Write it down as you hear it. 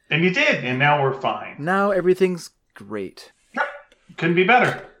And you did, and now we're fine. Now everything's great. Yep. Couldn't be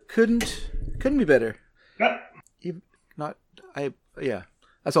better. Couldn't be better. Yep. Yeah.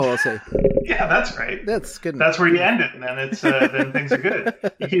 That's all I'll say. Yeah, that's right. That's good. That's where you end it, and then it's then things are good.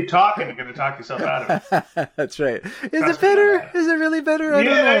 You keep talking, you're going to talk yourself out of it. That's right. Is it better? Is it really better? I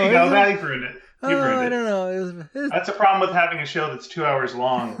don't know. There you go. Now you've ruined it. I don't know. That's a problem with having a show that's 2 hours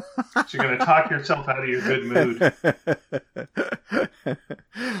long. So you're going to talk yourself out of your good mood.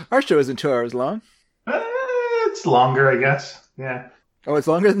 Our show isn't 2 hours long. It's longer, I guess. Yeah. Oh, it's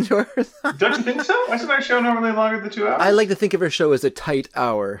longer than 2 hours? Don't you think so? Isn't our show normally longer than 2 hours? I like to think of our show as a tight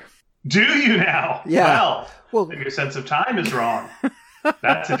hour. Do you now? Yeah. Well, then your sense of time is wrong.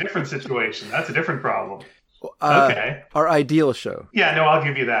 That's a different situation. That's a different problem. Okay. Our ideal show. Yeah, no, I'll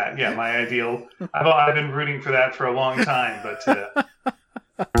give you that. Yeah, my ideal. I've been rooting for that for a long time, but...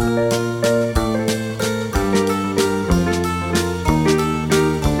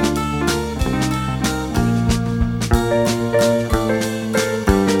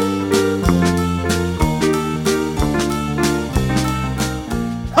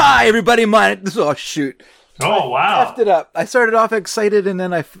 Hi, everybody. Oh, shoot. Oh, wow. I effed it up. I started off excited, and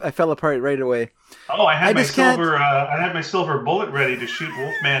then I fell apart right away. Oh, I had my silver bullet ready to shoot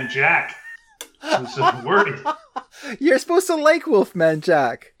Wolfman Jack. I was just worried. You're supposed to like Wolfman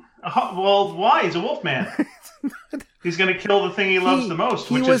Jack. Well, why? He's a Wolfman. He's going to kill the thing he loves the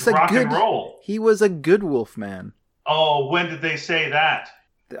most, which is rock and roll. He was a good Wolfman. Oh, when did they say that?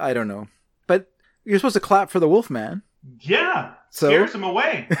 I don't know. But you're supposed to clap for the Wolfman. Yeah. So? Scares him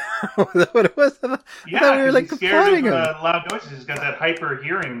away. Was that what it was? I thought we were like applauding him. Loud noises. He's got that hyper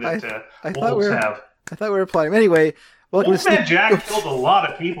hearing that wolves have. I thought we were applauding him. Anyway, Wolfman Jack killed a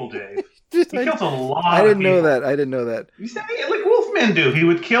lot of people, Dave. He killed a lot of people. I didn't know that. You said like Wolfmen do. He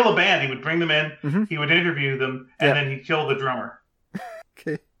would kill a band. He would bring them in. He would interview them, and then he'd kill the drummer.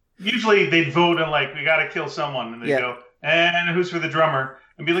 Okay. Usually they'd vote on we got to kill someone, and they'd go, and who's for the drummer?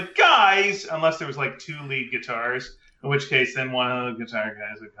 And be like, guys, unless there was like two lead guitars. In which case, then one of the guitar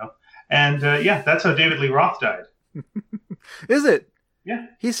guys would go. And, that's how David Lee Roth died. Is it? Yeah.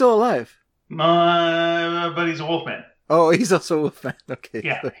 He's still alive. But he's a Wolfman. Oh, he's also a Wolfman. Okay.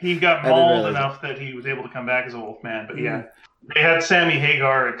 Yeah, he got mauled enough that he was able to come back as a Wolfman. But yeah, they had Sammy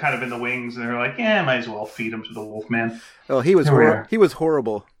Hagar kind of in the wings, and they were like, might as well feed him to the Wolfman. Oh, he was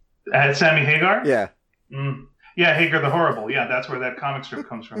horrible. Sammy Hagar? Yeah. Yeah, Hagar the Horrible. Yeah, that's where that comic strip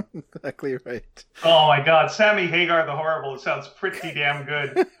comes from. Exactly right. Oh my God, Sammy Hagar the Horrible. It sounds pretty damn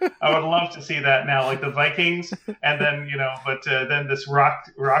good. I would love to see that now, like the Vikings, and then then this rock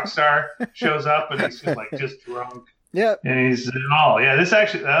star shows up and he's just drunk. Yeah. And he's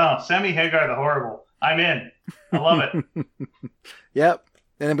Sammy Hagar the Horrible. I'm in. I love it. Yep.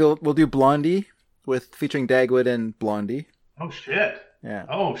 And then we'll do Blondie featuring Dagwood and Blondie. Oh shit. Yeah.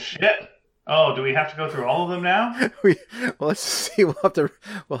 Oh shit. Oh, do we have to go through all of them now? Let's see. We'll have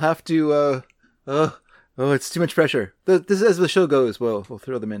to. It's too much pressure. This as the show goes, we'll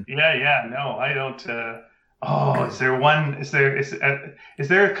throw them in. Yeah. No, I don't. Is there one? Is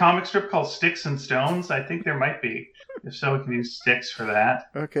there a comic strip called Sticks and Stones? I think there might be. If so, we can use sticks for that.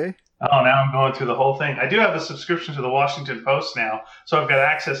 Okay. Oh, now I'm going through the whole thing. I do have a subscription to the Washington Post now, so I've got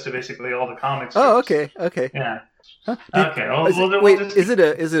access to basically all the comics. Oh, okay. Yeah. Huh? Okay. Is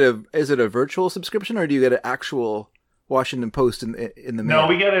it a virtual subscription, or do you get an actual Washington Post in the mail? No,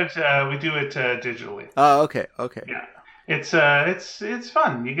 we get it. We do it digitally. Oh, okay. Yeah, it's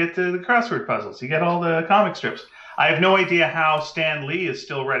fun. You get the crossword puzzles. You get all the comic strips. I have no idea how Stan Lee is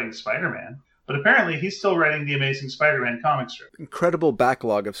still writing Spider-Man, but apparently he's still writing the Amazing Spider-Man comic strip. Incredible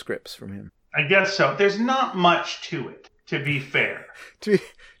backlog of scripts from him. I guess so. There's not much to it, to be fair. To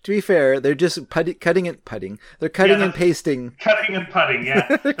be fair, they're just cutting and pasting. Cutting and putting,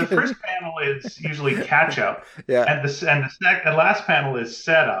 yeah. The first panel is usually catch up. Yeah. And the last panel is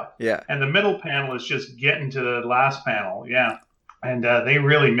setup. Yeah. And the middle panel is just getting to the last panel. Yeah. And they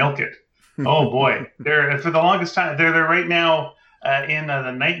really milk it. Oh boy. They're for the longest time they're right now in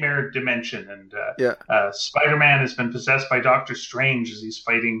the nightmare dimension, and Spider-Man has been possessed by Doctor Strange as he's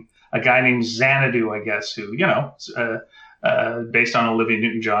fighting a guy named Xanadu, I guess, who, based on Olivia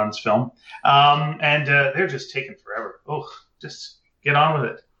Newton-John's film. And they're just taking forever. Oh, just get on with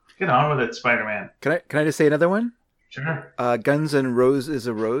it. Get on with it, Spider-Man. Can I just say another one? Sure. Guns N' Rose is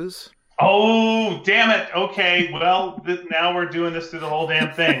a Rose. Oh, damn it. Okay, well, now we're doing this through the whole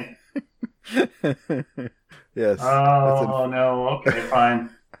damn thing. Yes. Oh, no. Okay, fine.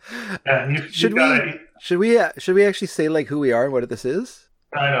 Yeah, should we actually say who we are and what this is?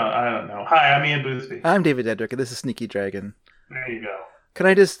 I don't know. Hi, I'm Ian Boothby. I'm David Dedrick, and this is Sneaky Dragon. There you go. Can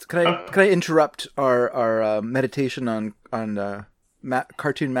I interrupt our meditation on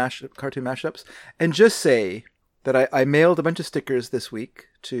cartoon mashups, and just say that I mailed a bunch of stickers this week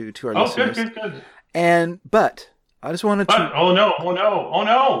to our listeners. Good. But I just wanted to. Oh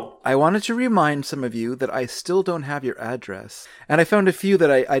no! I wanted to remind some of you that I still don't have your address, and I found a few that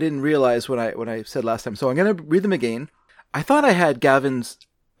I didn't realize when I said last time. So I'm going to read them again. I thought I had Gavin's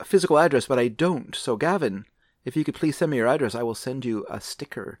physical address, but I don't. So Gavin, if you could please send me your address, I will send you a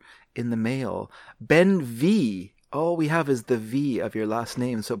sticker in the mail. Ben V. All we have is the V of your last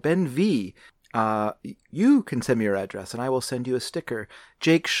name. So Ben V. You can send me your address, and I will send you a sticker.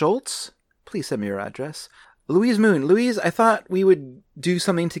 Jake Schultz, please send me your address. Louise Moon. Louise, I thought we would do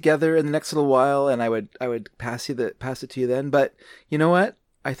something together in the next little while, and I would pass it to you then. But you know what?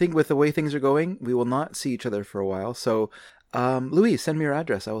 I think with the way things are going, we will not see each other for a while. So, Louise, send me your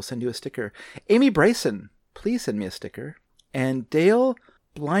address. I will send you a sticker. Amy Bryson, please send me a sticker. And Dale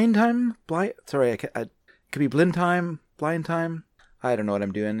Blindtime. It could be Blindtime. I don't know what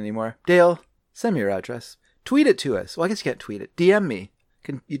I'm doing anymore. Dale, send me your address. Tweet it to us. Well, I guess you can't tweet it. DM me.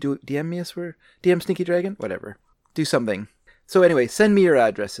 Can you DM me as we're DM Sneaky Dragon? Whatever. Do something. So anyway, send me your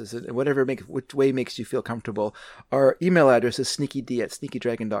addresses and which way makes you feel comfortable. Our email address is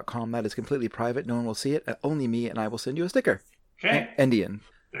sneakyd@sneakydragon.com. That is completely private. No one will see it. Only me, and I will send you a sticker. Okay. And Ian.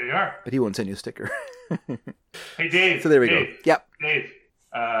 There you are. But he won't send you a sticker. Hey, Dave. So there we go. Yep. Dave.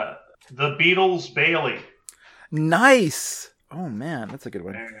 The Beatles Bailey. Nice. Oh man, that's a good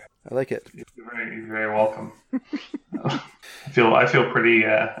one. I like it. You're very welcome. I feel pretty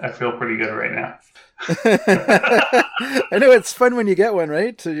good right now. I know it's fun when you get one,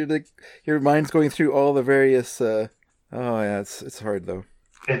 right? So you're like, your mind's going through all the various. It's hard though.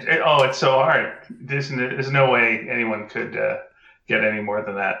 It's so hard. There's no way anyone could get any more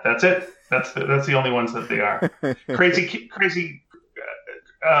than that. That's it. That's the only ones that they are. Crazy.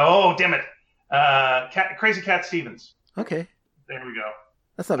 Damn it. Crazy Cat Stevens. Okay. There we go.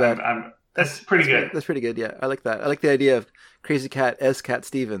 That's not bad. That's pretty good. That's pretty good. Yeah, I like that. I like the idea of Crazy Cat as Cat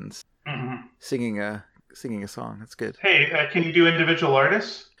Stevens singing a song. That's good. Hey, can you do individual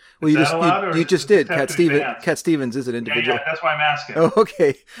artists? Well, you just did. Cat Stevens is an individual. Yeah, that's why I'm asking. Oh,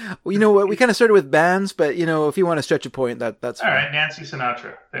 okay. Well, you know what? We kind of started with bands, but if you want to stretch a point, that's fine. All right. Nancy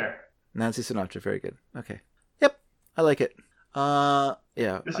Sinatra. There. Nancy Sinatra. Very good. Okay. Yep. I like it.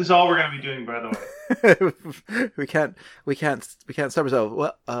 Yeah. This is all we're going to be doing, by the way. we can't stop ourselves.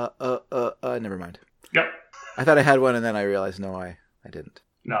 Well, never mind. Yep. I thought I had one, and then I realized no, I didn't.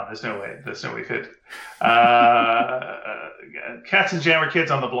 No, there's no way we could. Cats and Jammer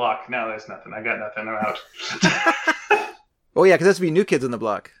Kids on the Block. No, there's nothing. I got nothing. I'm out. Oh yeah, because that's be New Kids on the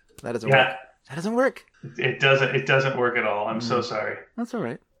Block. That doesn't work. That doesn't work. It doesn't work at all. I'm so sorry. That's all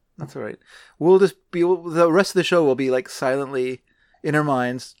right. We'll just be the rest of the show will be like silently in our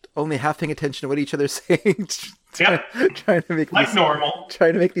minds, only half paying attention to what each other's saying. Trying to make normal.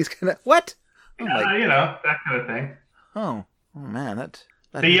 Trying to make these kind of what? Oh, that kind of thing. Oh man, that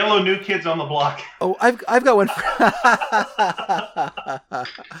the yellow New Kids on the Block. Oh, I've got one.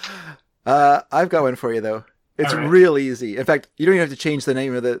 I've got one for you though. It's real easy. In fact, you don't even have to change the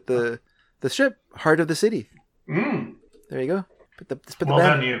name of the strip. Heart of the City. There you go. Put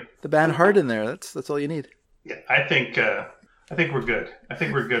the band Heart in there. That's all you need. Yeah, I think we're good. I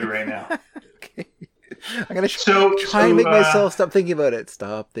think we're good right now. Okay. I'm gonna try and make myself stop thinking about it.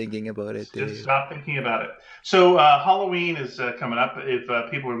 Stop thinking about it, dude. Just stop thinking about it. So Halloween is coming up.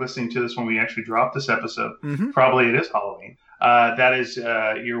 If people are listening to this when we actually drop this episode, probably it is Halloween. That is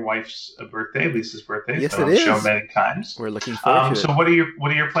your wife's birthday, Lisa's birthday. Yes, it is. Shown many times. We're looking forward to it. So what are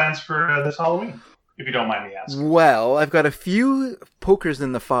your plans for this Halloween? If you don't mind me asking. Well, I've got a few pokers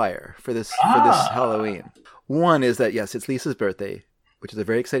in the fire for this Halloween. One is that yes, it's Lisa's birthday, which is a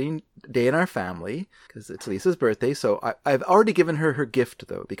very exciting day in our family because it's Lisa's birthday. So I've already given her gift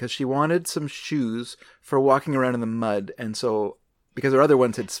though because she wanted some shoes for walking around in the mud, and so because her other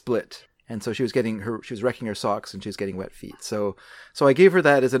ones had split, and so she was wrecking her socks and she was getting wet feet. So I gave her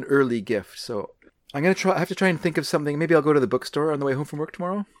that as an early gift. So I have to try and think of something. Maybe I'll go to the bookstore on the way home from work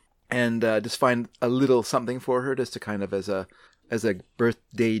tomorrow and just find a little something for her just to kind of as a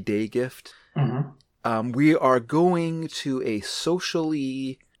birthday day gift. We are going to a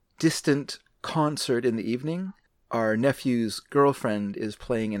socially distant concert in the evening. Our nephew's girlfriend is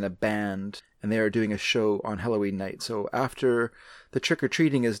playing in a band, and they are doing a show on Halloween night. So after the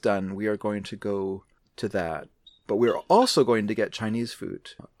trick-or-treating is done, we are going to go to that. But we're also going to get Chinese food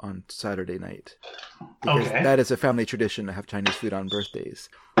on Saturday night. Because that is a family tradition to have Chinese food on birthdays.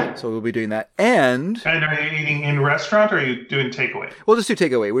 So we'll be doing that. And are you eating in a restaurant or are you doing takeaway? We'll just do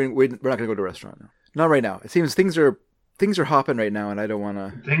takeaway. We're not going to go to a restaurant now. Not right now. It seems things are things are hopping right now, and I don't want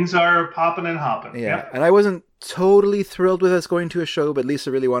to. Things are popping and hopping. Yeah, Yep. and I wasn't totally thrilled with us going to a show, but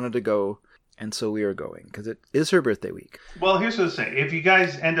Lisa really wanted to go, and so we are going because it is her birthday week. Well, here's what I say: if you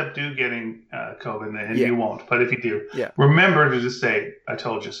guys end up getting COVID, and Yeah. you won't, but if you do, Yeah. remember to just say, "I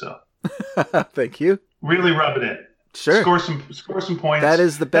told you so." Thank you. Really rub it in. Sure. Score some points. That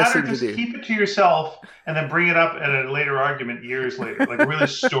is the best That or thing to just do. keep it to yourself and then bring it up at a later argument years later. Like really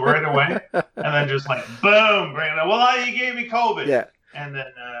store it away and then just like boom, bring it up. Well, you gave me COVID. Yeah. And then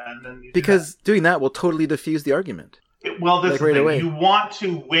you do Because doing that will totally diffuse the argument. well, this like is the right thing. away. You want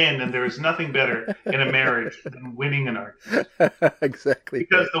to win, and there is nothing better in a marriage than winning an argument Exactly.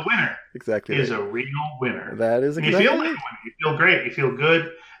 because the winner Exactly. is right. a real winner. That is And exactly. you feel like right. winning. You feel great. You feel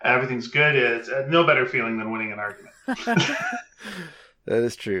good. Everything's good. It's no better feeling than winning an argument. That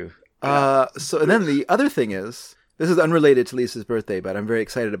is true. So and then the other thing is, this is unrelated to Lisa's birthday, but I'm very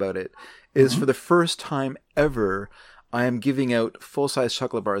excited about it, is for the first time ever, I am giving out full-size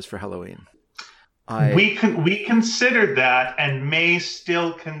chocolate bars for Halloween. We considered that and may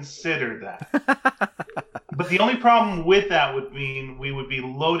still consider that. But the only problem with that would mean we would be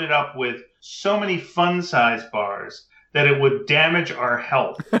loaded up with so many fun-size bars that it would damage our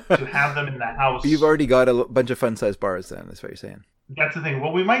health to have them in the house. You've already got a bunch of fun-size bars then, that's what you're saying. That's the thing.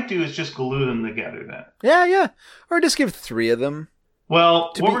 What we might do is just glue them together then. Yeah. Or just give 3 of them.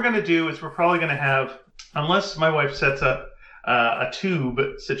 Well, we're going to do is we're probably going to have, unless my wife sets up a tube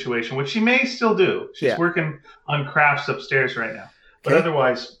situation, which she may still do. She's working on crafts upstairs right now. But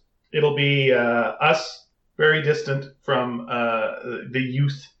otherwise, it'll be us very distant from the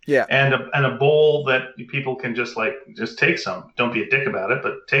youth. Yeah. And a bowl that people can just take some. Don't be a dick about it,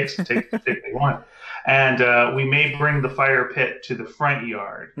 but take what they want. And we may bring the fire pit to the front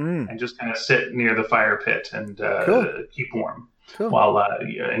yard and just kind of sit near the fire pit and keep warm. Cool. While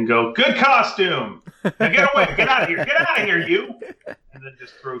and go, good costume. Now get away, get out of here, you. And then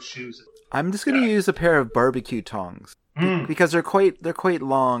just throw shoes at them. I'm just going to use a pair of barbecue tongs because they're quite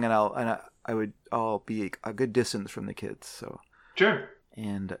long, and I'll be a good distance from the kids. So sure.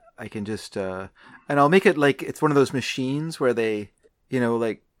 And I can just and I'll make it like it's one of those machines where they,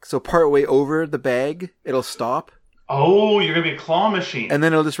 so part way over the bag it'll stop. Oh, you're gonna be a claw machine, and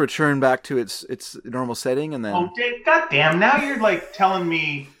then it'll just return back to its normal setting, and then. Oh, goddamn! Now you're like telling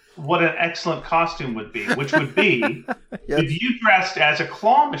me what an excellent costume would be, which would be if you dressed as a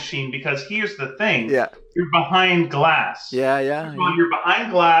claw machine. Because here's the thing: you're behind glass. Yeah. Well, you're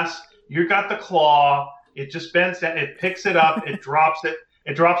behind glass. You got the claw. It just bends that. It picks it up. It drops it.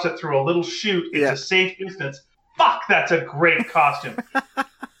 It drops it through a little chute. It's a safe distance. Fuck, that's a great costume.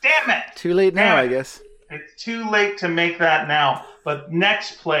 Damn it! Too late now, I guess. It's too late to make that now, but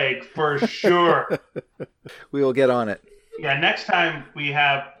next plague for sure. We will get on it. Yeah, next time we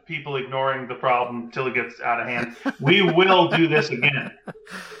have people ignoring the problem until it gets out of hand, we will do this again.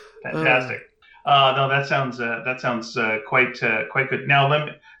 Fantastic. No, that sounds quite good. Now,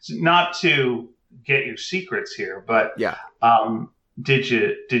 not to get your secrets here, but are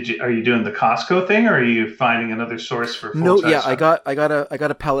you doing the Costco thing, or are you finding another source for full No, size I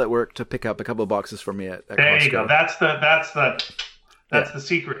got a pal at work to pick up a couple of boxes for me at there Costco. You go. That's the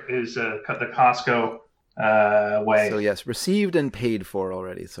secret is the Costco way. So yes, received and paid for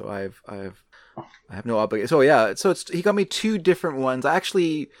already. So I have no obligation. So he got me 2 different ones.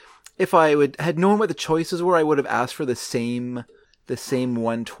 Actually, if I had known what the choices were, I would have asked for the same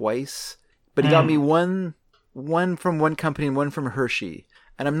one twice. But he got me one from one company and one from Hershey.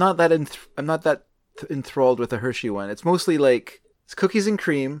 And I'm not that enthralled with the Hershey one. It's mostly like it's cookies and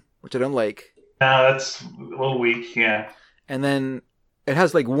cream, which I don't like. No, that's a little weak. Yeah. And then it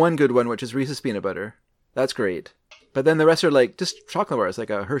has like one good one, which is Reese's peanut butter. That's great. But then the rest are like just chocolate bars, like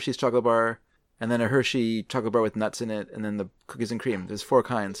a Hershey's chocolate bar, and then a Hershey chocolate bar with nuts in it, and then the cookies and cream. There's 4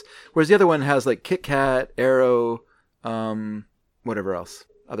 kinds. Whereas the other one has like Kit Kat, Aero, whatever else,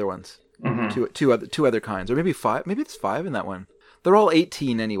 other ones. Mm-hmm. Two other kinds, or maybe 5. Maybe it's 5 in that one. They're all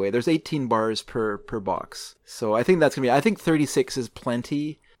 18 anyway. There's 18 bars per box. So I think that's gonna be. I think 36 is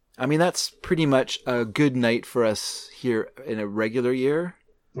plenty. I mean, that's pretty much a good night for us here in a regular year.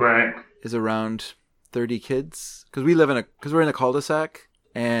 Right. Is around 30 kids, because we're in a cul-de-sac,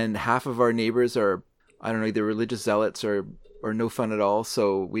 and half of our neighbors are, I don't know, either religious zealots or no fun at all.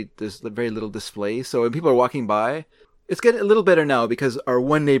 So there's very little display. So when people are walking by, it's getting a little better now because our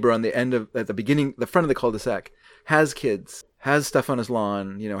one neighbor at the front of the cul-de-sac has kids, has stuff on his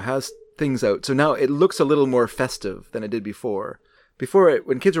lawn, has things out. So now it looks a little more festive than it did before.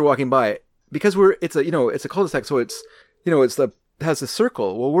 When kids were walking by, because it's a cul-de-sac, so it has a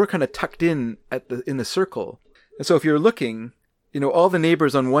circle. Well, we're kind of tucked in in the circle. And so if you're looking, all the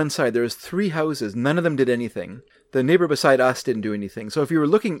neighbors on one side, there was 3 houses. None of them did anything. The neighbor beside us didn't do anything. So if you were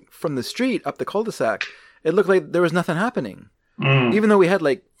looking from the street up the cul-de-sac, it looked like there was nothing happening. Even though we had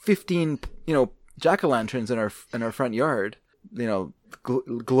like 15, jack-o'-lanterns in our front yard,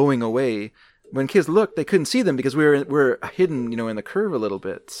 glowing away. When kids looked, they couldn't see them because we're hidden, in the curve a little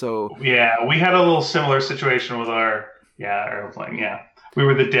bit. So yeah, we had a little similar situation with our airplane. Yeah, we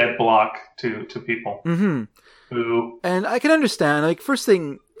were the dead block to people. Mm-hmm. Who... And I can understand. Like first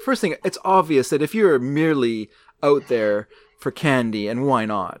thing, it's obvious that if you're merely out there for candy, and why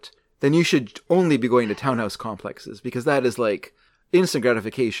not, then you should only be going to townhouse complexes because that is like instant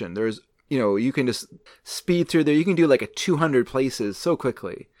gratification. There's you can just speed through there. You can do like a 200 places so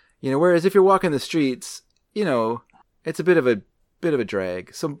quickly. Whereas if you're walking the streets, it's a bit of a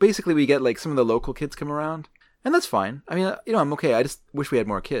drag. So basically we get like some of the local kids come around, and that's fine. I mean, I'm okay. I just wish we had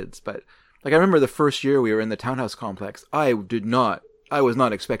more kids. But like I remember the first year we were in the townhouse complex, I was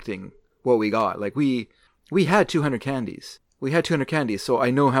not expecting what we got. Like we had 200 candies. We had 200 candies, so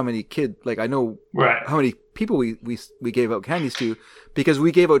I know how many I know how many people we gave out candies to because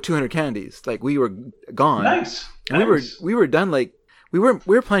we gave out 200 candies. Like we were gone. Nice. We were done. Like we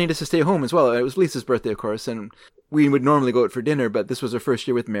were planning just to stay home as well. It was Lisa's birthday, of course, and we would normally go out for dinner, but this was our first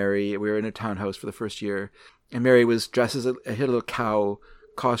year with Mary. We were in a townhouse for the first year, and Mary was dressed as a little cow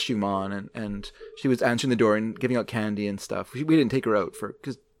costume on, and she was answering the door and giving out candy and stuff. We didn't take her out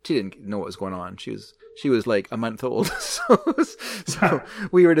because she didn't know what was going on. She was like a month old, so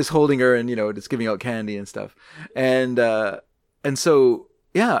we were just holding her and just giving out candy and stuff, and so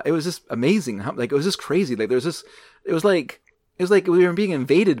yeah, it was just amazing. It was just crazy. Like it was like we were being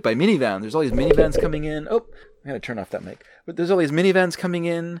invaded by minivans. There's all these minivans coming in. Oh, I gotta turn off that mic. But there's all these minivans coming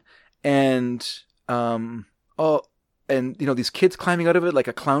in, and these kids climbing out of it like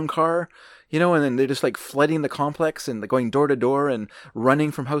a clown car, and then they're just like flooding the complex and like, going door to door and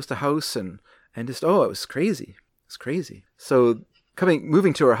running from house to house and just it was crazy. It's crazy. So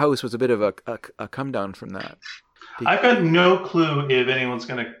moving to our house was a bit of a come down from that. I've got no clue if anyone's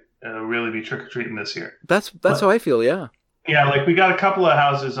going to really be trick or treating this year. That's how I feel. Yeah. Yeah, like we got a couple of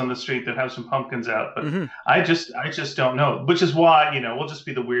houses on the street that have some pumpkins out, but I just don't know. Which is why we'll just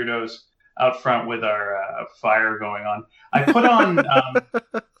be the weirdos out front with our fire going on. I put on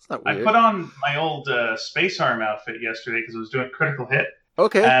my old Space Arm outfit yesterday because I was doing Critical Hit.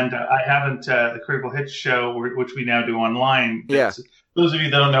 Okay. And I haven't the Critical Hit show, which we now do online. Yeah. Those of you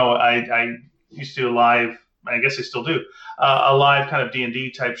that don't know, I used to do a live. I guess I still do a live kind of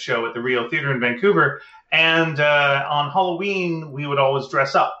D&D type show at the Rio Theater in Vancouver. And on Halloween, we would always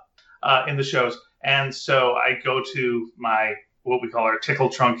dress up in the shows. And so I go to what we call our tickle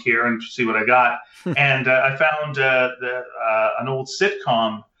trunk here and see what I got. And I found an old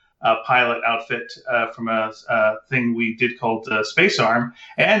sitcom pilot outfit from a thing we did called Space Arm.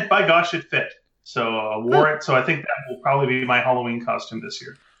 And by gosh, it fit. So I wore it. So I think that will probably be my Halloween costume this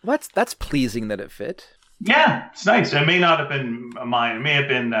year. That's pleasing that it fit. Yeah, it's nice. It may not have been mine. It may have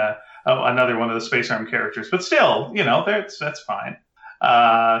been another one of the Space Arm characters, but still, that's fine.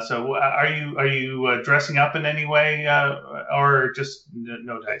 So are you dressing up in any way, or just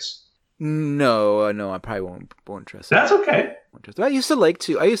no dice? No, I probably won't dress up. That's okay. I used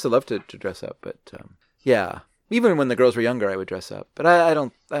to love to dress up, but yeah. Even when the girls were younger, I would dress up, but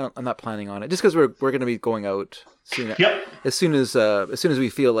I'm not planning on it. Just because we're going to be going out soon. Yep. As soon as we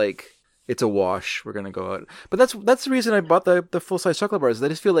feel like it's a wash, we're going to go out. But that's the reason I bought the full size chocolate bars. I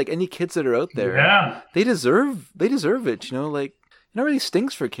just feel like any kids that are out there, they deserve it. Like it really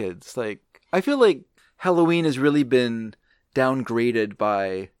stinks for kids. Like I feel like Halloween has really been downgraded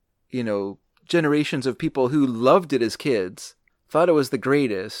by generations of people who loved it as kids, thought it was the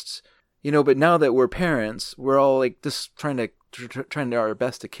greatest. But now that we're parents, we're all like just trying our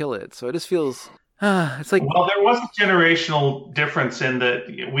best to kill it. So it just feels, it's like. Well, there was a generational difference in that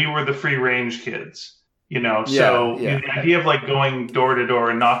we were the free range kids, So the idea of like going door to door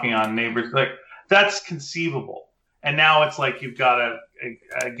and knocking on neighbors, like that's conceivable. And now it's like you've got to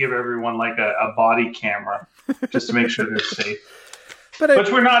give everyone like a body camera just to make sure they're safe.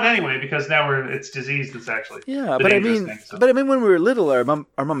 But we're not anyway, because now it's disease that's actually But I mean, when we were little, our mom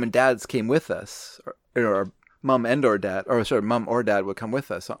and dads came with us, or our mom or dad would come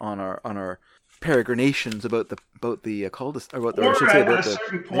with us on our peregrinations about the cul-de-sac. Or at a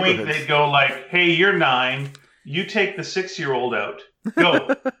certain point, they'd go like, "Hey, you're 9. You take the 6-year-old out.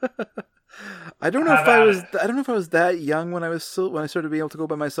 Go." I don't know if I was that young when I started being able to go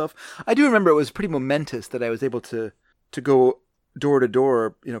by myself. I do remember it was pretty momentous that I was able to go door to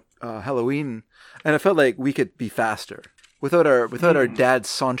door, Halloween, and I felt like we could be faster. without our dad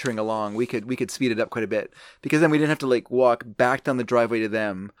sauntering along, we could speed it up quite a bit, because then we didn't have to like walk back down the driveway to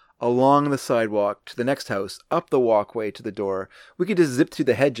them, along the sidewalk to the next house, up the walkway to the door. We could just zip through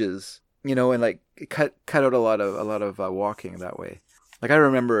the hedges, you know, and like cut out a lot of walking that way. Like I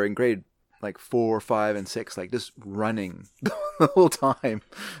remember in grade like 4, 5, and 6, like just running the whole time,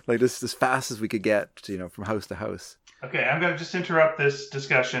 like just as fast as we could get, you know, from house to house. Okay, I'm going to just interrupt this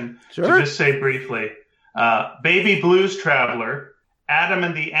discussion Sure. to just say briefly, Baby Blues Traveler, Adam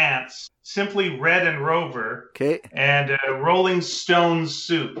and the Ants, Simply Red and Rover, Okay. and Rolling Stones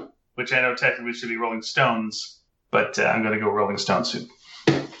Soup, which I know technically should be Rolling Stones, but I'm going to go Rolling Stone Soup.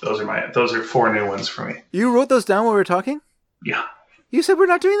 Those are 4 new ones for me. You wrote those down while we were talking? Yeah. You said we're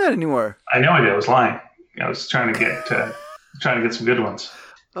not doing that anymore. I know I did. I was lying. I was trying to get some good ones.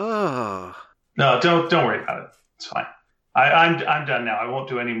 Oh. No, don't worry about it. It's fine. I'm done now. I won't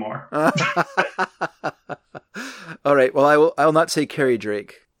do any more. All right. Well, I will not say Carrie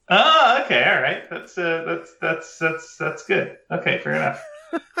Drake. Oh, okay. All right. That's good. Okay, fair enough.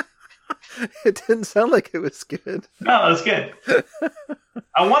 It didn't sound like it was good. No, that's good.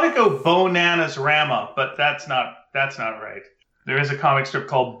 I want to go Bo-Nana's Rama, but that's not right. There is a comic strip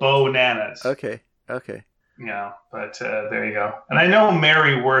called Bo-Nanas. Okay. Yeah, but there you go. And I know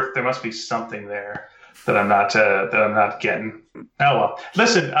Mary Worth. There must be something there that I'm not getting. Oh well.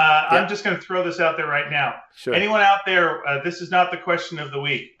 Listen, I'm just going to throw this out there right now. Sure. Anyone out there? This is not the question of the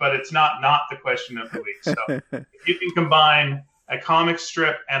week, but it's not the question of the week. So if you can combine a comic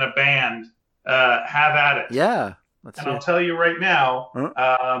strip and a band, have at it. Yeah. I'll tell you right now,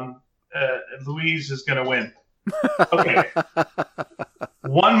 Louise is going to win. Okay.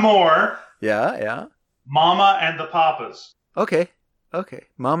 One more. Yeah. Mama and the Papas. Okay.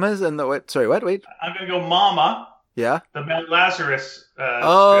 Mamas and the what? Sorry, what? Wait. I'm going to go Mama. Yeah. The Mount Lazarus.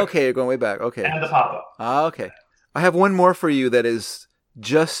 Okay. You're going way back. Okay. And the Papa. Okay. I have one more for you that is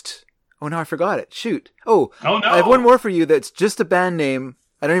just... Oh, no, I forgot it. Shoot. Oh, no. I have one more for you that's just a band name.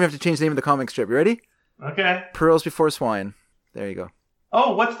 I don't even have to change the name of the comic strip. You ready? Okay. Pearls Before Swine. There you go.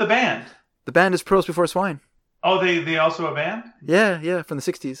 Oh, what's the band? The band is Pearls Before Swine. Oh, they also a band? Yeah, from the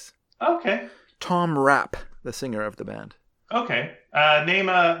 60s. Okay. Tom Rapp, the singer of the band. Okay. Name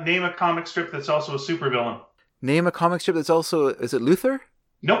a comic strip that's also a supervillain. Name a comic strip that's also... Is it Luther?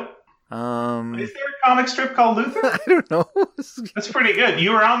 Nope. Is there a comic strip called Luther? I don't know. That's pretty good.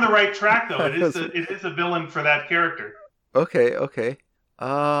 You were on the right track, though. It is a villain for that character. Okay.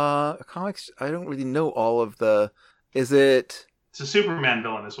 Comics... I don't really know all of the... Is it... It's a Superman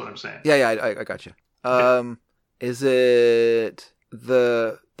villain, is what I'm saying. Yeah, I got you. Is it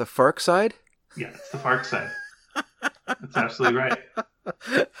the Fark side? Yeah, it's the Fark side. That's absolutely right.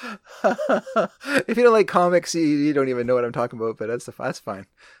 If you don't like comics, you don't even know what I'm talking about, but that's fine.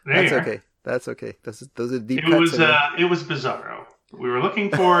 That's okay. That's okay. Those are deep cuts. It was Bizarro. We were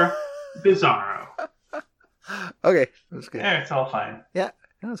looking for Bizarro. Okay, that's good. Yeah, it's all fine. Yeah,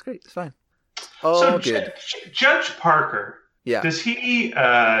 no, it's great. It's fine. Oh, so good. Judge Parker. Yeah. Does he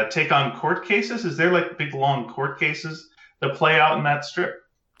take on court cases? Is there like big long court cases that play out in that strip?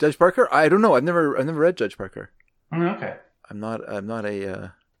 Judge Parker? I don't know. I've never read Judge Parker. Okay. I'm not a. Yeah,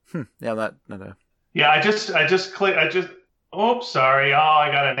 I'm not a. Yeah, I just clicked. Oops, sorry. Oh,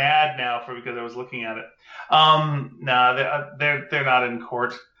 I got an ad now because I was looking at it. No, they're not in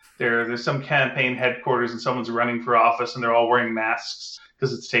court. There's some campaign headquarters and someone's running for office and they're all wearing masks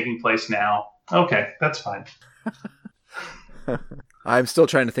because it's taking place now. Okay, that's fine. I'm still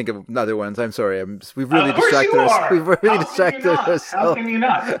trying to think of other ones. I'm sorry. We've really distracted ourselves. We've really distracted ourselves. How can you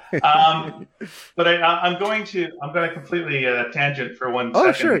not? But I'm going to completely tangent for 1 second.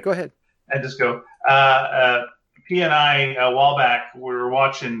 Oh, sure. Go ahead. And just go. P and I a while back we were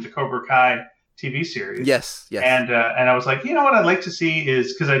watching the Cobra Kai TV series. Yes. And I was like, you know what I'd like to see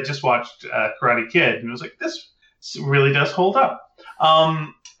is because I just watched Karate Kid and I was like, this really does hold up. I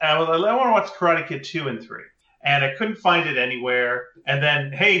want to watch Karate Kid 2 and 3. And I couldn't find it anywhere. And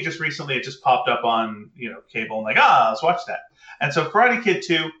then, hey, just recently it just popped up on, cable. I'm like, let's watch that. And so Karate Kid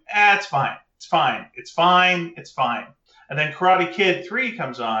 2, it's fine. It's fine. And then Karate Kid 3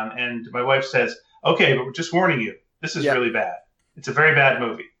 comes on, and my wife says, okay, but we're just warning you. This is really bad. It's a very bad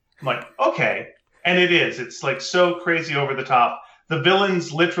movie. I'm like, okay. And it is. It's like so crazy over the top. The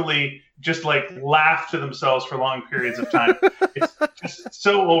villains literally just like laugh to themselves for long periods of time. It's just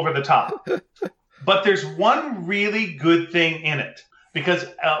so over the top. But there's one really good thing in it because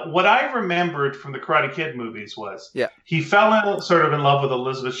what I remembered from the Karate Kid movies was he fell sort of in love with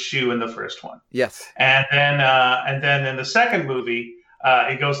Elizabeth Shue in the first one. Yes. And then in the second movie,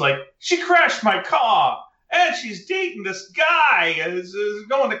 he goes like, she crashed my car. and she's dating this guy is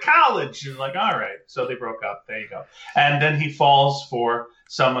going to college. And like, all right. So they broke up. There you go. And then he falls for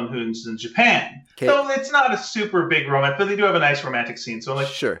someone who's in Japan. Okay. So it's not a super big romance, but they do have a nice romantic scene. So I'm like,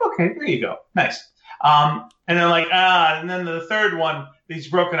 sure. Okay, there you go. Nice. And then like, and then the third one, he's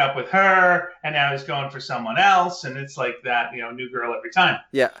broken up with her, and now he's going for someone else, and it's like that, new girl every time.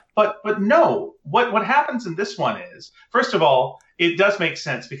 Yeah. But no, what happens in this one is, first of all, it does make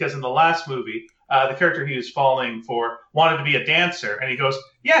sense because in the last movie, the character he was falling for wanted to be a dancer, and he goes,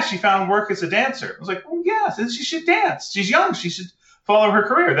 yeah, she found work as a dancer. I was like, well, yeah, she should dance. She's young. She should follow her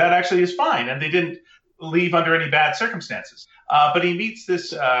career. That actually is fine. And they didn't leave under any bad circumstances. But he meets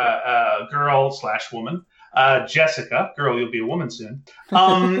this girl/woman, Jessica. Girl, you'll be a woman soon.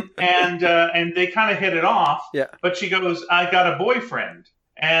 And they kind of hit it off. Yeah. But she goes, I got a boyfriend.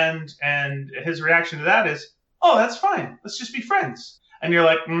 And his reaction to that is, oh, that's fine. Let's just be friends. And you're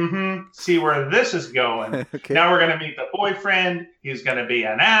like, see where this is going. Okay. Now we're going to meet the boyfriend. He's going to be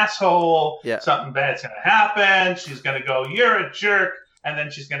an asshole. Yeah. Something bad's going to happen. She's going to go, you're a jerk. And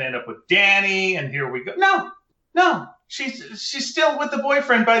then she's going to end up with Danny. And here we go. No. She's still with the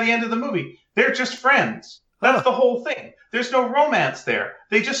boyfriend by the end of the movie. They're just friends. That's the whole thing. There's no romance there.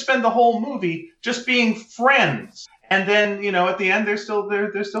 They just spend the whole movie just being friends. And then, at the end, they're still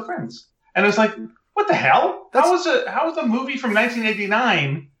friends. And it's like, what the hell? How was a movie from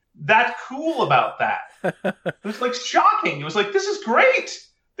 1989 that cool about that? It was like shocking. It was like, this is great.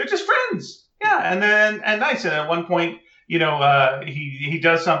 They're just friends. Yeah. And nice. And at one point, he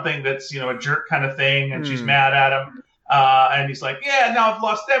does something that's, a jerk kind of thing, and she's mad at him. And he's like, yeah, now I've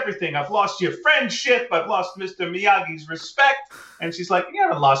lost everything. I've lost your friendship. I've lost Mr. Miyagi's respect. And she's like, you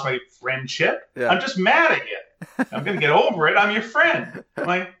haven't lost my friendship. Yeah. I'm just mad at you. I'm going to get over it. I'm your friend. I'm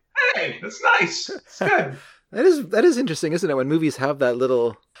like, hey, that's nice. It's good. That is interesting, isn't it? When movies have that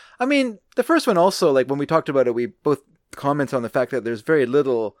little... I mean, the first one also, like when we talked about it, we both comment on the fact that there's very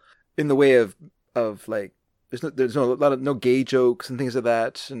little in the way of like, there's no gay jokes and things like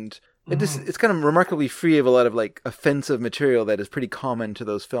that. And it's kind of remarkably free of a lot of like offensive material that is pretty common to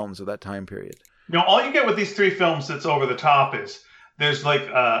those films of that time period. All you get with these three films that's over the top is there's like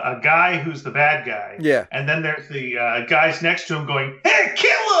a guy who's the bad guy. Yeah. And then there's the guys next to him going, hey,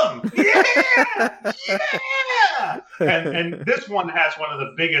 kill him! Yeah! Yeah! And this one has one of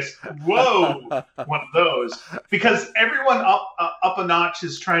the biggest, one of those. Because everyone up a notch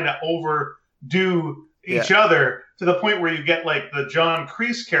is trying to overdo each other to the point where you get like the John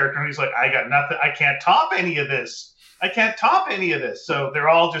Kreese character, and he's like, I got nothing. I can't top any of this. So they're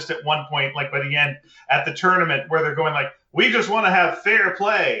all just at one point, like by the end at the tournament, where they're going like, we just want to have fair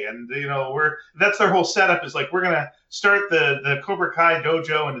play. And, that's their whole setup is like, we're going to start the Cobra Kai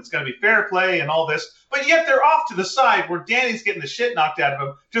dojo, and it's going to be fair play and all this. But yet they're off to the side where Danny's getting the shit knocked out of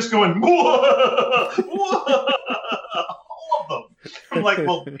him, just going, whoa, whoa, all of them. I'm like,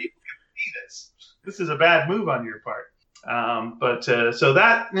 well, people can see this. This is a bad move on your part. So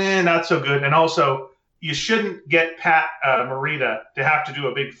that, not so good. And also, you shouldn't get Pat Morita to have to do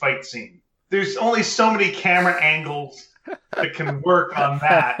a big fight scene. There's only so many camera angles that can work on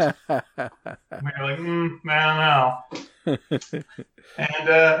that. And you're like, I don't know.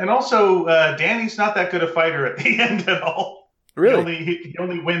 And also, Danny's not that good a fighter at the end at all. Really? He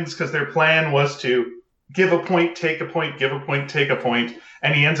only wins because their plan was to give a point, take a point, give a point, take a point,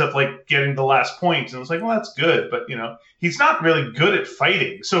 and he ends up like getting the last point. And it's like, well, that's good, but he's not really good at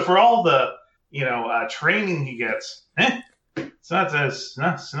fighting. So for all the training he gets, it's not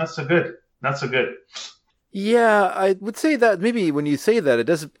so good. Not so good. Yeah, I would say that maybe when you say that, it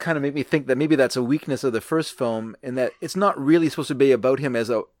does kind of make me think that maybe that's a weakness of the first film, in that it's not really supposed to be about him as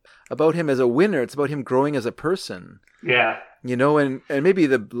a winner. It's about him growing as a person. Yeah. And maybe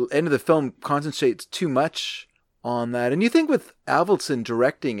the end of the film concentrates too much on that. And you think with Avildsen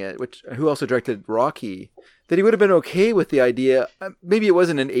directing it, who also directed Rocky, that he would have been okay with the idea. Maybe it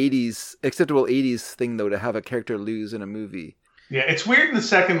wasn't an acceptable 80s thing, though, to have a character lose in a movie. Yeah, it's weird in the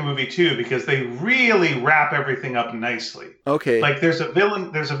second movie too, because they really wrap everything up nicely. Okay. Like there's a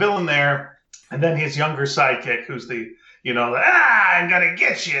villain there, and then his younger sidekick who's I'm gonna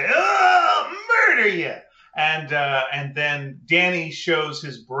get you, murder you. And then Danny shows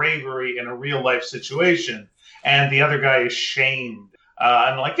his bravery in a real life situation, and the other guy is shamed.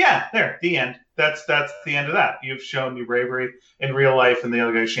 And like, yeah, there, the end. That's the end of that. You've shown your bravery in real life, and the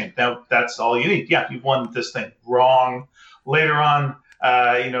other guy's shamed. Now that's all you need. Yeah, you won this thing. Wrong. Later on,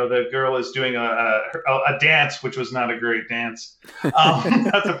 the girl is doing a dance, which was not a great dance.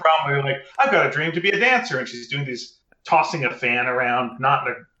 That's a problem. You're like, I've got a dream to be a dancer, and she's doing these tossing a fan around, not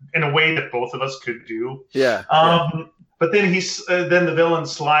in a way that both of us could do. Yeah. But then then the villain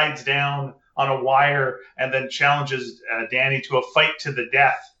slides down on a wire and then challenges Danny to a fight to the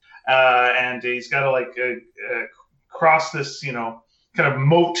death. And he's got to cross this, kind of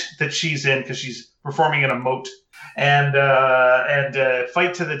moat that she's in because she's performing in a moat and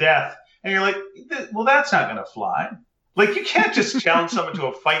fight to the death. And you're like, well, that's not going to fly. Like, you can't just challenge someone to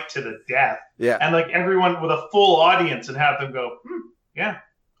a fight to the death. Yeah. And everyone with a full audience and have them go, yeah,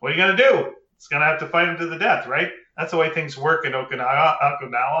 what are you going to do? It's going to have to fight him to the death, right? That's the way things work in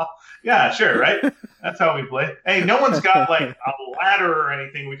Okinawa. Yeah, sure, right? That's how we play. Hey, no one's got a ladder or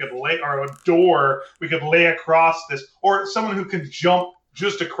anything we could lay, or a door we could lay across this, or someone who can jump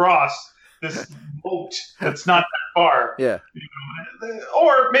just across this moat that's not that far. Yeah.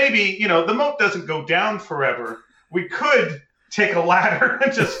 Or maybe, the moat doesn't go down forever. We could take a ladder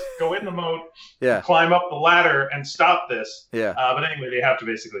and just go in the moat, climb up the ladder and stop this. Yeah. But anyway, they have to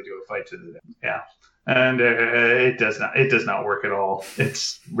basically do a fight to the death. Yeah. And it does not work at all.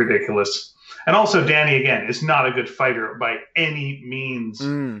 It's ridiculous. And also, Danny, again, is not a good fighter by any means.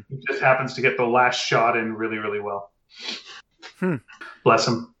 He just happens to get the last shot in really, really well. Bless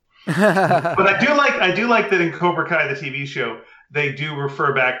him. But I do like that in Cobra Kai, the TV show, they do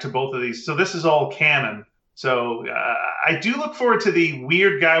refer back to both of these. So this is all canon. So I do look forward to the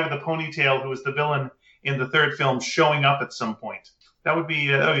weird guy with a ponytail who was the villain in the third film showing up at some point. That would be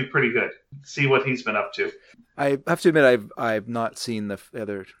pretty good. See what he's been up to. I have to admit, I've not seen the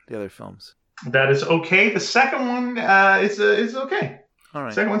other films. That is okay. The second one is okay. All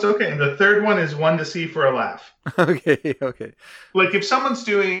right. Second one's okay, and the third one is one to see for a laugh. Okay. Like if someone's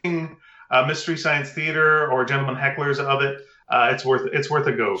doing Mystery Science Theater or Gentlemen Hecklers of it, it's worth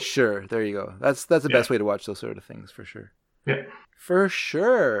a go. Sure, there you go. That's the best way to watch those sort of things, for sure. Yeah, for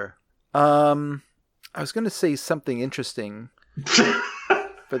sure. I was going to say something interesting,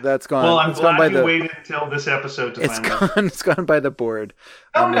 but that's gone. Well, I'm glad you waited until this episode to find out. It's gone by the board.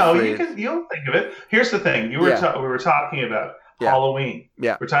 No, you'll think of it. Here's the thing: we were talking about Halloween.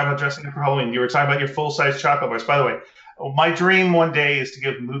 Yeah, we're talking about dressing up for Halloween. You were talking about your full-size chocolate bars. By the way, my dream one day is to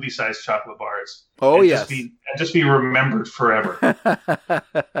give movie-sized chocolate bars. Oh, yes. Just be remembered forever.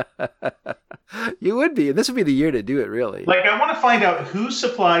 You would be. This would be the year to do it, really. I want to find out who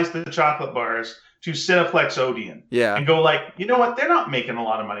supplies the chocolate bars to Cineplex Odeon. Yeah. And go you know what? They're not making a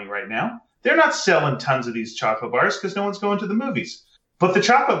lot of money right now. They're not selling tons of these chocolate bars because no one's going to the movies. But the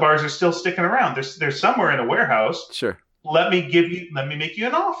chocolate bars are still sticking around. They're somewhere in a warehouse. Sure. Let me make you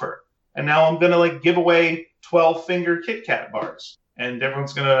an offer. And now I'm going to give away 12-finger Kit Kat bars. And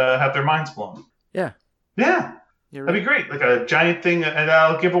everyone's going to have their minds blown. Yeah. Yeah. You're That'd be great. Like a giant thing. And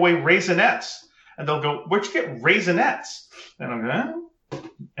I'll give away Raisinets. And they'll go, where'd you get Raisinets? And I'm going,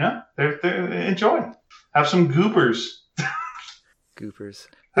 they're enjoy. Have some goopers. Goopers.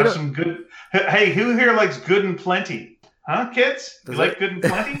 Have some good. Hey, who here likes Good and Plenty? Huh, kids? You like Good and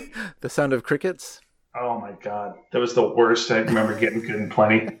Plenty? The sound of crickets? Oh my God, that was the worst. I remember getting Good and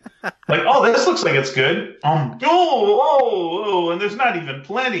Plenty. This looks like it's good. And there's not even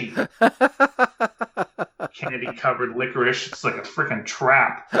plenty. Candy-covered licorice. It's like a freaking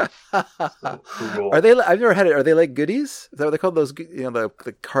trap. So cruel. Are they? I've never had it. Are they like goodies? Is that what they call those?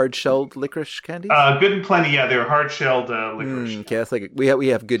 The hard-shelled licorice candies. Good and Plenty. Yeah, they're hard-shelled licorice. Okay, that's we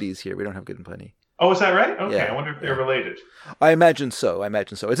have goodies here. We don't have Good and Plenty. Oh, is that right? Okay, yeah, I wonder if they're related. I imagine so.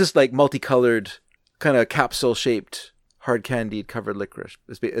 It's just like multicolored, kind of capsule-shaped, hard candied covered licorice.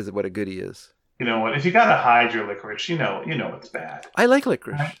 Is what a goodie is. You know what? If you gotta hide your licorice, you know it's bad. I like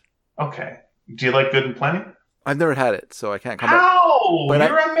licorice. Right? Okay. Do you like Good and Plenty? I've never had it, so I can't come back. But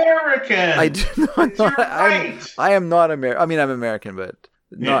you're American. I do not. I am not American. I mean, I'm American, but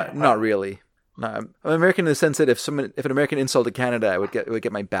not really. No, I'm American in the sense that if an American insulted Canada, it would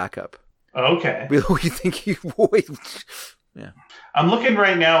get my back up. Okay. You think you wait? Yeah. I'm looking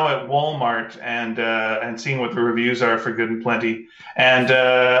right now at Walmart and seeing what the reviews are for Good and Plenty, and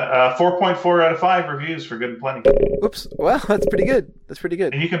 4.4 out of 5 reviews for Good and Plenty. Oops! Well, that's pretty good.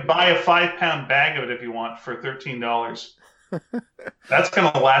 And you can buy a 5-pound bag of it if you want for $13. That's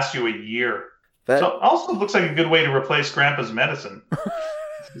going to last you a year. So also looks like a good way to replace Grandpa's medicine.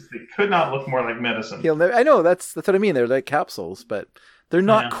 They could not look more like medicine. I know that's what I mean. They're like capsules, but they're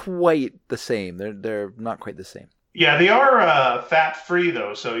not quite the same. They're not quite the same. Yeah, they are fat-free,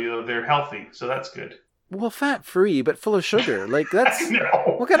 though, so they're healthy, so that's good. Well, fat-free, but full of sugar. That's... I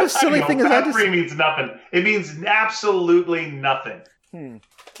know. What kind of silly thing is that? Fat-free means nothing. It means absolutely nothing.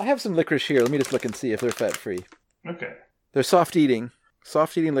 I have some licorice here. Let me just look and see if they're fat-free. Okay. They're soft-eating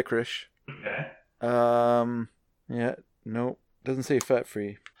licorice. Okay. Yeah, no, doesn't say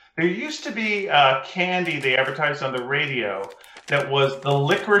fat-free. There used to be candy they advertised on the radio that was the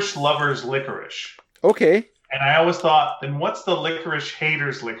licorice lover's licorice. Okay. And I always thought, then what's the licorice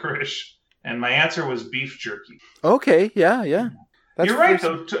hater's licorice? and my answer was beef jerky. Okay, yeah. You're right,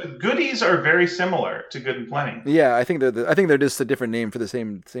 though. Goodies are very similar to Good and Plenty. Yeah, I think they're just a different name for the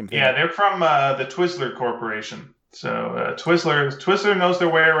same thing. Yeah, they're from the Twizzler Corporation. So Twizzler knows their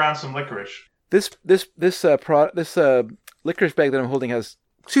way around some licorice. This licorice bag that I'm holding has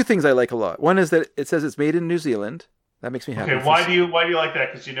two things I like a lot. One is that it says it's made in New Zealand. That makes me happy. Okay, why do you like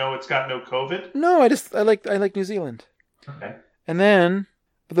that? Because it's got no COVID? No, I like New Zealand. Okay. And then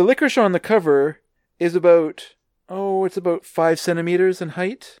the licorice on the cover is about 5 centimeters in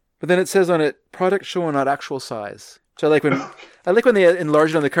height. But then it says on it, product shown, not actual size. So I like when they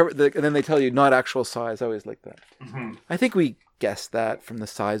enlarge it on the cover, and then they tell you not actual size. I always like that. Mm-hmm. I think we guessed that from the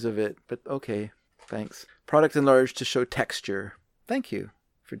size of it, but okay, thanks. Product enlarged to show texture. Thank you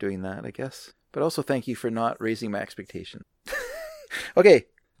for doing that, I guess. But also thank you for not raising my expectation. Okay,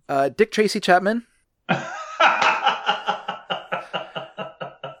 Dick Tracy Chapman.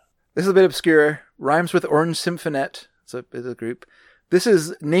 This is a bit obscure. Rhymes with Orange Symphonette. It's a group. This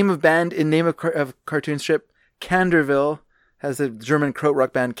is name of band in name of cartoon strip. Canderville has the German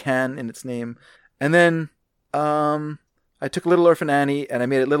krautrock band Can in its name. And then I took Little Orphan Annie and I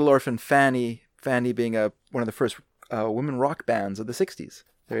made it Little Orphan Fanny. Fanny being one of the first women rock bands of the 60s.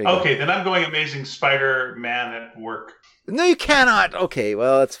 There you go. Okay, then I'm going Amazing Spider-Man at work. No, you cannot. Okay,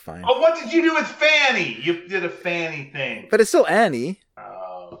 well, that's fine. Oh, what did you do with Fanny? You did a Fanny thing. But it's still Annie.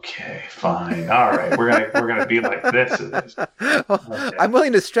 Okay, fine. All right, we're gonna be like this. Okay. I'm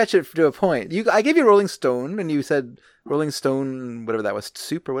willing to stretch it to a point. I gave you Rolling Stone, and you said Rolling Stone, whatever that was,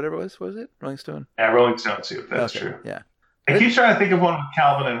 Soup or whatever it was. What was it? Rolling Stone. Yeah, Rolling Stone Soup. That's true. Yeah. I keep trying to think of one with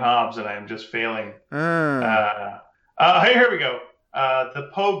Calvin and Hobbes, and I am just failing. Hey, here we go. The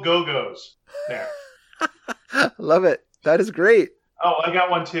Po Go-Go's. There. Love it. That is great. Oh, I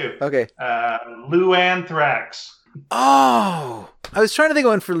got one too. Okay. Lou Anthrax. Oh, I was trying to think of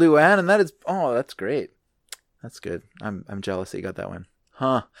one for Luann, and that's great. That's good. I'm jealous that you got that one.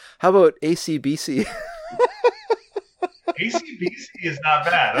 Huh. How about ACBC? ACBC is not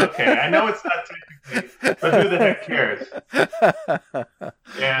bad. Okay, I know it's not technically, but who the heck cares?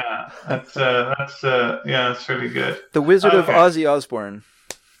 Yeah, that's really good. The Wizard of Ozzy Osbourne.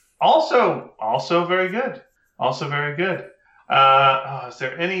 Also very good. Also very good.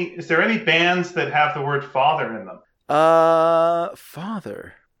 Is there any bands that have the word father in them?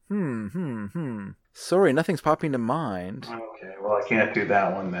 Father. Sorry, nothing's popping to mind. Okay, well I can't do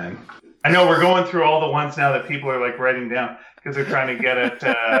that one then. I know we're going through all the ones now that people are like writing down because they're trying to get it.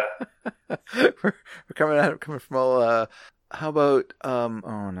 We're coming from all. How about oh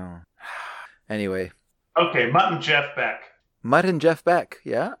no. Anyway. Okay, Mutt and Jeff Beck. Mutt and Jeff Beck.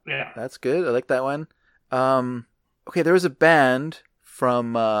 Yeah. That's good. I like that one. Okay, there was a band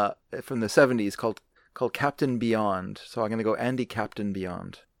from the 70s called Captain Beyond. So I'm going to go Andy Captain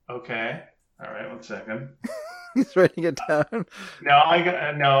Beyond. Okay. All right, 1 second. He's writing it down.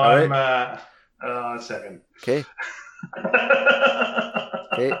 I'm a second. Okay.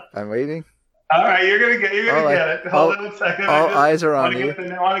 Okay, I'm waiting. All right, you're gonna get it. Hold on 1 second. All eyes are on you.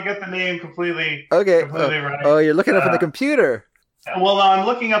 I want to get the name completely. Okay. Right. Oh, you're looking up on the computer. Well, I'm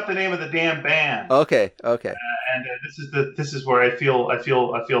looking up the name of the damn band. Okay. And this is where I feel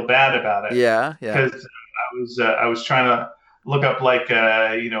bad about it. Yeah. Because I was trying to look up like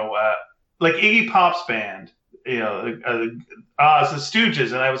Iggy Pop's band. It's the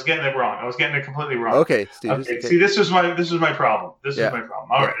Stooges, and I was getting it wrong. I was getting it completely wrong. Okay, Stooges. Okay. See, this is my problem. This is my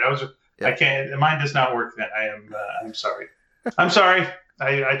problem. All right, I can't. Mine does not work. Then I'm sorry. I'm sorry.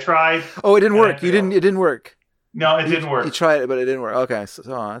 I tried. Oh, it didn't work. It didn't work. No, it didn't work. You tried it, but it didn't work. Okay, so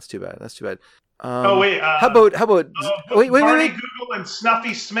that's too bad. That's too bad. Wait. How about? Wait. Google and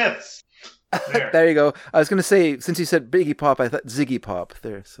Snuffy Smiths. There you go. I was going to say, since you said Iggy Pop, I thought Ziggy Pop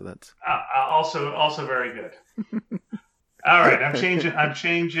there. So that's also very good. All right, I'm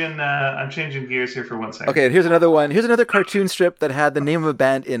changing gears here for 1 second. Okay, here's another one. Here's another cartoon strip that had the name of a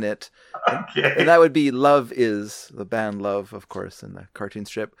band in it. Okay. And that would be Love Is, the band Love, of course, in the cartoon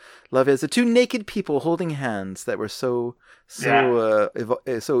strip. Love Is the two naked people holding hands that were so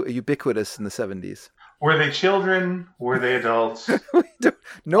ubiquitous in the 70s. Were they children? Were they adults?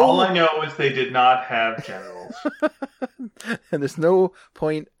 No. All I know is they did not have genitals. And there's no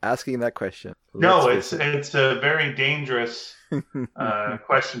point asking that question. No, it's a very dangerous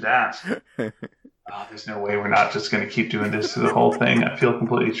question to ask. Oh, there's no way we're not just going to keep doing this through the whole thing. I feel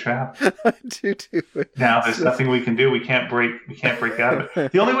completely trapped. I do too. Now there's nothing we can do. We can't break out of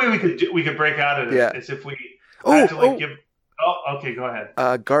it. The only way we could break out of it is if we had to give. Oh, okay, go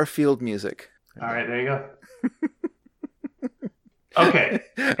ahead. Garfield music. All right, there you go. Okay.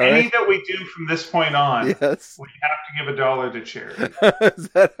 Any that we do from this point on, we have to give $1 to charity. Is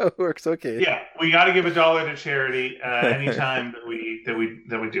that how it works? Okay. Yeah, we got to give $1 to charity anytime that we do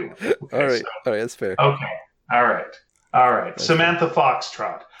it. Okay, all right, that's fair. Okay, all right. That's Samantha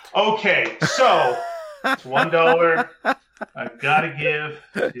Foxtrot. Okay, so it's $1. I've got to give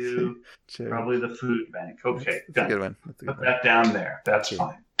to probably the food bank. Okay, that's a good one. Put that down there. That's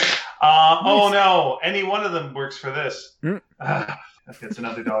fine. Nice. Oh no, any one of them works for this. That's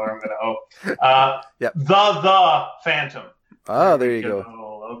another $1 I'm going to owe. Yep. The Phantom. There you go.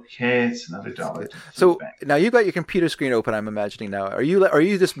 Okay, it's another $1. So now you've got your computer screen open. I'm imagining now. Are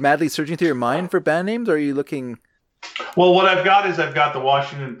you just madly searching through your mind for band names, or are you looking? Well, what I've got the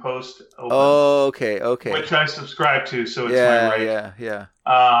Washington Post open. Oh, okay. Which I subscribe to, so it's my right. Yeah.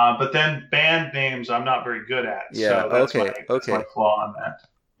 But then band names I'm not very good at. Yeah. So that's my flaw on that.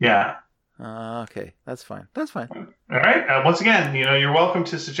 Yeah. Okay. That's fine. All right. Once again, you're welcome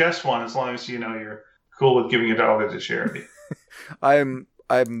to suggest one as long as you're cool with giving $1 to charity. I'm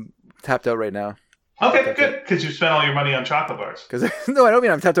tapped out right now. Okay, good. Because you spent all your money on chocolate bars. No, I don't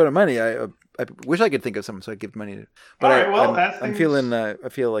mean I'm tapped out of money. I wish I could think of something, so I'd give money to. But I'm feeling. I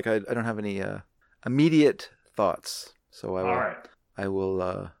feel like I don't have any immediate thoughts. So I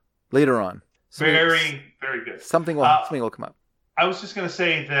will later on. Very, very good. Something will come up. I was just going to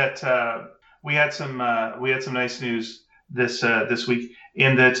say that we had some nice news this week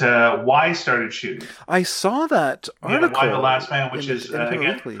in that Y started shooting. I saw that article. Y the Last Man, which is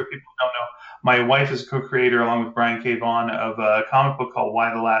again for people who don't know, my wife is a co-creator along with Brian K. Vaughan of a comic book called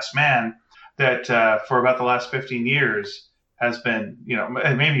Y the Last Man that for about the last 15 years has been,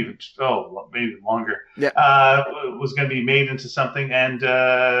 maybe longer. Yeah. Was going to be made into something, and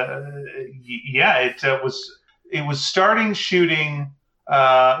it was starting shooting.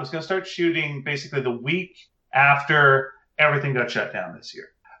 It was going to start shooting basically the week after everything got shut down this year.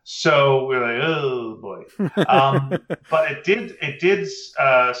 So we're like, oh boy. But it did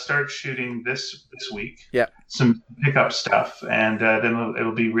start shooting this week. Yeah. Some pickup stuff, and then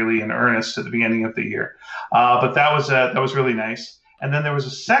it'll be really in earnest at the beginning of the year. But that was really nice. And then there was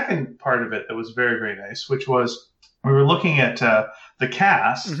a second part of it that was very, very nice, which was we were looking at the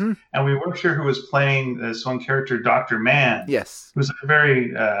cast, mm-hmm. and we weren't sure who was playing this one character, Dr. Mann. Yes, who's a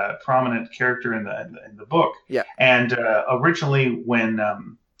very prominent character in the book. Yeah, and originally when,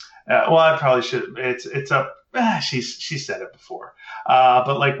 I probably should. It's up. She said it before,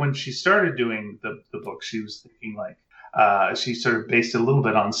 but like when she started doing the book, she was thinking like she sort of based it a little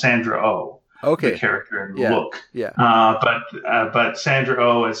bit on Sandra Oh. Okay. The character and look. Yeah. But Sandra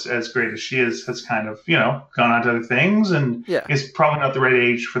Oh, as great as she is, has kind of, gone on to other things and is probably not the right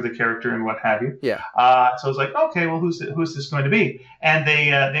age for the character and what have you. Yeah. So I was like, okay, well, who's this going to be? And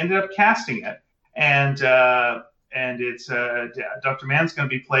they ended up casting it. And it's Dr. Mann's going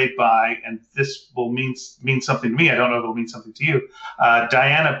to be played by, and this will mean something to me. I don't know if it'll mean something to you.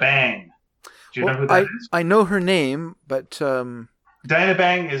 Diana Bang. Do you know who that is? I know her name, but Diana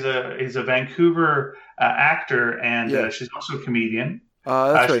Bang is a Vancouver actor, and she's also a comedian.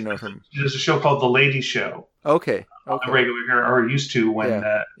 That's what I know from. She does a show called The Lady Show. Okay. Regular or used to when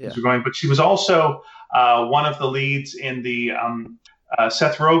things were going. But she was also one of the leads in the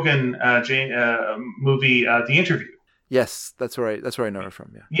Seth Rogen movie, The Interview. Yes, that's right. That's where I know her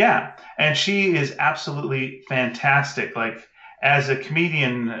from. Yeah. Yeah, and she is absolutely fantastic. Like as a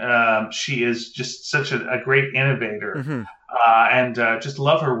comedian, she is just such a great innovator. Mm-hmm. And just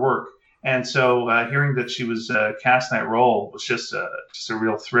love her work. And so hearing that she was cast in that role was just a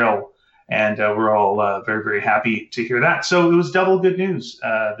real thrill. And we're all very, very happy to hear that. So it was double good news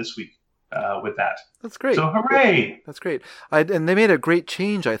this week with that. That's great. So hooray! That's great. And they made a great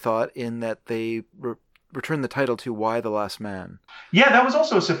change, I thought, in that they returned the title to Y the Last Man. Yeah, that was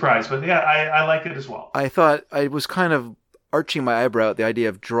also a surprise. But yeah, I liked it as well. I thought I was kind of arching my eyebrow at the idea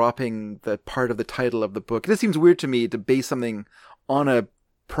of dropping the part of the title of the book. This seems weird to me to base something on a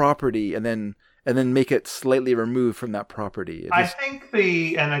property and then make it slightly removed from that property. I think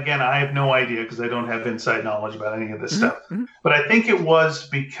and again, I have no idea because I don't have inside knowledge about any of this stuff, but I think it was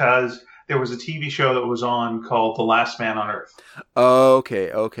because there was a TV show that was on called The Last Man on Earth.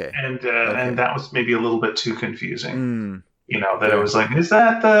 Okay. And that was maybe a little bit too confusing. That it was like, is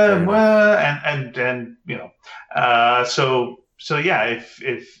that the so yeah, if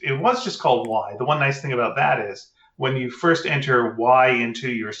it was just called Y, the one nice thing about that is when you first enter Y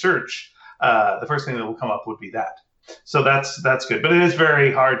into your search, the first thing that will come up would be that. So that's good, but it is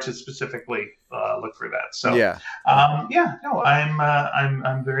very hard to specifically look for that. So I'm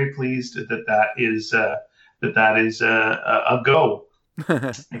very pleased that is a go.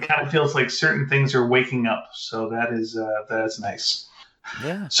 It kind of feels like certain things are waking up, so that is nice.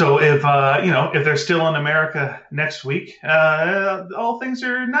 Yeah. So if if they're still in America next week, all things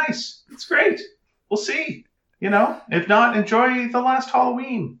are nice. It's great. We'll see. If not, enjoy the last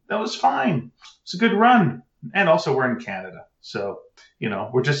Halloween. That was fine. It's a good run. And also, we're in Canada, so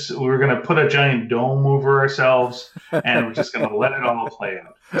we're going to put a giant dome over ourselves, and we're just going to let it all play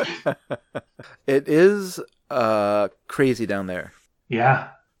out. It is crazy down there. Yeah.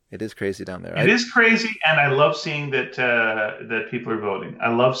 It is crazy down there. It is crazy, and I love seeing that people are voting. I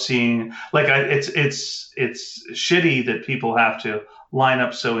love seeing it's shitty that people have to line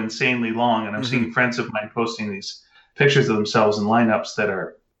up so insanely long, and I'm seeing friends of mine posting these pictures of themselves in lineups that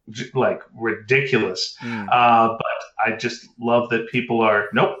are like ridiculous. But I just love that people are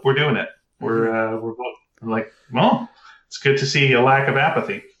we're doing it. We're voting. I'm like, well, it's good to see a lack of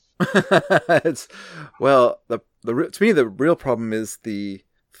apathy. To me the real problem is the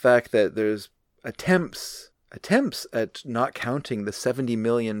fact that there's attempts at not counting the 70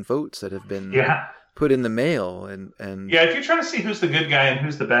 million votes that have been put in the mail, and if you're trying to see who's the good guy and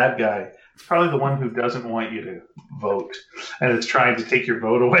who's the bad guy, it's probably the one who doesn't want you to vote and is trying to take your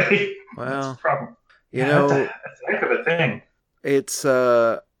vote away. Well, that's the problem. That's a heck of a thing. It's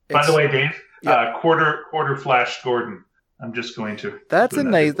by the way, Dave, quarter Flash Gordon. I'm just going to. That's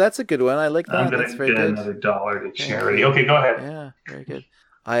a good one. I like that. I'm going That's to very get good. another $1 to charity. Okay, go ahead. Yeah, very good.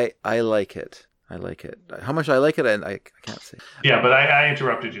 I like it. How much I like it, I can't say. Yeah, but I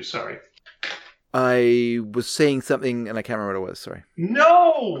interrupted you. Sorry. I was saying something and I can't remember what it was. Sorry.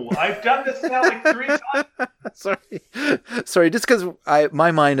 No, I've done this now like 3 times. Sorry. Just because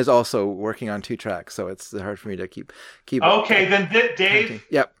my mind is also working on 2 tracks, so it's hard for me to keep. Okay, then Dave. Thinking.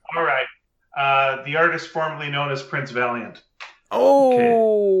 Yep. All right. The artist formerly known as Prince Valiant. Oh. Okay.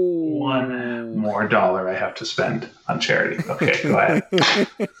 $1 more I have to spend on charity. Okay, go ahead.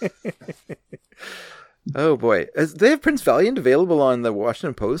 Oh boy, they have Prince Valiant available on the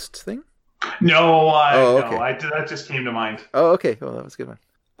Washington Post thing? No, okay. That just came to mind. Oh, okay. Well, that was a good one.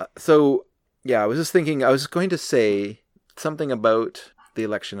 I was just thinking, I was going to say something about the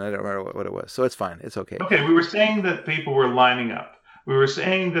election. I don't remember what it was, so it's fine. It's okay. Okay, we were saying that people were lining up. We were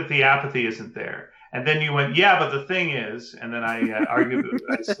saying that the apathy isn't there. And then you went, yeah, but the thing is, and then I argued,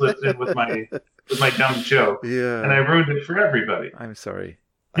 I slipped in with my dumb joke. Yeah. And I ruined it for everybody. I'm sorry.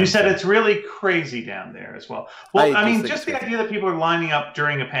 You said it's really crazy down there as well. Well, I mean, just the idea that people are lining up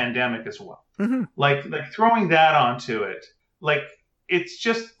during a pandemic as well. Mm-hmm. Like throwing that onto it. Like, it's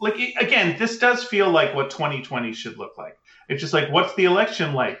just, like, again, this does feel like what 2020 should look like. It's just like, what's the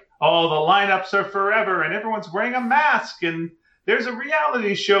election like? Oh, the lineups are forever and everyone's wearing a mask and there's a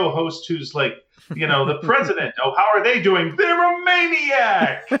reality show host who's like, the president. Oh, how are they doing? They're a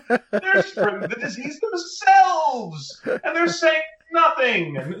maniac. They're spreading the disease themselves. And they're saying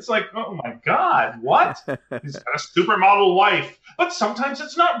nothing. And it's like, oh my God, what? He's got a supermodel wife. But sometimes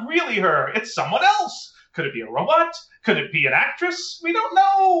it's not really her. It's someone else. Could it be a robot? Could it be an actress? We don't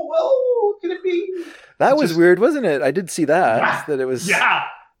know. Well, could it be? That was weird, wasn't it? I did see that. Yeah, that it was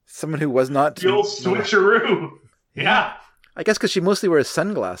someone who was not. The old switcheroo. Yeah. I guess because she mostly wears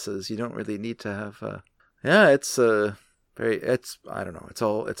sunglasses, you don't really need to have. It's I don't know. It's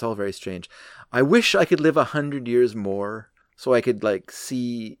all very strange. I wish I could live 100 years more, so I could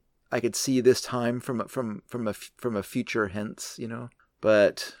see this time from a future hence,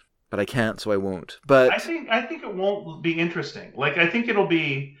 But I can't, so I won't. But I think it won't be interesting. Like, I think it'll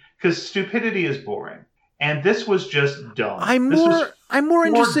be because stupidity is boring, and this was just dumb. I'm more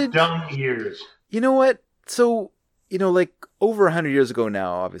interested. Dumb years. You know what? So. Like over 100 years ago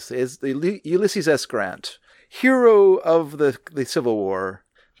now, obviously, is the Ulysses S. Grant, hero of the Civil War,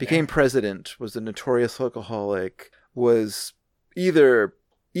 became president, was a notorious alcoholic, was either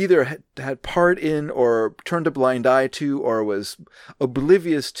had part in or turned a blind eye to or was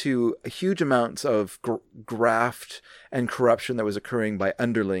oblivious to huge amounts of graft and corruption that was occurring by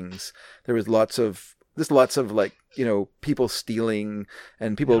underlings. There was lots of like, people stealing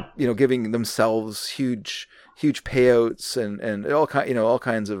and people, giving themselves huge payouts and all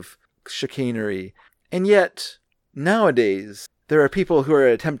kinds of chicanery. And yet nowadays there are people who are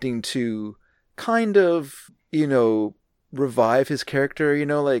attempting to kind of, revive his character,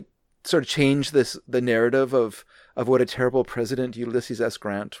 like sort of change the narrative of what a terrible president Ulysses S.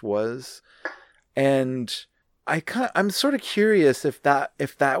 Grant was. And I'm sort of curious if that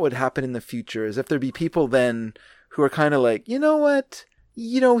would happen in the future, as if there'd be people then who are kind of like, you know what,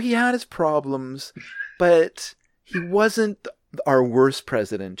 he had his problems, but he wasn't our worst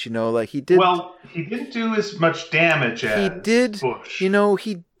president, like he did. Well, he didn't do as much damage as he did. Bush. He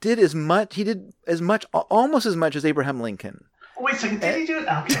did as much. He did almost as much as Abraham Lincoln. Wait a second, did he do it?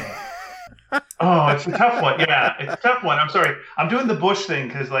 Okay. Oh, it's a tough one. Yeah, it's a tough one. I'm sorry. I'm doing the Bush thing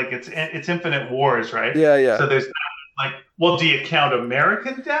because like it's Infinite Wars, right? Yeah, yeah. So there's like, well, do you count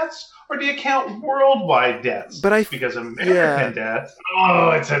American deaths or do you count worldwide deaths? But Because yeah, American deaths,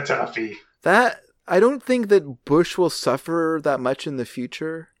 oh, it's a toughie. that I don't think that Bush will suffer that much in the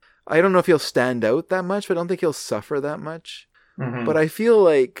future. I don't know if he'll stand out that much, but I don't think he'll suffer that much. But I feel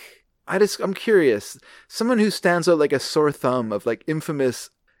like I'm curious. Someone who stands out like a sore thumb of like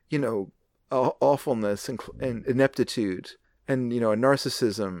infamous, awfulness and ineptitude and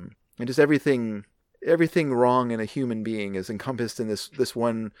narcissism and just everything wrong in a human being is encompassed in this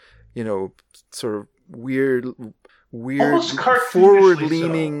one, sort of weird almost forward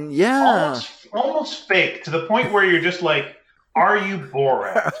leaning, so. Yeah, almost fake to the point where you're just like, are you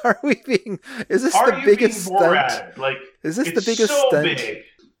Borat? Is this the biggest stunt? Like, is this the biggest so stunt? Big.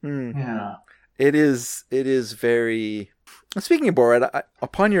 Yeah, it is very. Speaking of Borat,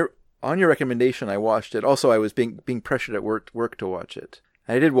 on your recommendation, I watched it. Also, I was being pressured at work to watch it.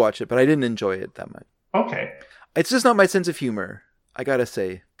 I did watch it, but I didn't enjoy it that much. Okay. It's just not my sense of humor, I gotta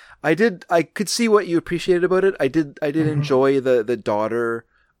say. I could see what you appreciated about it. I did enjoy the daughter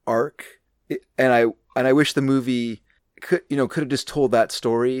arc, and I wish the movie could have just told that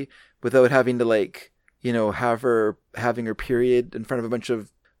story without having to have her having her period in front of a bunch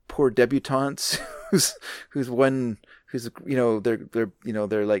of poor debutantes who's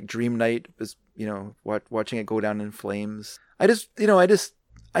their like dream night is watching it go down in flames. I just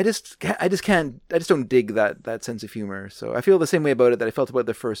don't dig that sense of humor. So I feel the same way about it that I felt about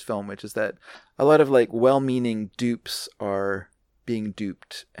the first film, which is that a lot of like well-meaning dupes are being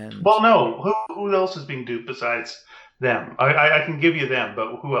duped. And well, no, who else is being duped besides them? I can give you them,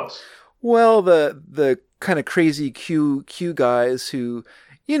 but who else? Well, the kind of crazy Q guys who,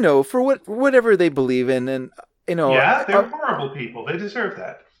 for whatever they believe in, and yeah, they're horrible people. They deserve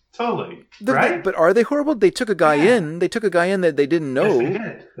that. Totally. Right? But are they horrible? They took a guy in. They took a guy in that they didn't know. Yes, they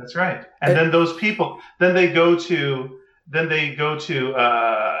did. That's right. And then those people, then they go to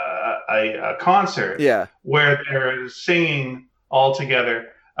a concert. Yeah. Where they're singing all together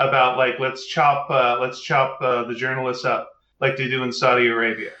about like let's chop the journalists up like they do in Saudi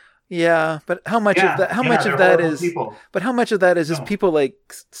Arabia. Yeah, but how much of that? How much of that is? People. But how much of that is just people like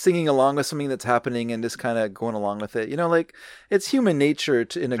singing along with something that's happening and just kind of going along with it? Like it's human nature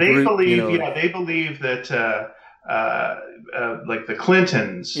in a group. They believe that like the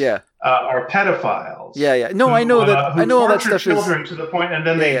Clintons, are pedophiles. Yeah. No, I know that. I know all that stuff children to the point, and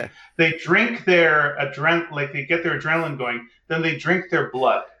then they drink their adrenaline, like they get their adrenaline going. Then they drink their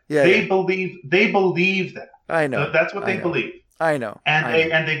blood. Yeah, they believe that. I know. That's what they believe. I know.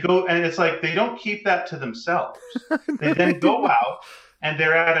 And they go, and it's like they don't keep that to themselves. They then go out and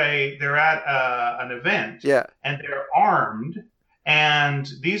they're at an event. Yeah. And they're armed, and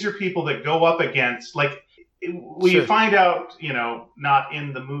these are people that go up against like. You find out, not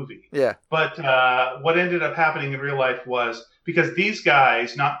in the movie. Yeah. But what ended up happening in real life was because these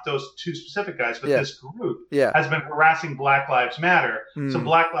guys, not those two specific guys, but this group has been harassing Black Lives Matter. Some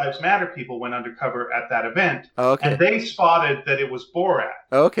Black Lives Matter people went undercover at that event. Oh, okay. And they spotted that it was Borat.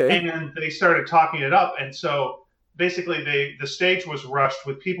 Oh, okay. And they started talking it up. And so basically the stage was rushed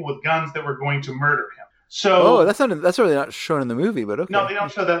with people with guns that were going to murder him. So that's really not shown in the movie, but okay. No, they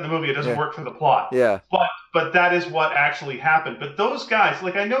don't show that in the movie. It doesn't work for the plot. Yeah. But that is what actually happened. But those guys,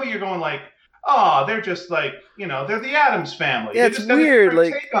 like I know you're going like, oh, they're just like, they're the Addams family. Yeah, it's weird.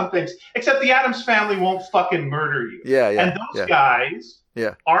 Like take on things. Except the Addams family won't fucking murder you. Yeah. And those guys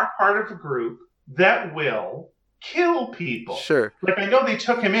are part of a group that will kill people. Sure. Like I know they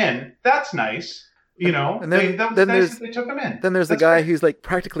took him in. That's nice. And then they took him in. Then there's the guy who's like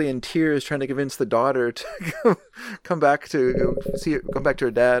practically in tears trying to convince the daughter to come back to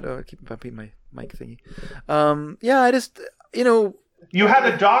her dad. Oh, I keep bumping my mic thingy. I just you had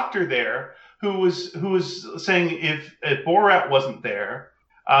a doctor there who was saying if Borat wasn't there,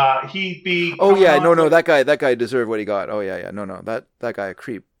 he'd be. Oh yeah, no, that guy deserved what he got. Oh yeah, no, that guy a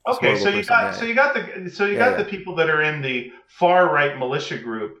creep. Okay, so you got the people that are in the far right militia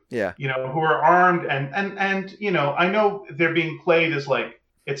group, who are armed and I know they're being played as like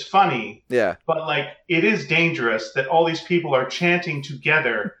it's funny, but like it is dangerous that all these people are chanting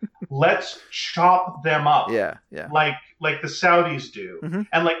together, let's chop them up, like the Saudis do,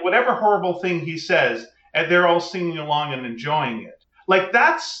 and like whatever horrible thing he says, and they're all singing along and enjoying it, like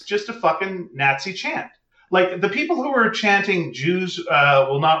that's just a fucking Nazi chant. Like the people who are chanting Jews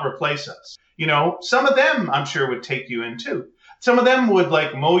will not replace us. Some of them I'm sure would take you in too. Some of them would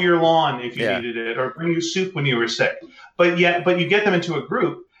like mow your lawn if you needed it or bring you soup when you were sick. But you get them into a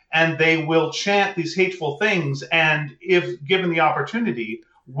group and they will chant these hateful things. And if given the opportunity,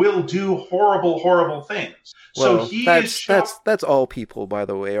 will do horrible, horrible things. Well, so he is that's all people, by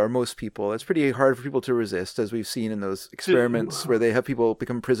the way, or most people. It's pretty hard for people to resist, as we've seen in those experiments where they have people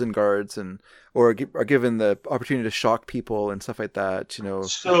become prison guards or are given the opportunity to shock people and stuff like that.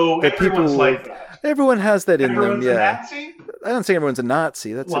 So everyone's like that. Everyone has that in them. Yeah. A Nazi? I don't say everyone's a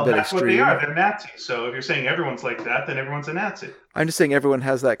Nazi. That's a bit extreme. What they are. They're Nazis. So if you're saying everyone's like that, then everyone's a Nazi. I'm just saying everyone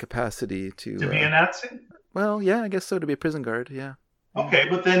has that capacity to be a Nazi. Well, yeah, I guess so. To be a prison guard, yeah. Okay,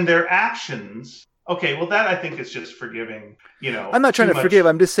 but then their actions. Okay, well, that I think is just forgiving. I'm not trying to forgive.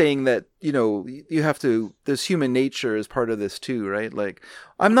 I'm just saying that you have to. There's human nature as part of this too, right? Like,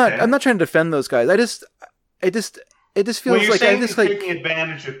 I'm not trying to defend those guys. It just feels like I'm just taking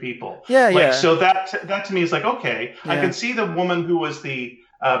advantage of people. Yeah. So that to me is like, okay, yeah. I can see the woman who was the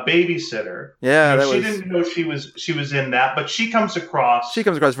babysitter. Yeah, she didn't know she was in that, but she comes across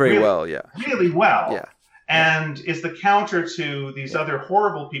very well. Yeah, really well. Yeah. And is the counter to these other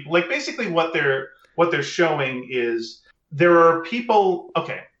horrible people. Like basically what they're showing is there are people.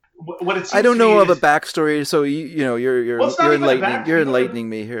 Okay, what it seems I don't know all the backstory, so you're enlightening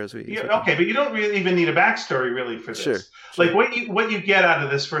me here as we. Okay, but you don't really even need a backstory really for this. Sure. Like what you get out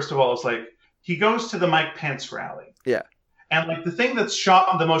of this first of all is like he goes to the Mike Pence rally. Yeah. And like the thing that's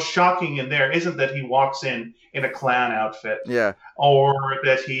the most shocking in there isn't that he walks in a clown outfit. Yeah. Or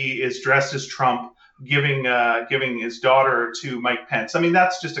that he is dressed as Trump. Giving his daughter to Mike Pence. I mean,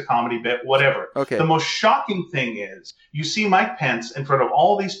 that's just a comedy bit, whatever. Okay. The most shocking thing is you see Mike Pence in front of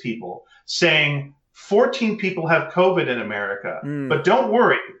all these people saying 14 people have COVID in America, but don't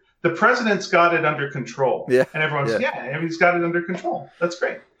worry, the president's got it under control. Yeah. And everyone's, he's got it under control. That's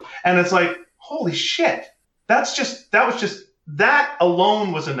great. And it's like, holy shit, that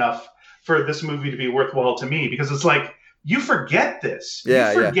alone was enough for this movie to be worthwhile to me because it's like, you forget this.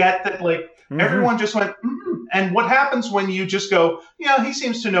 Yeah, you forget that like, everyone just went, And what happens when you just go, he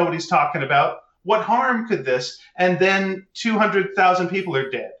seems to know what he's talking about. What harm could this? And then 200,000 people are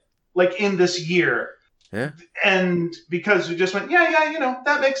dead, like in this year. Yeah. And because we just went,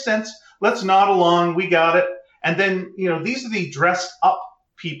 that makes sense. Let's nod along. We got it. And then, these are the dressed up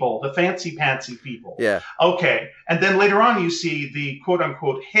people, the fancy pantsy people. Yeah. Okay. And then later on, you see the quote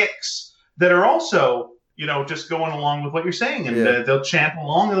unquote hicks that are also just going along with what you're saying. And they'll chant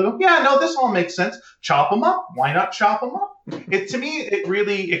along. And they'll go, this all makes sense. Chop them up. Why not chop them up? To me, it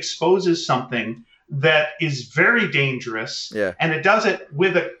really exposes something that is very dangerous. Yeah. And it does it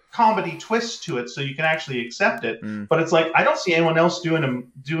with a comedy twist to it so you can actually accept it. But it's like, I don't see anyone else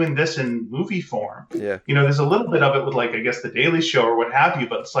doing this in movie form. Yeah. There's a little bit of it with like, I guess, The Daily Show or what have you.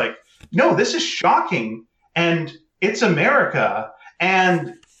 But it's like, no, this is shocking. And it's America.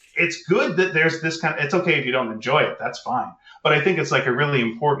 And it's good that there's this kind of, it's okay if you don't enjoy it, that's fine. But I think it's like a really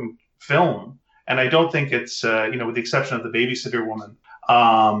important film. And I don't think it's, with the exception of the babysitter woman,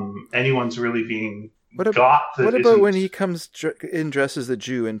 anyone's really being What about when he comes in dressed as the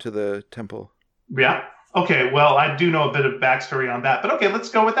Jew into the temple? Yeah. Okay, well, I do know a bit of backstory on that. But okay, let's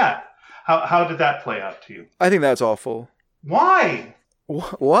go with that. How did that play out to you? I think that's awful. Why?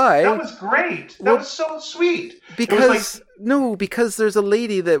 Why? That was great. That was so sweet. Because there's a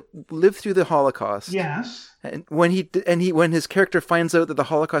lady that lived through the Holocaust. Yes. And when his character finds out that the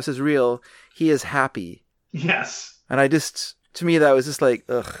Holocaust is real, he is happy. Yes. And to me, that was just like,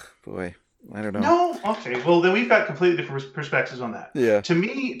 ugh, boy, I don't know. No, okay. Well, then we've got completely different perspectives on that. Yeah. To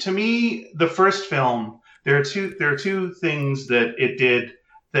me, the first film, there are two things that it did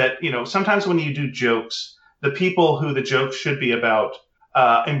that sometimes when you do jokes, the people who the jokes should be about.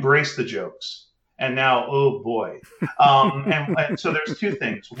 Embrace the jokes. And now, oh boy. And so there's two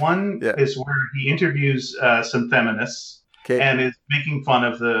things. One is where he interviews some feminists and is making fun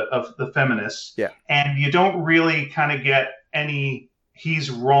of the feminists. Yeah. And you don't really kind of get any,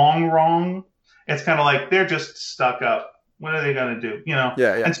 he's wrong. It's kind of like, they're just stuck up. What are they going to do? Yeah.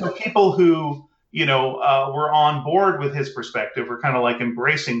 And so people who, were on board with his perspective were kind of like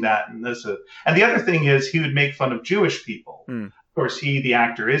embracing that. And the other thing is he would make fun of Jewish people. Of course, the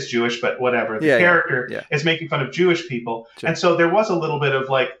actor, is Jewish, but whatever. The character is making fun of Jewish people. Sure. And so there was a little bit of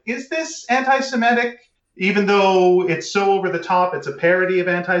like, is this anti-Semitic? Even though it's so over the top, it's a parody of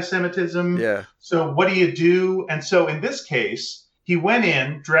anti-Semitism. Yeah. So what do you do? And so in this case, he went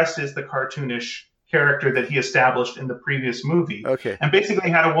in dressed as the cartoonish character that he established in the previous movie. Okay. And basically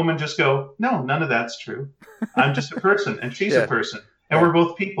had a woman just go, no, none of that's true. I'm just a person and she's a person. And we're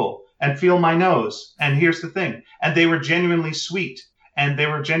both people. And feel my nose. And here's the thing. And they were genuinely sweet. And they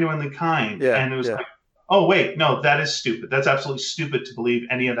were genuinely kind. Yeah, and it was like, oh, wait, no, that is stupid. That's absolutely stupid to believe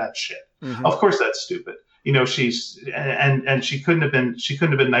any of that shit. Mm-hmm. Of course that's stupid. She's and she couldn't have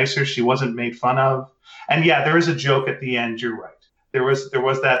been nicer. She wasn't made fun of. And yeah, there is a joke at the end. You're right. There was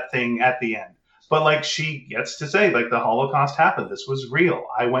that thing at the end. But like she gets to say, like the Holocaust happened. This was real.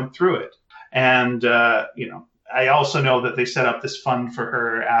 I went through it. And, I also know that they set up this fund for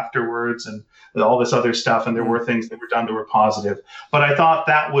her afterwards and all this other stuff. And there were things that were done to her positive. But I thought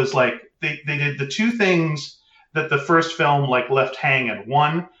that was like, they did the two things that the first film like left hanging.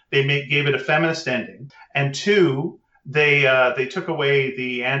 One, they gave it a feminist ending. And two, they took away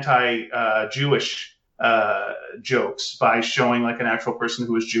the anti-Jewish jokes by showing like an actual person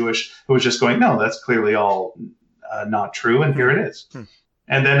who was Jewish who was just going, no, that's clearly all not true. And here it is.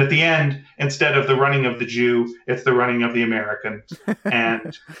 And then at the end, instead of the running of the Jew, it's the running of the American.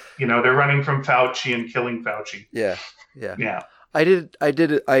 And, they're running from Fauci and killing Fauci. Yeah.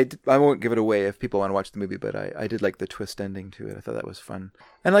 I won't give it away if people want to watch the movie, but I did like the twist ending to it. I thought that was fun.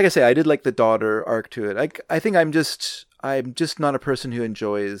 And like I say, I did like the daughter arc to it. I think I'm just not a person who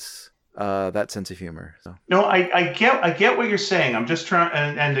enjoys that sense of humor. So. No, I get what you're saying. I'm just trying,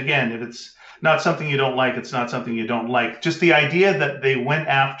 and again, if it's not something you don't like, it's not something you don't like. Just the idea that they went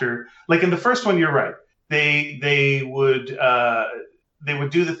after, like in the first one, you're right. They would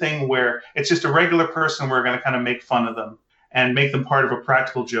do the thing where it's just a regular person. We're going to kind of make fun of them and make them part of a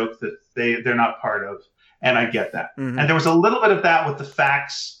practical joke that they're not part of. And I get that. Mm-hmm. And there was a little bit of that with the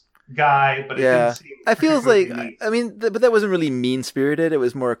facts guy, but it didn't seem I feels like unique. I mean, but that wasn't really mean spirited. It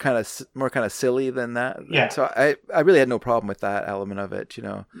was more kind of silly than that. Yeah. So I really had no problem with that element of it.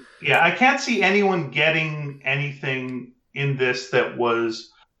 Yeah, I can't see anyone getting anything in this that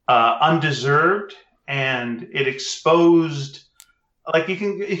was undeserved, and it exposed. Like you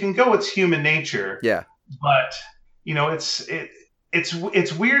can go, it's human nature. Yeah. But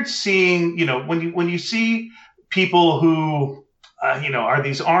it's weird seeing when you see people who. Are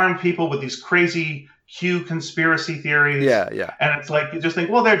these armed people with these crazy Q conspiracy theories? Yeah. And it's like, you just think,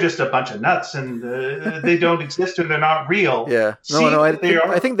 well, they're just a bunch of nuts and they don't exist or they're not real. Yeah. No,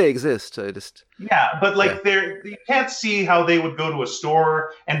 I think they exist. Yeah, but you can't see how they would go to a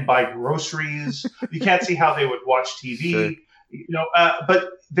store and buy groceries. You can't see how they would watch TV. Sure.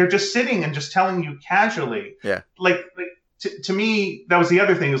 But they're just sitting and just telling you casually. Yeah. To me, that was the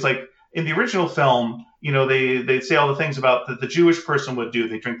other thing. It was like in the original film, they'd say all the things about that the Jewish person would do.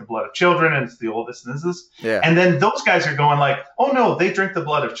 They drink the blood of children, and it's the oldest and this. Yeah. And then those guys are going like, oh no, they drink the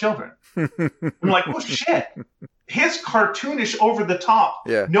blood of children. I'm like, oh shit. His cartoonish over the top,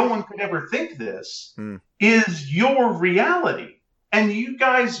 no one could ever think this, is your reality. And you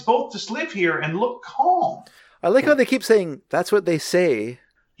guys both just live here and look calm. I like how they keep saying that's what they say.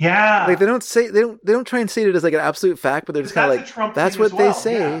 Yeah. Like they don't try and say it as like an absolute fact, but they're just kind of like, that's what they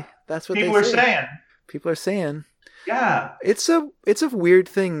say. Yeah. That's what people are saying. People are saying. Yeah. It's a weird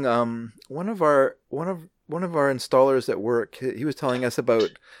thing. One of our installers at work, he was telling us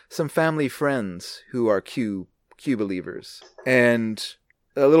about some family friends who are Q believers. And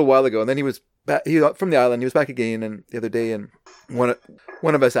a little while ago, and then he was back, from the island, he was back again and the other day, and one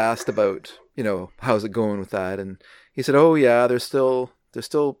of us asked about, how's it going with that? And he said, oh yeah, they're still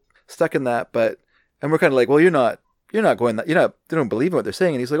stuck in that, and we're kind of like, well, you're not going that, they don't believe in what they're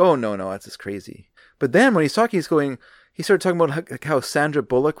saying. And he's like, oh no, that's just crazy. But then when he's talking, he started talking about how Sandra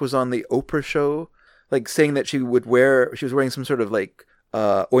Bullock was on the Oprah show, like saying that she was wearing some sort of like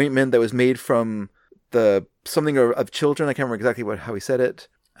ointment that was made from something of children. I can't remember exactly how he said it.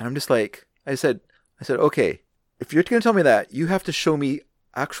 And I'm just like, I said, okay, if you're going to tell me that, you have to show me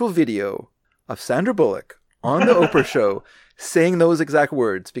actual video of Sandra Bullock on the Oprah show saying those exact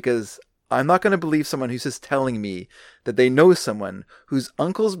words, because I'm not going to believe someone who's just telling me that they know someone whose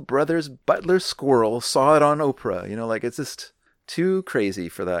uncle's brother's butler squirrel saw it on Oprah. It's just too crazy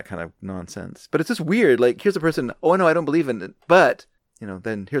for that kind of nonsense. But it's just weird. Like, here's a person, oh no, I don't believe in it. But,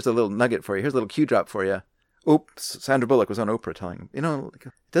 then here's a little nugget for you. Here's a little cue drop for you. Oops, Sandra Bullock was on Oprah telling him.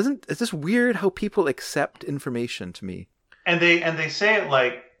 It's just weird how people accept information to me. And they say it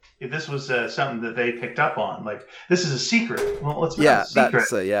like, if this was something that they picked up on, like, this is a secret. Well, it's not a secret.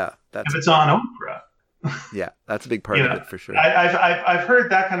 If it's on Oprah. Yeah, that's a big part of it for sure. I've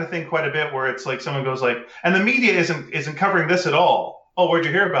heard that kind of thing quite a bit, where it's like someone goes like, and the media isn't covering this at all. Oh, where'd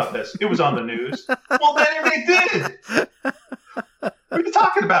you hear about this? It was on the news. Well, then they did. What are you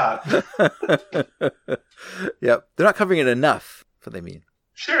talking about? Yep, they're not covering it enough. That's what they mean.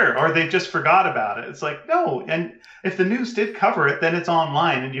 Sure, or they just forgot about it. It's like, no, and if the news did cover it, then it's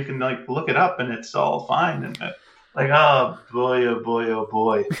online and you can like look it up and it's all fine. And like, oh boy, oh boy, oh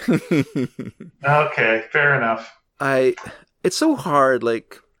boy. Okay, fair enough. It's so hard.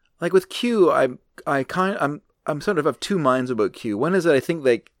 Like with Q, I'm sort of of two minds about Q. One is that I think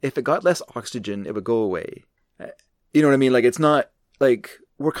like if it got less oxygen, it would go away. You know what I mean? Like it's not like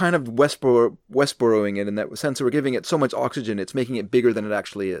we're kind of Westboroing it in that sense that we're giving it so much oxygen, it's making it bigger than it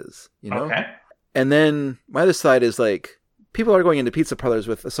actually is, you know? Okay. And then my other side is like, people are going into pizza parlors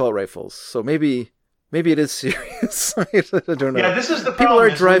with assault rifles, so maybe it is serious. I don't know. Yeah, this is the problem. People are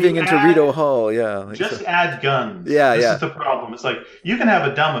driving into Rideau Hall, yeah. Like just add guns. Yeah, This is the problem. It's like, you can have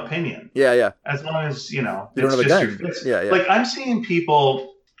a dumb opinion. Yeah. As long as, you don't have a gun. Yeah. Like, I'm seeing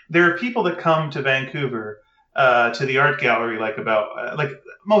people, there are people that come to Vancouver to the art gallery like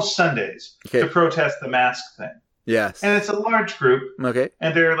most Sundays to protest the mask thing. Yes. And it's a large group. Okay.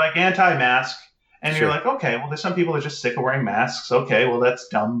 And they're like anti-mask. And you're like, okay, well, there's some people that are just sick of wearing masks. Okay, well, that's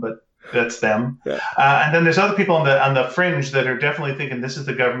dumb, but that's them. Yeah. And then there's other people on the fringe that are definitely thinking this is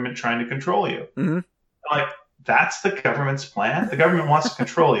the government trying to control you. Mm-hmm. Like, that's the government's plan? The government wants to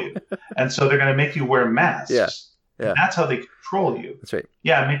control you. And so they're going to make you wear masks. Yeah. And that's how they control you. That's right.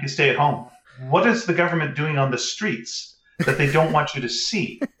 Yeah, make you stay at home. What is the government doing on the streets that they don't want you to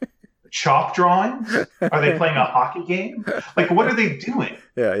see? Chalk drawings? Are they playing a hockey game? Like, what are they doing?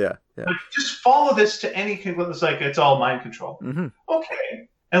 Yeah. Like, just follow this to any conclusion. It's like, it's all mind control. Mm-hmm. Okay.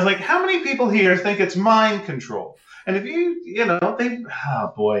 And it's like, how many people here think it's mind control? And if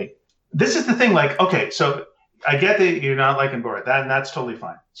oh boy. This is the thing, like, okay, so I get that you're not liking Borat, that's totally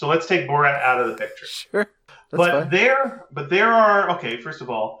fine. So let's take Borat out of the picture. Sure. But there are, okay, first of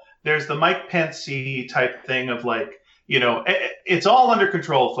all, there's the Mike Pence-y type thing of like, it's all under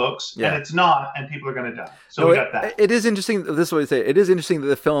control, folks, and it's not, and people are going to die. So we got that. It is interesting. This is what I say. It is interesting that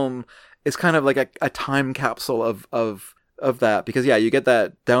the film is kind of like a time capsule of that, because you get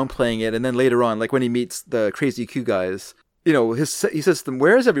that downplaying it, and then later on, like when he meets the Crazy Q guys, he says to them,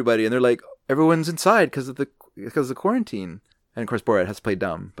 "Where is everybody?" And they're like, "Everyone's inside because of the quarantine." And of course, Borat has to play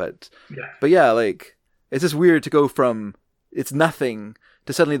dumb, but like it's just weird to go from it's nothing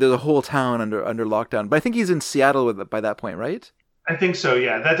to suddenly there's a whole town under lockdown. But I think he's in Seattle by that point, right? I think so,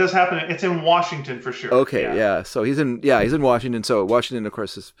 yeah. That does happen. It's in Washington for sure. Okay, yeah. So he's in Washington. So Washington, of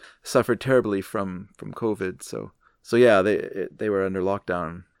course, has suffered terribly from COVID. So yeah, they were under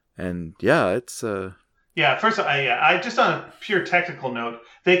lockdown. And yeah, it's... Yeah, first, I just on a pure technical note,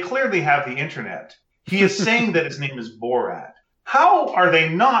 they clearly have the internet. He is saying that his name is Borat. How are they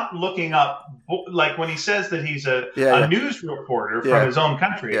not looking up, like when he says that he's a news reporter from his own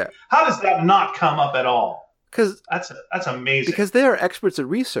country? Yeah. How does that not come up at all? Because that's amazing. Because they are experts at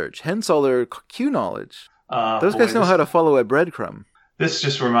research, hence all their Q knowledge. Those guys know how to follow a breadcrumb. This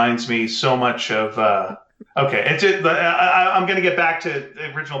just reminds me so much of. Okay, I'm going to get back to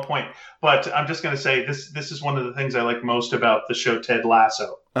the original point, but I'm just going to say this is one of the things I like most about the show Ted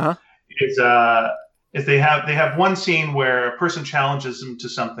Lasso. Is they have one scene where a person challenges him to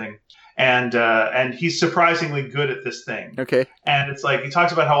something, and he's surprisingly good at this thing. Okay. And it's like he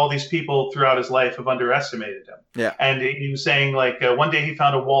talks about how all these people throughout his life have underestimated him. Yeah. And he was saying like one day he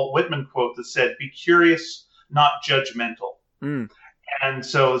found a Walt Whitman quote that said, "Be curious, not judgmental." Mm. And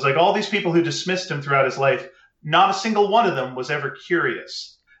so it's like all these people who dismissed him throughout his life, not a single one of them was ever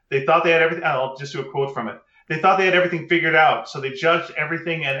curious. They thought they had everything. I'll just do a quote from it. They thought they had everything figured out, so they judged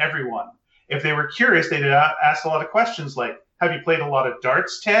everything and everyone. If they were curious, they'd ask a lot of questions like, "Have you played a lot of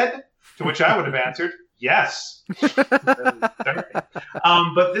darts, Ted?" To which I would have answered, "Yes." But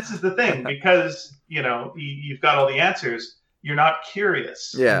this is the thing, because you've got all the answers, you're not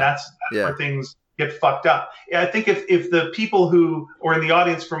curious. Yeah. And that's where things get fucked up. I think if the people who were in the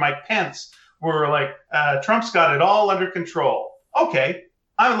audience for Mike Pence were like, Trump's got it all under control. Okay,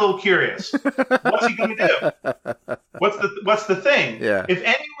 I'm a little curious. What's he going to do? What's the thing? Yeah. If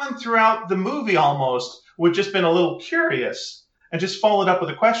anyone throughout the movie almost would just been a little curious and just followed up with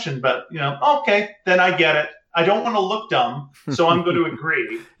a question, but okay, then I get it. I don't want to look dumb, so I'm going to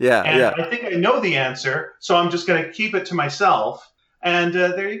agree. I think I know the answer, so I'm just going to keep it to myself. And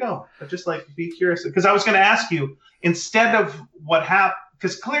there you go. But just like be curious, because I was going to ask you instead of what happened,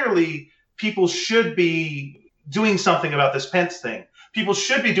 because clearly people should be doing something about this Pence thing. People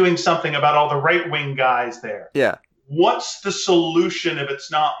should be doing something about all the right-wing guys there. Yeah. What's the solution if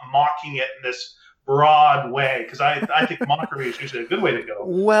it's not mocking it in this broad way? Because I think mockery is usually a good way to go.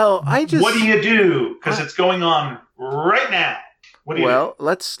 Well, what do you do? Because it's going on right now. What do you do? Well,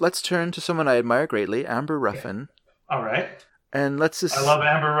 let's turn to someone I admire greatly, Amber Ruffin. Okay. All right. And I love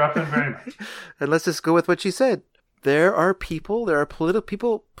Amber Ruffin very much. And let's just go with what she said. There are political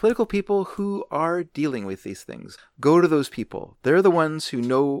people who are dealing with these things. Go to those people. They're the ones who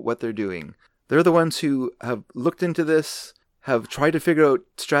know what they're doing. They're the ones who have looked into this, have tried to figure out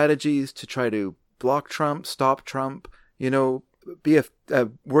strategies to try to block Trump, stop Trump,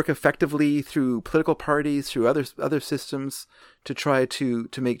 work effectively through political parties, through other systems to try to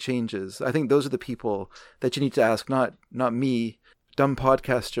make changes. I think those are the people that you need to ask, not me dumb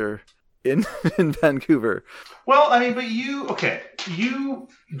podcaster in in Vancouver. Well, I mean, but you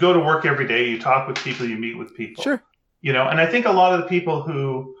go to work every day, you talk with people, you meet with people. Sure. And I think a lot of the people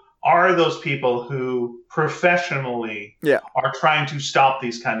who are those people who professionally are trying to stop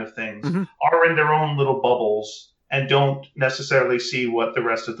these kind of things are in their own little bubbles and don't necessarily see what the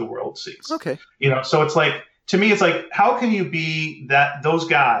rest of the world sees. Okay. So it's like, to me, it's like, how can you be those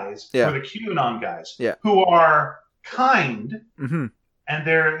guys, or the QAnon guys, who are kind, and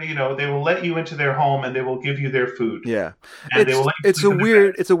they're, they will let you into their home and they will give you their food. Yeah. And it's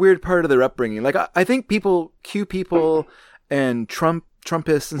a weird part of their upbringing. Like, I think Q people and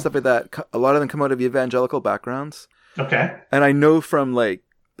Trumpists and stuff like that, a lot of them come out of evangelical backgrounds. Okay. And I know from like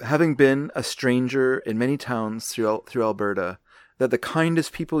having been a stranger in many towns through Alberta, that the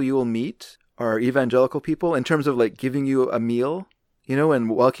kindest people you will meet are evangelical people, in terms of like giving you a meal, and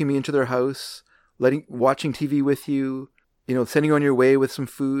welcoming you into their house, watching TV with you, sending you on your way with some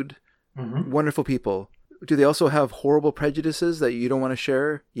food. Wonderful people. Do they also have horrible prejudices that you don't want to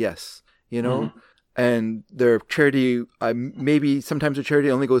share? Yes. And their charity, maybe sometimes their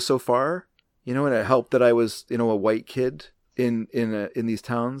charity only goes so far, and it helped that I was, a white kid in these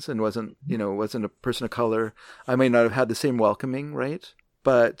towns and wasn't a person of color. I may not have had the same welcoming, right?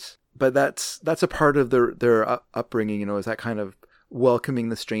 But that's a part of their upbringing, is that kind of welcoming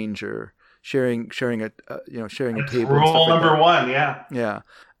the stranger, sharing a table. Rule number one, yeah. Yeah.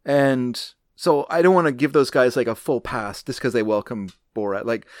 And so I don't want to give those guys like a full pass just because they welcome Borat.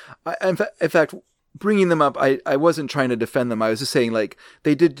 Like, in fact, bringing them up, I wasn't trying to defend them. I was just saying, like,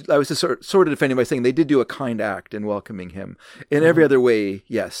 they did. I was just sort of defending by saying they did do a kind act in welcoming him. In every other way,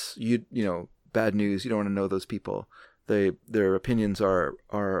 yes, bad news. You don't want to know those people. Their opinions are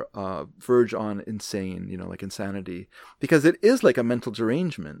verge on insane, like insanity, because it is like a mental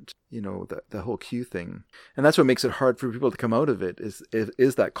derangement, the whole Q thing, and that's what makes it hard for people to come out of it. Is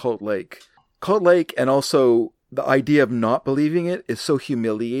that cult like, and also the idea of not believing it is so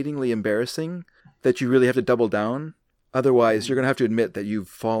humiliatingly embarrassing that you really have to double down. Otherwise, you're going to have to admit that you've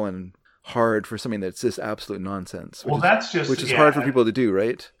fallen hard for something that's just absolute nonsense. Which is hard for people to do,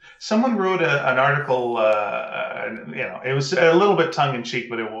 right? Someone wrote an article. It was a little bit tongue in cheek,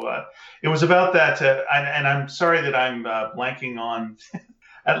 but it was about that. And I'm sorry that I'm blanking on.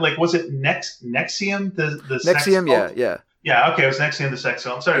 Was it NXIVM? The sex NXIVM, cult? yeah. Okay, it was NXIVM, the sex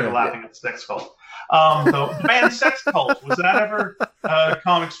cult. I'm sorry for laughing at the sex cult. The band Sex Cult, was that ever a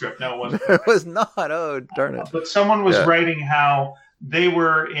comic strip? No, it wasn't. It was not. Oh, darn it! But someone was writing how they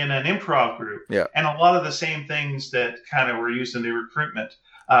were in an improv group, and a lot of the same things that kind of were used in the recruitment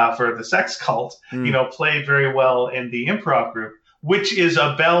for the Sex Cult, played very well in the improv group, which is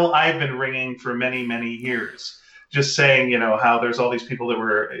a bell I've been ringing for many, many years. Just saying, how there's all these people that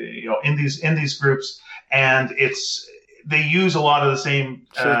were, in these groups, and they use a lot of the same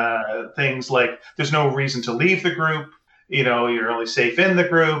things, like there's no reason to leave the group. You're only safe in the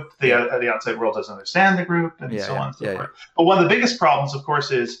group. The outside world doesn't understand the group, and so on and so forth. But one of the biggest problems, of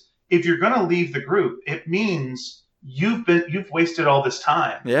course, is if you're going to leave the group, it means you've wasted all this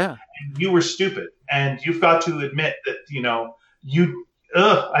time. Yeah, and you were stupid, and you've got to admit that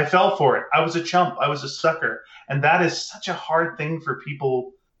I fell for it. I was a chump. I was a sucker, and that is such a hard thing for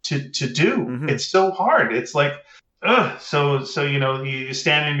people to do. It's so hard. It's like. So you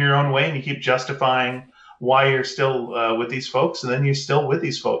stand in your own way and you keep justifying why you're still with these folks, and then you're still with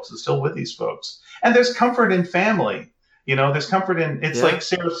these folks and still with these folks. And there's comfort in family. There's comfort in like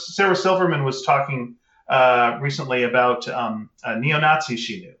Sarah Silverman was talking recently about a neo-Nazi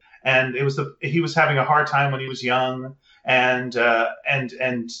she knew, and he was having a hard time when he was young, and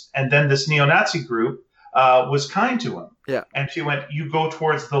then this neo-Nazi group was kind to him. Yeah, and she went, "You go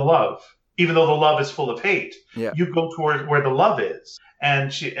towards the love." Even though the love is full of hate, you go towards where the love is.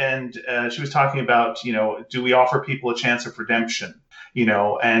 And she was talking about, do we offer people a chance of redemption?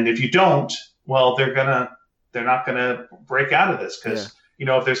 And if you don't, well, they're not gonna break out of this because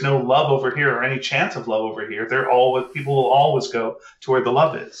if there's no love over here or any chance of love over here, people will always go to where the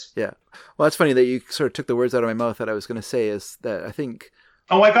love is. Yeah. Well, that's funny that you sort of took the words out of my mouth that I was going to say. Is that I think.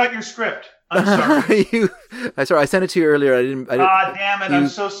 Oh, I got your script. I'm sorry. I sent it to you earlier. I didn't. Damn it! I'm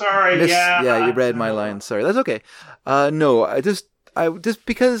so sorry. You read my line. Sorry, that's okay. No, I just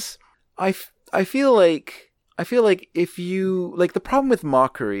because I feel like if you like the problem with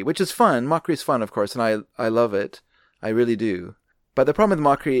mockery, which is fun. Mockery is fun, of course, and I love it. I really do. But the problem with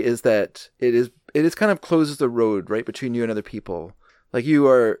mockery is that it is kind of closes the road right between you and other people. Like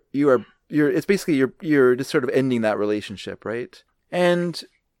you're it's basically you're just sort of ending that relationship, right? And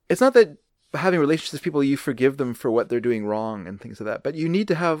it's not that having relationships with people, you forgive them for what they're doing wrong and things like that. But you need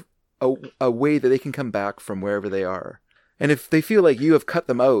to have a way that they can come back from wherever they are. And if they feel like you have cut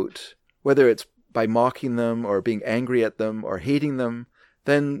them out, whether it's by mocking them or being angry at them or hating them,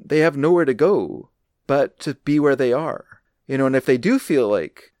 then they have nowhere to go but to be where they are. And if they do feel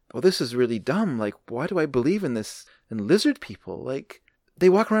like, well, this is really dumb, like, why do I believe in this? And lizard people, like, they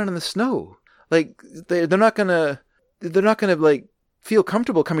walk around in the snow. Like, they're not gonna like feel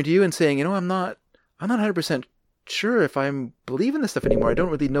comfortable coming to you and saying, I'm not 100% sure if I'm believing this stuff anymore. I don't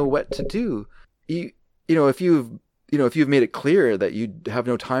really know what to do. If you've made it clear that you have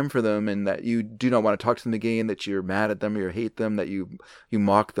no time for them and that you do not want to talk to them again, that you're mad at them or you hate them, that you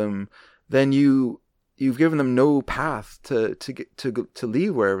mock them, then you've given them no path to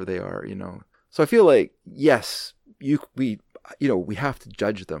leave wherever they are. So I feel like, yes, we have to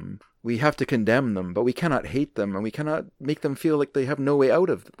judge them. We have to condemn them, but we cannot hate them, and we cannot make them feel like they have no way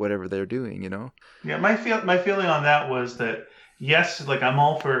out of whatever they're doing. Yeah, my feeling on that was that, yes, like I'm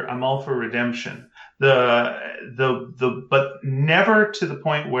all for redemption. But never to the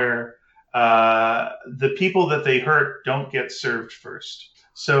point where the people that they hurt don't get served first.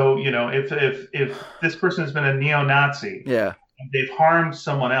 So if this person has been a neo-Nazi, yeah, and they've harmed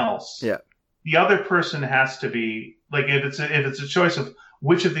someone else, yeah, the other person has to be like, if it's a choice of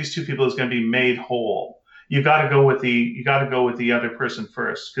which of these two people is going to be made whole, you got to go with the other person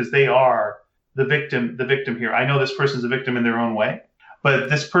first, because they are the victim here. I know this person's a victim in their own way, but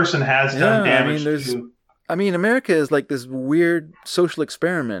this person has done damage to. America is like this weird social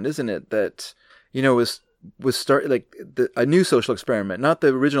experiment, isn't it? That was start like a new social experiment, not the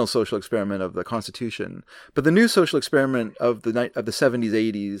original social experiment of the Constitution, but the new social experiment of the 70s,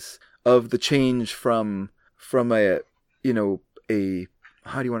 80s, of the change from a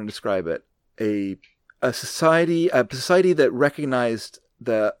how do you want to describe it? A society that recognized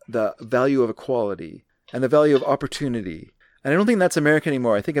the value of equality and the value of opportunity. And I don't think that's America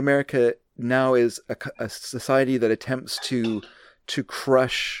anymore. I think America now is a society that attempts to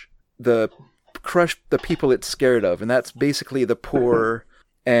crush the people it's scared of, and that's basically the poor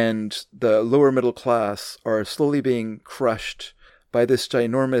and the lower middle class are slowly being crushed by this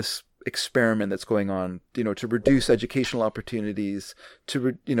ginormous experiment that's going on, to reduce educational opportunities,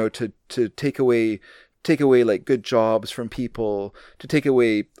 to take away like good jobs from people, to take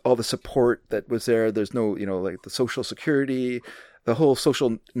away all the support that was there. There's no, like the social security, the whole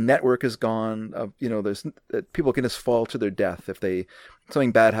social network is gone. There's people can just fall to their death if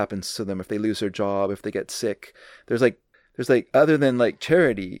something bad happens to them, if they lose their job, if they get sick. There's other than like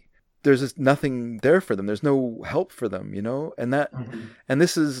charity, there's just nothing there for them. There's no help for them, and that, and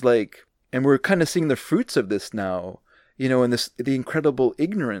this is like, and we're kind of seeing the fruits of this now, and the incredible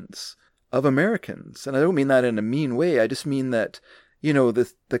ignorance of Americans. And I don't mean that in a mean way. I just mean that,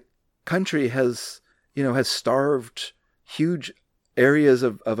 the country has starved huge areas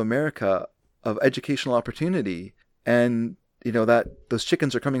of America of educational opportunity, and that those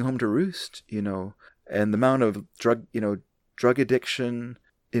chickens are coming home to roost, and the amount of drug addiction,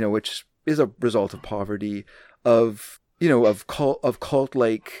 which is a result of poverty, of cult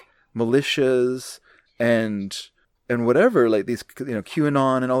like militias and whatever, like these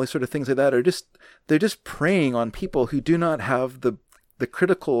QAnon and all these sort of things like that they're just preying on people who do not have the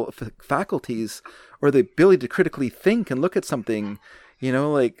critical faculties or the ability to critically think and look at something.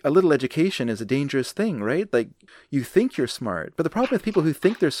 Like a little education is a dangerous thing, right? Like you think you're smart, but the problem with people who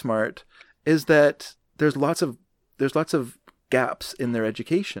think they're smart is that there's lots of gaps in their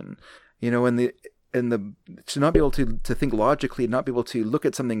education, and to not be able to think logically, not be able to look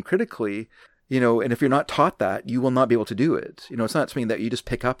at something critically, and if you're not taught that, you will not be able to do it. It's not something that you just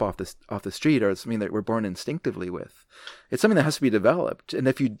pick up off the street, or it's something that we're born instinctively with. It's something that has to be developed. And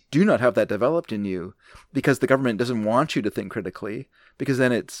if you do not have that developed in you, because the government doesn't want you to think critically, because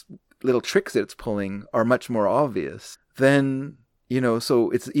then its little tricks that it's pulling are much more obvious, then, so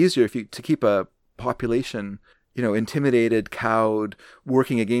it's easier to keep a population, intimidated, cowed,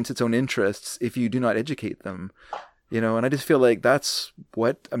 working against its own interests if you do not educate them. And I just feel like that's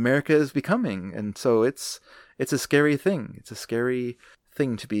what America is becoming. And so it's a scary thing. It's a scary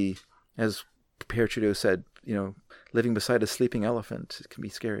thing to be, as Pierre Trudeau said, living beside a sleeping elephant. It can be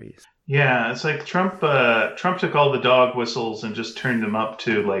scary. Yeah, it's like Trump took all the dog whistles and just turned them up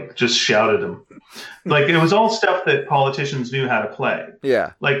to, like, just shouted them. Like, it was all stuff that politicians knew how to play.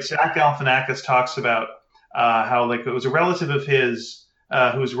 Yeah. Like Zach Galifianakis talks about how, like, it was a relative of his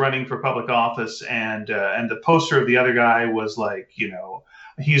who was running for public office, and the poster of the other guy was like,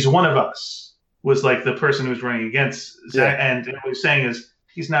 he's one of us, was like the person who was running against Zach. Yeah. And what he was saying is,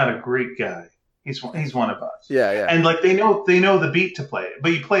 he's not a great guy. He's one of us. Yeah, yeah. And like they know the beat to play it,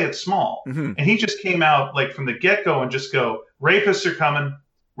 but you play it small. Mm-hmm. And he just came out like from the get-go and just go, rapists are coming,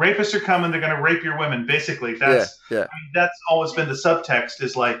 Rapists are coming. They're going to rape your women. Basically, Yeah, yeah. I mean, that's always been the subtext.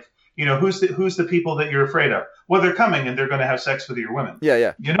 Is like, who's the people that you're afraid of? Well, they're coming and they're going to have sex with your women. Yeah,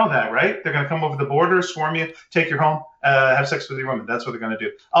 yeah. You know that, right? They're going to come over the border, swarm you, take you home, have sex with your women. That's what they're going to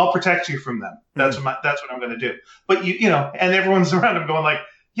do. I'll protect you from them. That's what I'm going to do. But and everyone's around them going like,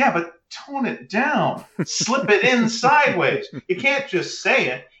 yeah, but tone it down, slip it in sideways. You can't just say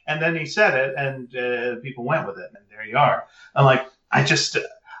it. And then he said it, and people went with it, and there you are. I'm like,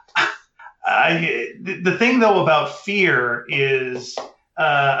 the thing though about fear is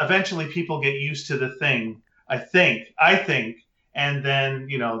eventually people get used to the thing. I think, and then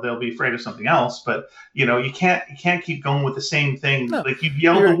they'll be afraid of something else. But you can't keep going with the same thing. No. Like you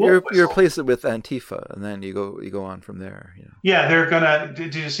yell the wolf whistle. You replace it with Antifa, and then you go on from there. Yeah, they're gonna.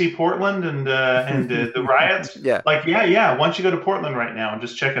 Did you see Portland and the riots? Yeah. Like yeah. Why don't you go to Portland right now and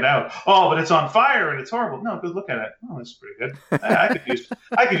just check it out? Oh, but it's on fire and it's horrible. No, go look at it. Oh, that's pretty good. I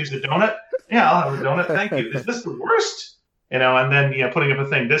could use a donut. Yeah, I'll have a donut. Thank you. Is this the worst? And then putting up a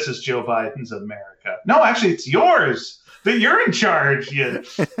thing. This is Joe Biden's America. No, actually, it's yours. That you're in charge.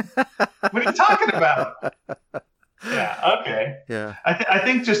 What are you talking about? Yeah. Okay. Yeah. I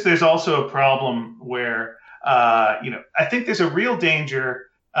think just there's also a problem where I think there's a real danger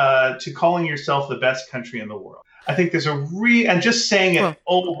to calling yourself the best country in the world. I think there's and just saying it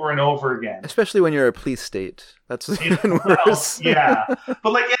over and over again. Especially when you're a police state. That's even worse. Yeah.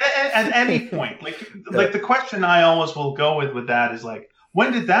 But like at any point, like the question I always will go with that is like,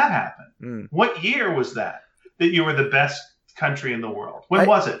 when did that happen? What year was that you were the best country in the world? When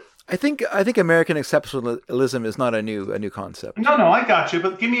was it? I think American exceptionalism is not a new concept. No, I got you.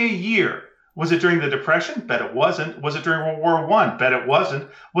 But give me a year. Was it during the Depression? Bet it wasn't. Was it during World War I? Bet it wasn't.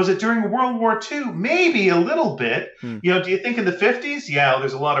 Was it during World War II? Maybe a little bit. Do you think in the 50s? Yeah,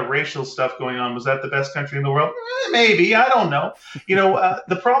 there's a lot of racial stuff going on. Was that the best country in the world? Maybe. I don't know.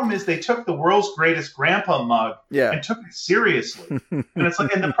 The problem is they took the world's greatest grandpa mug and took it seriously. And it's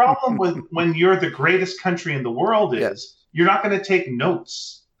like, and the problem with when you're the greatest country in the world is you're not going to take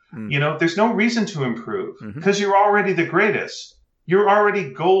notes. There's no reason to improve because you're already the greatest. You're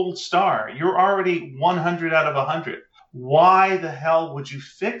already gold star. You're already 100 out of 100. Why the hell would you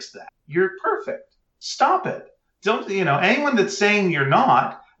fix that? You're perfect. Stop it. Don't, anyone that's saying you're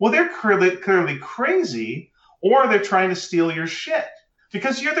not, well, they're clearly crazy, or they're trying to steal your shit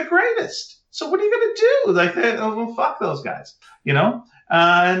because you're the greatest. So what are you going to do? Like, well, fuck those guys,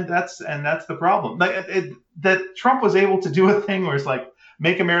 and that's the problem. Like that Trump was able to do a thing where it's like,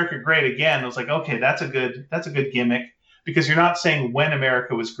 make America great again. It was like, okay, that's a good gimmick. Because you're not saying when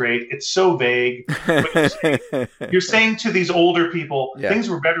America was great. It's so vague. You're saying to these older people, things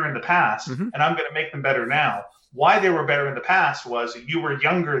were better in the past, and I'm going to make them better now. Why they were better in the past was you were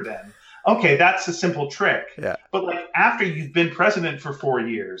younger then. Okay, that's a simple trick. Yeah. But like after you've been president for 4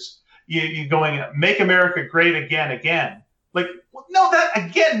 years, you're going, make America great again. Like,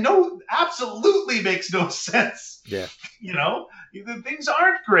 no, absolutely makes no sense. Yeah. Things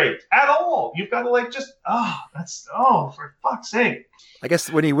aren't great at all. You've got to for fuck's sake. I guess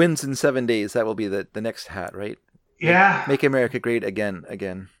when he wins in 7 days, that will be the next hat, right? Yeah. Make America great again.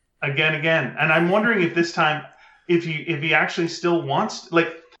 Again. And I'm wondering if this time, if he actually still wants,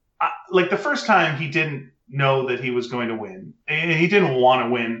 like the first time he didn't know that he was going to win. And he didn't want to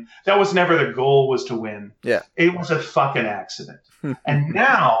win. That was never the goal, was to win. Yeah. It was a fucking accident. And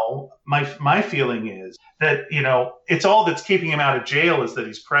now my feeling is that, it's all that's keeping him out of jail is that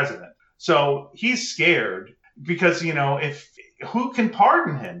he's president. So he's scared because, who can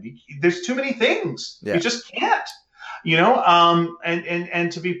pardon him? There's too many things. Yeah. You just can't.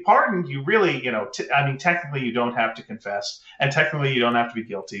 And to be pardoned, you really, technically you don't have to confess, and technically you don't have to be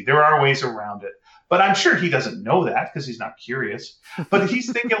guilty. There are ways around it. But I'm sure he doesn't know that because he's not curious. But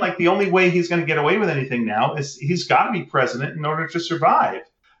he's thinking like the only way he's going to get away with anything now is he's got to be president in order to survive.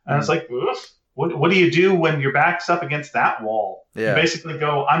 And it's like, what do you do when your back's up against that wall? Yeah. You basically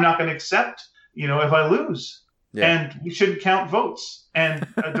go, I'm not going to accept, if I lose. Yeah. And we shouldn't count votes. And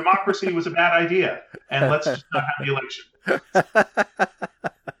democracy was a bad idea. And let's just not have the election.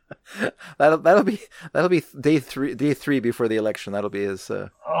 That'll be day three before the election. That'll be his.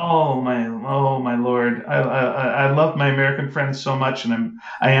 Oh my Lord! I love my American friends so much, and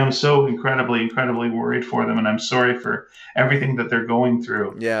I am so incredibly worried for them, and I'm sorry for everything that they're going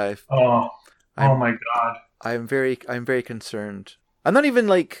through. Yeah. Oh my God! I'm very concerned. I'm not even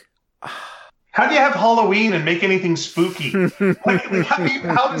like. How do you have Halloween and make anything spooky?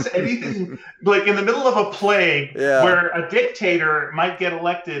 How does anything, like in the middle of a plague where a dictator might get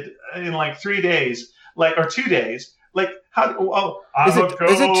elected in like 3 days, or 2 days? Like, how? Oh, is it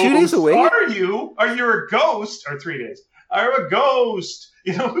 2 days away? Are you a ghost? Or 3 days? I'm a ghost.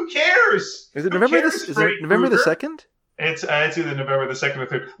 Who cares? Is it Who November cares, Is Freddy it November the Krueger? 2nd? It's either November the 2nd or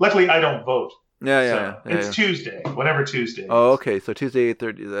 3rd. Luckily, I don't vote. Yeah. It's Tuesday, whatever Tuesday. Oh, okay. So Tuesday,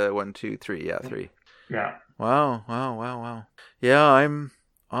 30, 1, 2, 3. Yeah, 3. Yeah. Wow. Yeah, I'm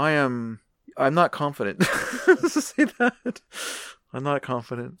not confident. to say that. I'm not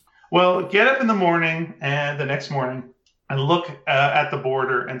confident. Well, get up in the morning and the next morning and look at the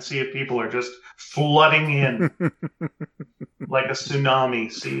border and see if people are just flooding in like a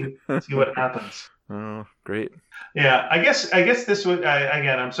tsunami. See what happens. Oh, great. Yeah, I guess this would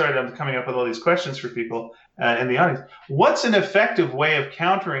again. I'm sorry that I'm coming up with all these questions for people in the audience. What's an effective way of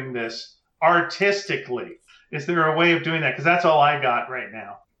countering this artistically? Is there a way of doing that? Because that's all I got right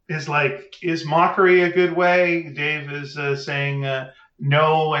now. Is mockery a good way? Dave is saying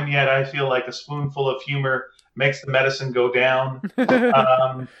no, and yet I feel like a spoonful of humor makes the medicine go down.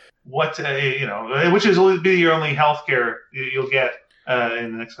 Which will be your only health care you'll get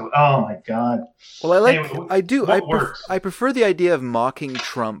in the next couple. Oh my God. Well, I prefer the idea of mocking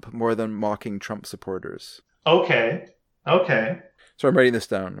Trump more than mocking Trump supporters. Okay. So I'm writing this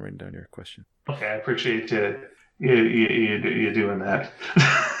down. I'm writing down your question. Okay, I appreciate you doing that.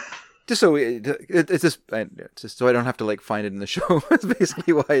 Just so it's just so I don't have to find it in the show. That's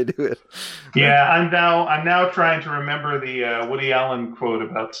basically why I do it. Yeah, I'm now trying to remember the Woody Allen quote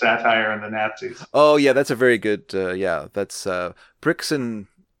about satire and the Nazis. Oh yeah, that's a very good. That's bricks and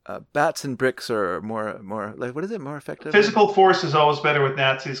bats and bricks are more what is it? More effective. Physical force is always better with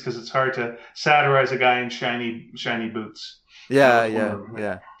Nazis because it's hard to satirize a guy in shiny boots. Yeah.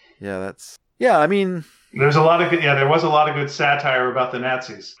 That's I mean, there was a lot of good satire about the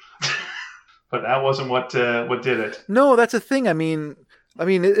Nazis. But that wasn't what did it. No, that's a thing. I mean,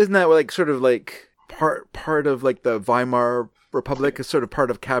 isn't that sort of part of the Weimar Republic is sort of part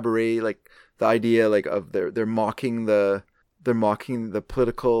of cabaret, the idea of they're mocking the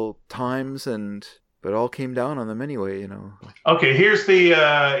political times, but it all came down on them anyway, Okay, here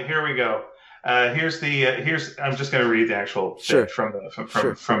we go. Here's I'm just going to read the actual bit from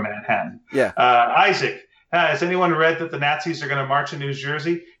Manhattan. Yeah. Isaac. Has anyone read that the Nazis are going to march in New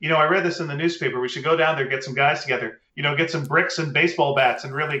Jersey? I read this in the newspaper. We should go down there, get some guys together, get some bricks and baseball bats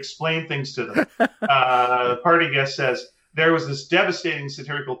and really explain things to them. The party guest says, there was this devastating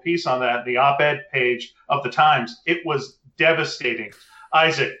satirical piece on that, the op-ed page of the Times. It was devastating.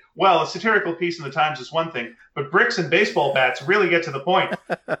 Isaac, well, a satirical piece in the Times is one thing, but bricks and baseball bats really get to the point.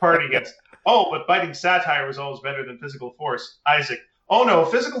 Party guest, oh, but biting satire is always better than physical force. Isaac, oh no,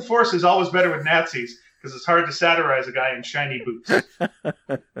 physical force is always better with Nazis. Because it's hard to satirize a guy in shiny boots.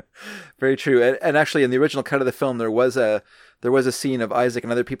 Very true. And actually, in the original cut of the film, there was a scene of Isaac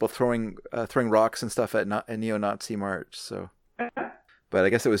and other people throwing rocks and stuff at a neo-Nazi march. So, but I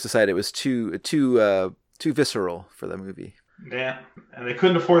guess it was decided it was too visceral for the movie. Yeah, and they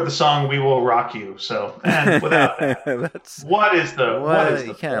couldn't afford the song "We Will Rock You." So, and without that, what is the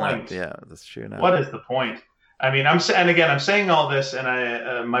point? Yeah, that's true. Now. What is the point? I mean, I'm saying all this,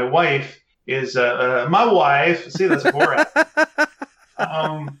 and my wife. Is my wife? See, that's Borat.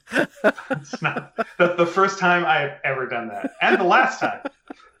 It's not the first time I've ever done that, and the last time.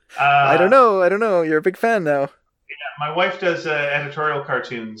 I don't know. You're a big fan now. Yeah, my wife does editorial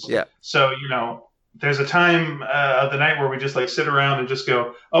cartoons. Yeah. So there's a time of the night where we just sit around and just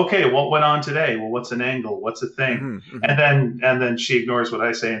go, okay, what went on today? Well, what's an angle? What's a thing? Mm-hmm. And then she ignores what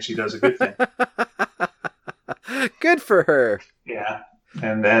I say and she does a good thing. Good for her. Yeah.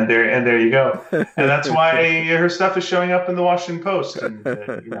 And there you go. And that's why her stuff is showing up in the Washington Post. And,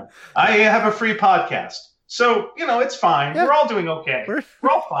 I have a free podcast. So, it's fine. Yeah. We're all doing okay. We're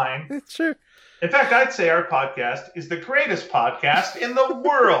all fine. It's true. In fact, I'd say our podcast is the greatest podcast in the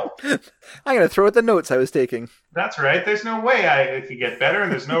world. I'm going to throw out the notes I was taking. That's right. There's no way it could get better,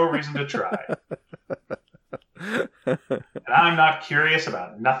 and there's no reason to try. And I'm not curious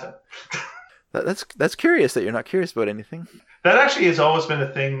about nothing. That's curious that you're not curious about anything. That actually has always been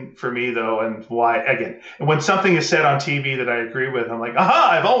a thing for me, though, and why, again, when something is said on TV that I agree with, I'm like, aha,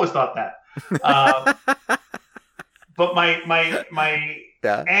 I've always thought that. But my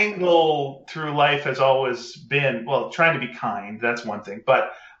angle through life has always been, well, trying to be kind, that's one thing,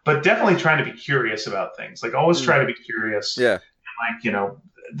 but definitely trying to be curious about things. Always try to be curious. Yeah. And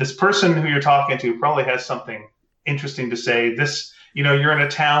this person who you're talking to probably has something interesting to say. This, you're in a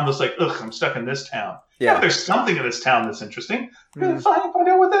town that's I'm stuck in this town. Yeah, there's something in this town that's interesting. Find out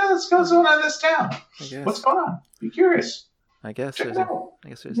what goes on in this town. What's going on? Be curious. I guess there's.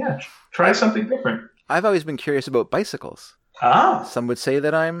 Yeah, try something different. I've always been curious about bicycles. Some would say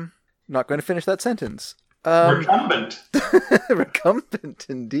that I'm not going to finish that sentence. Recumbent. Recumbent,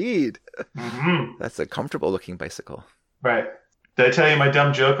 indeed. Mm-hmm. That's a comfortable looking bicycle. Right. Did I tell you my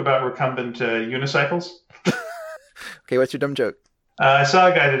dumb joke about recumbent unicycles? Okay, what's your dumb joke? I saw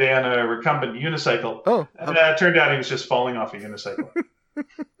a guy today on a recumbent unicycle. Oh. And it turned out he was just falling off a unicycle.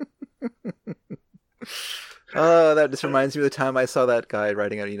 Oh, that just reminds me of the time I saw that guy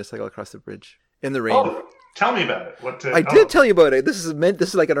riding a unicycle across the bridge in the rain. Oh, tell me about it. I did tell you about it. This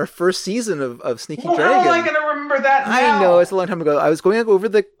is like in our first season of Sneaky Dragon. How am I going to remember that now? I know, it's a long time ago. I was going over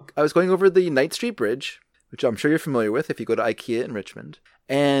the Knight Street Bridge, which I'm sure you're familiar with if you go to IKEA in Richmond,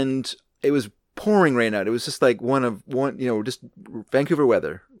 and it was pouring rain out. It was just like just Vancouver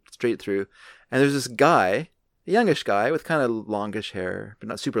weather straight through. And there's this guy, a youngish guy with kind of longish hair, but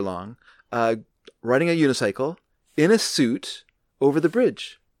not super long, riding a unicycle in a suit over the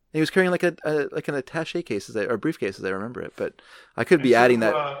bridge. And he was carrying like an attaché case or briefcase, as I remember it. But I could be adding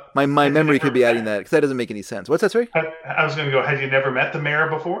that. My memory could be adding that because that doesn't make any sense. What's that, sorry? I was going to go, had you never met the mayor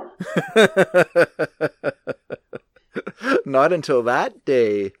before? Not until that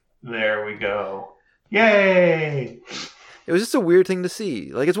day. There we go. Yay! It was just a weird thing to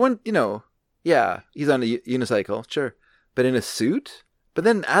see. Like, it's one, yeah, he's on a unicycle, sure. But in a suit? But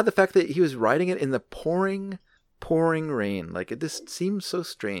then add the fact that he was riding it in the pouring rain. Like, it just seems so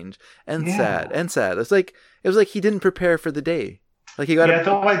strange and sad. It was like he didn't prepare for the day. Like, he got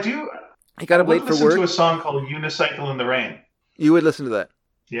He got up late for work. To a song called "Unicycle in the Rain." You would listen to that?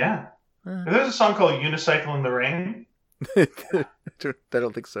 Yeah. There's a song called "Unicycle in the Rain." I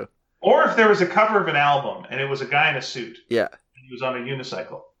don't think so. Or if there was a cover of an album and it was a guy in a suit. Yeah. He was on a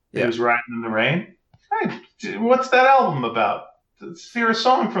unicycle. Yeah. He was riding in the rain. Hey, what's that album about? Let's hear a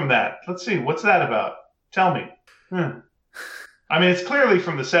song from that. Let's see. What's that about? Tell me. I mean, it's clearly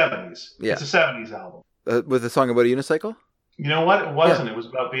from the 70s. Yeah. It's a 70s album. With a song about a unicycle? You know what? It wasn't. Yeah. It was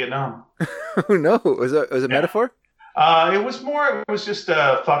about Vietnam. Oh, no. Was it a metaphor? It was just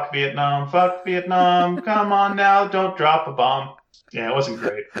fuck Vietnam, come on now, don't drop a bomb. Yeah, it wasn't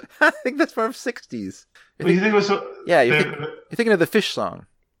great. I think that's from the 60s. You think it was? Yeah, you're thinking of the Fish song.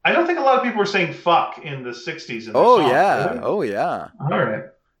 I don't think a lot of people were saying fuck in the 60s. Yeah. Really? Oh, yeah. All right.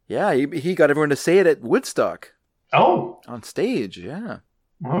 Yeah, he got everyone to say it at Woodstock. Oh. On stage, yeah.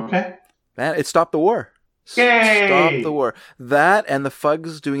 Okay. Man, it stopped the war. Yay! Stopped the war. That and the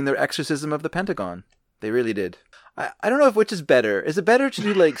Fugs doing their exorcism of the Pentagon. They really did. I don't know which is better. Is it better to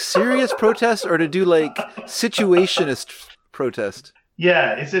do like serious protest or to do like situationist protest?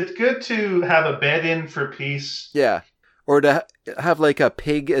 Yeah, is it good to have a bed in for peace? Yeah, or to have like a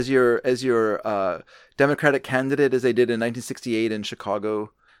pig as your Democratic candidate, as they did in 1968 in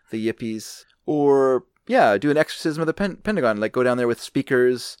Chicago, the Yippies, or do an exorcism of the Pentagon, like go down there with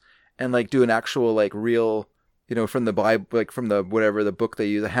speakers and like do an actual like real, from the Bible, like from the whatever the book they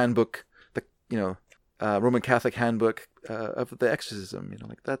use, the handbook, Roman Catholic handbook of the exorcism.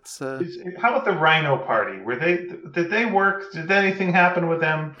 Like that's. How about the Rhino Party? Did they work? Did anything happen with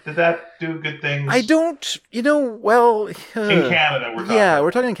them? Did that do good things? I don't. Well. In Canada, we're talking. Yeah, we're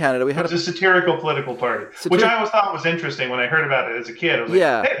talking in Canada. We had a satirical political party, which I always thought was interesting when I heard about it as a kid. I was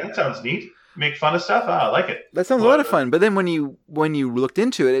like, hey, that sounds neat. Make fun of stuff. I like it. That sounds a lot of fun. But then when you looked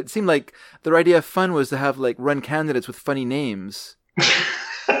into it, it seemed like their idea of fun was to have like run candidates with funny names.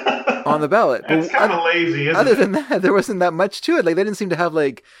 On the ballot. It's kind of lazy, isn't Other than that, there wasn't that much to it. Like, they didn't seem to have,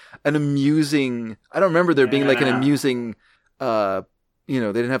 like, an amusing... I don't remember there being, like, an amusing... they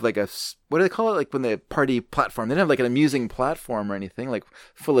didn't have, like, what do they call it? Like, when the party platform. They didn't have, like, an amusing platform or anything, like,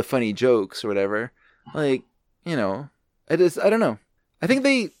 full of funny jokes or whatever. Like, I don't know. I think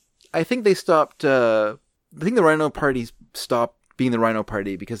they stopped... I think the Rhino Party stopped being the Rhino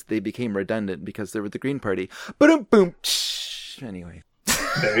Party because they became redundant because they were the Green Party. Boom. Anyway.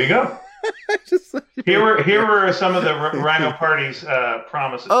 There you go. Here were some of the Rhino Party's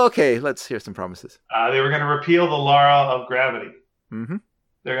promises. Okay, let's hear some promises. They were going to repeal the law of gravity. Mm-hmm.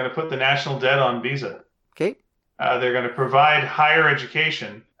 They're going to put the national debt on Visa. Okay. They're going to provide higher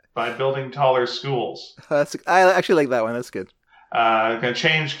education by building taller schools. I actually like that one. That's good. They're going to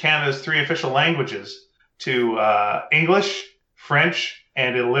change Canada's 3 official languages to English, French,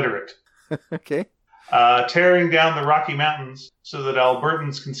 and illiterate. Okay. Tearing down the Rocky Mountains so that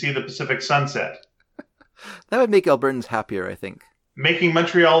Albertans can see the Pacific sunset. That would make Albertans happier, I think. Making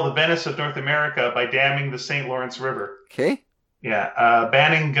Montreal the Venice of North America by damming the St. Lawrence River. Okay. Yeah.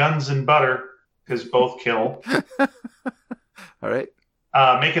 Banning guns and butter, because both kill. All right.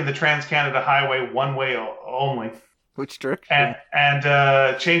 Making the Trans-Canada Highway one way only. Which direction?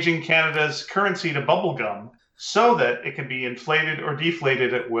 And changing Canada's currency to bubblegum so that it can be inflated or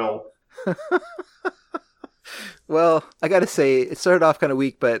deflated at will. Well, I gotta say, it started off kind of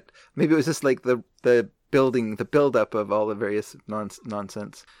weak, but maybe it was just like the build-up of all the various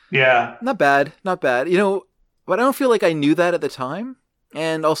nonsense. Yeah. Not bad. but I don't feel like I knew that at the time.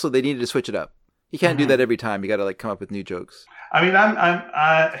 And also, they needed to switch it up. You can't do that every time. You got to like come up with new jokes. I mean,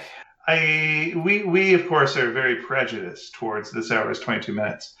 we of course are very prejudiced towards This Hour is 22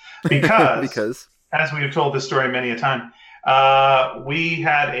 Minutes because as we have told this story many a time, we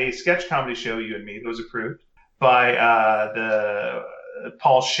had a sketch comedy show, you and me, that was approved by the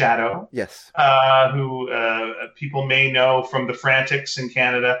Paul Shadow. Yes. Who people may know from The Frantics in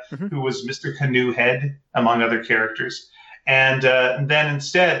Canada, who was Mr. Canoe Head, among other characters. And then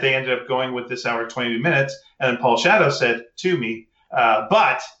instead, they ended up going with This Hour 22 Minutes. And then Paul Shadow said to me,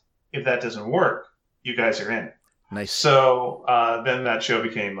 but if that doesn't work, you guys are in. Nice. So then that show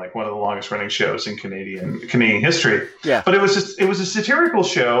became like one of the longest running shows in Canadian history. Yeah. But it was a satirical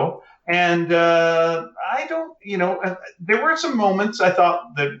show. And I don't, there were some moments I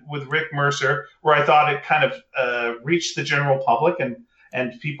thought that with Rick Mercer where I thought it kind of reached the general public and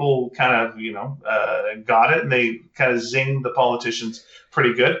people kind of, got it and they kind of zinged the politicians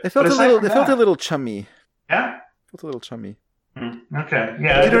pretty good. They felt a little chummy. Yeah? Felt a little chummy. Okay.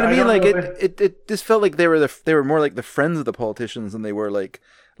 Yeah. You know what I mean? Like it just felt like they were more like the friends of the politicians than they were like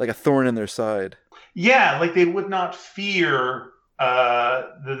a thorn in their side. Yeah, like they would not fear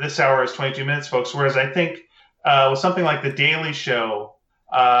This Hour is 22 Minutes, folks. Whereas I think with something like The Daily Show,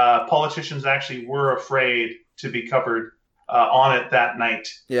 politicians actually were afraid to be covered on it that night.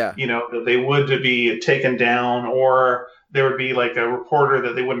 Yeah. They would be taken down, or there would be like a reporter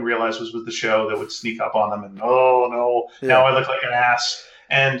that they wouldn't realize was with the show that would sneak up on them and, oh no, now I look like an ass.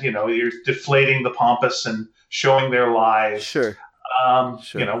 And, you're deflating the pompous and showing their lies. Sure.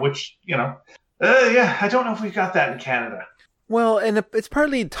 Which, I don't know if we've got that in Canada. Well, and it's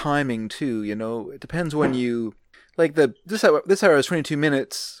partly timing too, It depends when you like This Hour is 22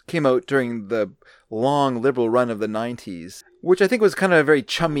 Minutes came out during the long liberal run of the 90s, which I think was kind of a very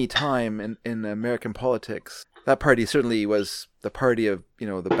chummy time in American politics. That party certainly was the party of,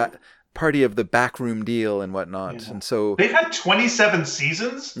 party of the backroom deal and whatnot. Yeah. And so they had 27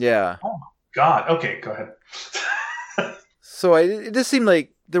 seasons? Yeah. Oh my God. Okay, go ahead. So it just seemed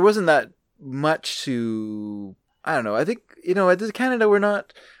like there wasn't that much to, I don't know. I think, at Canada we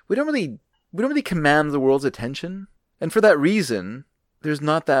don't really command the world's attention. And for that reason, there's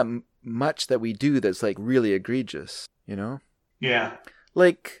not that much that we do that's like really egregious, Yeah.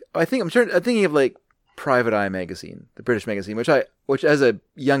 Like I'm thinking of like Private Eye magazine, the British magazine, which as a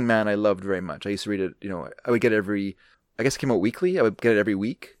young man I loved very much. I used to read it, I would get it came out weekly. I would get it every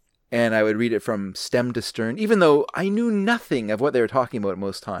week. And I would read it from stem to stern, even though I knew nothing of what they were talking about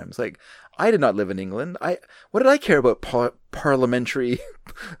most times. Like, I did not live in England. What did I care about parliamentary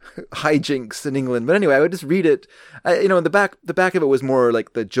hijinks in England? But anyway, I would just read it. The back of it was more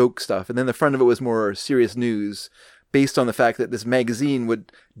like the joke stuff, and then the front of it was more serious news, based on the fact that this magazine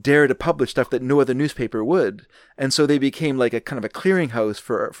would dare to publish stuff that no other newspaper would, and so they became like a kind of a clearinghouse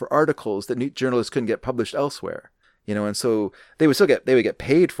for articles that journalists couldn't get published elsewhere. And so they would get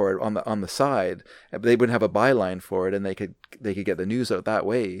paid for it on the side, but they wouldn't have a byline for it, and they could get the news out that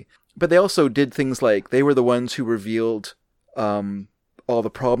way. But they also did things like they were the ones who revealed all the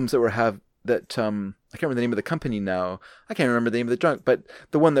problems that I can't remember the name of the company now. I can't remember the name of the drug, but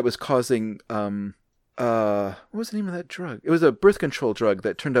the one that was causing what was the name of that drug? It was a birth control drug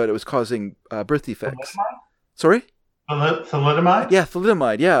that turned out it was causing birth defects. Thalidomide? Sorry? Thalidomide? Yeah,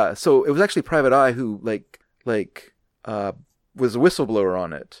 thalidomide. Yeah. So it was actually Private Eye who was a whistleblower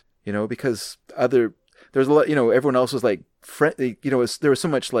on it, because there was a lot, everyone else was like, there was so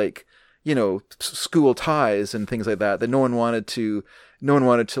much like, school ties and things like that no one wanted to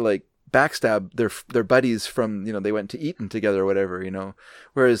like backstab their buddies from, they went to Eton together or whatever,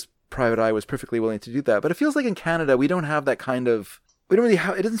 whereas Private Eye was perfectly willing to do that. But it feels like in Canada, we don't have that kind of, it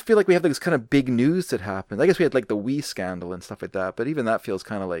doesn't feel like we have this kind of big news that happens. I guess we had like the Wee scandal and stuff like that, but even that feels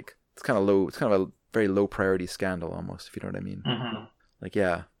kind of like, it's kind of low, it's kind of a very low priority scandal almost, if you know what I mean. Mm-hmm. Like,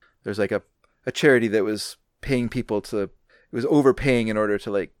 yeah, there's like a charity that was paying people it was overpaying in order to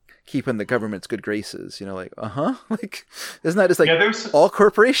like keep in the government's good graces, like, like, isn't that just like all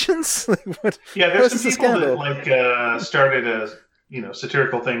corporations? Like, what? Yeah, there's some people that like started a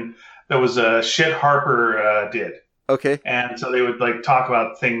satirical thing that was shit Harper did. Okay. And so they would like talk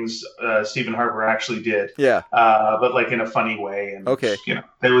about things Stephen Harper actually did. Yeah. But like in a funny way. And okay.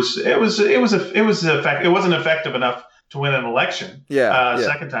 It wasn't effective enough to win an election. Yeah.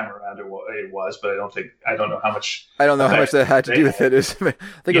 Second time around it was, but I don't know how much. I don't know how much that had to do with it. I think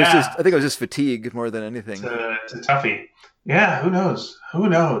it was just fatigue more than anything. It's a toughie. Yeah. Who knows?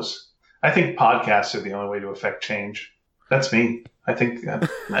 I think podcasts are the only way to affect change. That's me. I think, and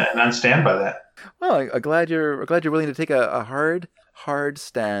I stand by that. Well, I'm glad you're willing to take a hard hard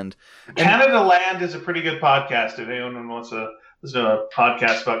stand. Canada Land is a pretty good podcast if anyone wants to listen to a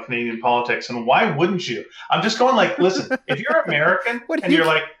podcast about Canadian politics. And why wouldn't you? I'm just going like, listen, if you're American and you're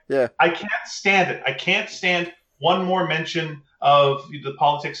like, I can't stand it. I can't stand one more mention of the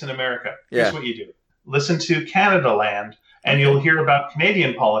politics in America. Here's what you do. Listen to Canada Land, and you'll hear about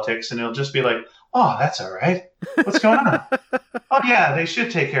Canadian politics, and it'll just be like, oh, that's all right. What's going on? Oh, yeah, they should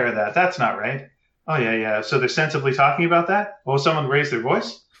take care of that. That's not right. Oh, yeah. So they're sensibly talking about that? Oh, someone raised their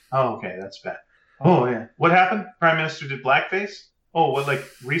voice? Oh, okay, that's bad. Oh, yeah. What happened? Prime Minister did blackface? Oh, what, like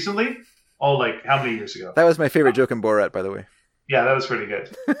recently? Oh, like how many years ago? That was my favorite joke in Borat, by the way. Yeah, that was pretty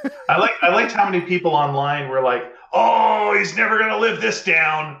good. I liked how many people online were like, oh, he's never going to live this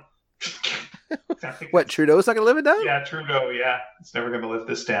down. What, Trudeau's not going to live it down? Yeah, Trudeau, yeah. He's never going to live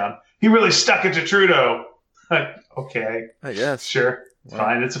this down. He really stuck it to Trudeau. Like, okay. I guess. Sure. It's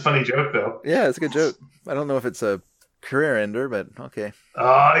fine. It's a funny joke, though. Yeah, it's a good joke. I don't know if it's a career ender, but okay.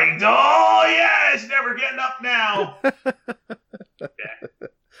 Oh, yeah, it's never getting up now.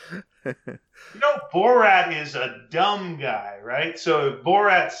 Yeah. You know, Borat is a dumb guy, right? So if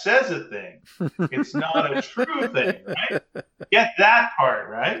Borat says a thing, it's not a true thing, right? Get that part,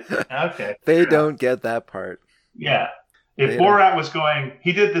 right? Okay. They don't get that part. Yeah. If Borat was going,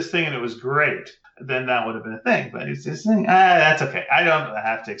 he did this thing and it was great, then that would have been a thing. But it's this thing, that's okay. I don't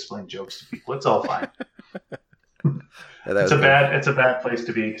have to explain jokes to people. It's all fine. It's a bad place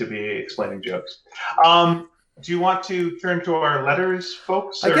to be explaining jokes. Do you want to turn to our letters,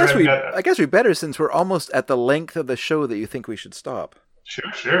 folks? I guess we better, since we're almost at the length of the show that you think we should stop.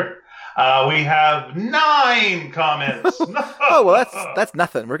 Sure. We have 9 comments. Oh, well, that's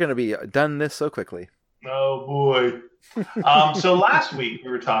nothing. We're going to be done this so quickly. Oh, boy. So last week we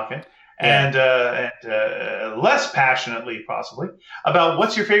were talking, and less passionately possibly, about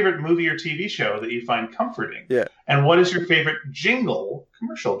what's your favorite movie or TV show that you find comforting. Yeah. And what is your favorite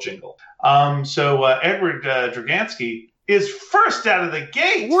commercial jingle. So Edward Dragansky is first out of the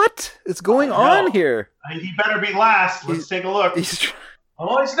gate. What is going on here? He better be last. Let's take a look.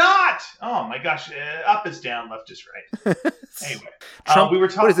 Oh, he's not. Oh, my gosh. Up is down, left is right. Anyway. Trump, we were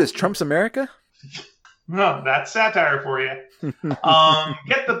talking. What is this, Trump's America? No, that's satire for you.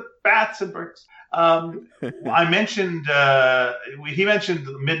 Get the bats and bricks. I mentioned, he mentioned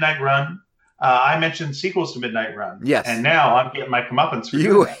Midnight Run. I mentioned sequels to Midnight Run. Yes. And now I'm getting my comeuppance for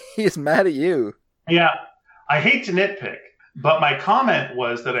you. He's mad at you. Yeah. I hate to nitpick, but my comment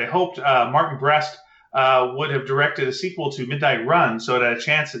was that I hoped Martin Brest would have directed a sequel to Midnight Run so it had a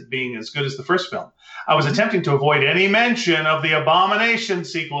chance at being as good as the first film. I was attempting to avoid any mention of the Abomination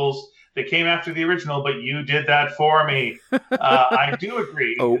sequels that came after the original, but you did that for me. I do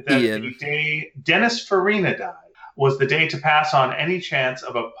agree that Ian. The day Dennis Farina died was the day to pass on any chance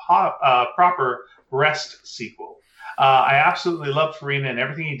of a proper Brest sequel. I absolutely loved Farina and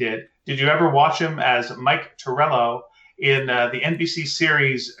everything he did. Did you ever watch him as Mike Torello in the NBC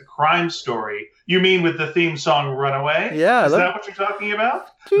series Crime Story? You mean with the theme song Runaway? Yeah. Is that what you're talking about?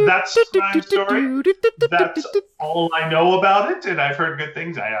 That's Crime Story? That's all I know about it, and I've heard good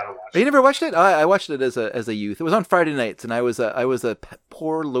things. I ought to watch it. You never watched it? I watched it as a youth. It was on Friday nights, and I was a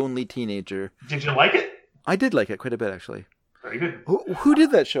poor, lonely teenager. Did you like it? I did like it quite a bit, actually. Very good. Who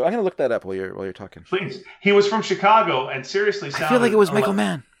did that show? I'm going to look that up while you're talking. Please. He was from Chicago and seriously sounded... I feel like it was Michael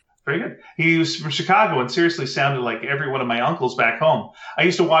Mann. Very good. He was from Chicago and seriously sounded like every one of my uncles back home. I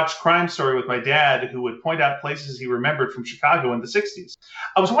used to watch Crime Story with my dad, who would point out places he remembered from Chicago in the 60s.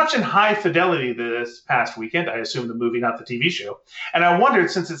 I was watching High Fidelity this past weekend. I assume the movie, not the TV show. And I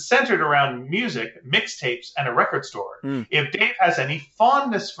wondered, since it's centered around music, mixtapes, and a record store, if Dave has any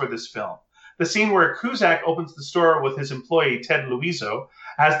fondness for this film. The scene where Cusack opens the store with his employee, Ted Luiso,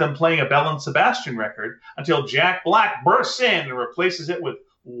 has them playing a Bell and Sebastian record until Jack Black bursts in and replaces it with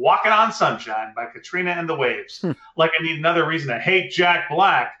Walking on Sunshine by Katrina and the Waves. Like I need another reason to hate Jack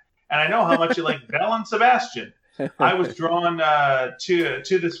Black, and I know how much you like Bell and Sebastian. I was drawn to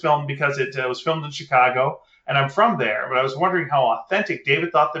this film because it was filmed in Chicago, and I'm from there, but I was wondering how authentic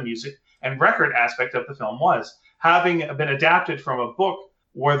David thought the music and record aspect of the film was. Having been adapted from a book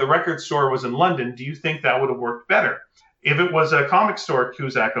where the record store was in London, do you think that would have worked better? If it was a comic store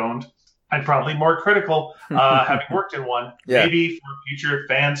Cusack owned, I'd probably more critical, having worked in one, maybe for future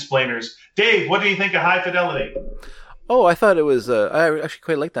fan-splainers. Dave, what do you think of High Fidelity? Oh, I thought it was, I actually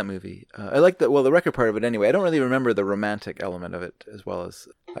quite liked that movie. I liked the record part of it anyway. I don't really remember the romantic element of it as well as,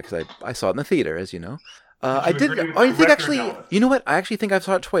 because I saw it in the theater, as you know. I think actually, you know what? I actually think I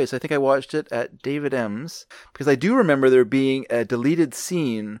saw it twice. I think I watched it at David M's because I do remember there being a deleted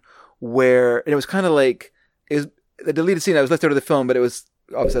scene where, and it was kind of like, it was a deleted scene. I was left out of the film, but it was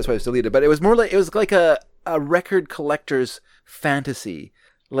obviously that's why it was deleted. But it was more like, it was like a record collector's fantasy.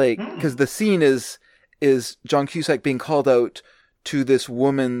 Like, because the scene is John Cusack being called out to this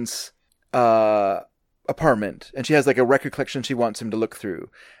woman's apartment, and she has like a record collection she wants him to look through,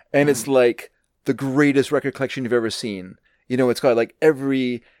 and it's like the greatest record collection you've ever seen. You know, it's got like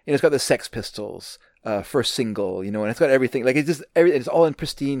it's got the Sex Pistols first single, you know, and it's got everything. Like, it's all in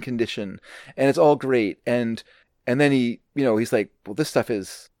pristine condition, and it's all great. And then he's like, well, this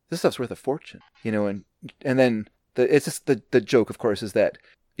stuff's worth a fortune, you know, and then it's just the joke, of course, is that,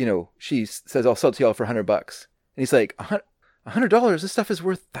 you know, she says, I'll sell it to y'all for $100. And he's like, $100? This stuff is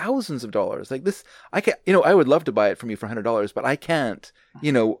worth thousands of dollars. Like, this, I can't, you know, I would love to buy it from you for $100, but I can't,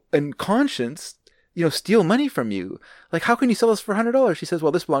 you know, in conscience, you know, steal money from you. Like, how can you sell this for $100? She says,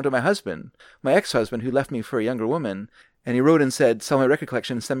 well, this belonged to my husband, my ex-husband, who left me for a younger woman. And he wrote and said, sell my record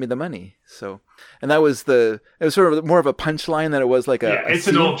collection and send me the money. So, and that was it was sort of more of a punchline than it was like it's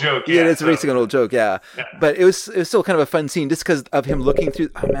an old joke. Yeah, it's basically an old joke. Yeah. But it was still kind of a fun scene just because of him looking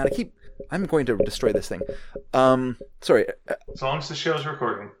through. Oh man, I'm going to destroy this thing. Sorry. As long as the show's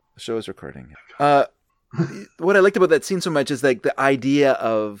recording. The show is recording. What I liked about that scene so much is like the idea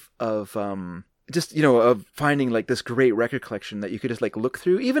of just, you know, of finding like this great record collection that you could just like look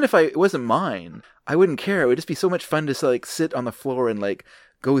through. Even if it wasn't mine, I wouldn't care. It would just be so much fun to like sit on the floor and like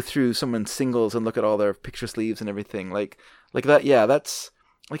go through someone's singles and look at all their picture sleeves and everything. Like that. Yeah, that's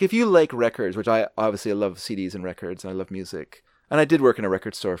like, if you like records, which I obviously love CDs and records, and I love music, and I did work in a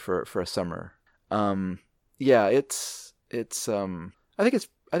record store for a summer. Yeah, it's I think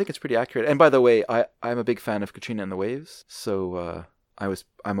it's pretty accurate. And by the way, I'm a big fan of Katrina and the Waves, so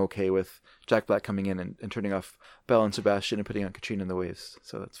I'm okay with Jack Black coming in and turning off Belle and Sebastian and putting on Katrina and the Waves,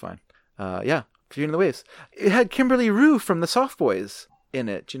 so that's fine. Yeah, Katrina and the Waves. It had Kimberly Rue from the Soft Boys in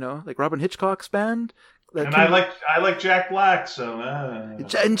it, you know, like Robin Hitchcock's band. And I like Jack Black, so.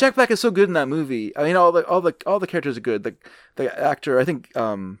 And Jack Black is so good in that movie. I mean, all the characters are good. The actor, I think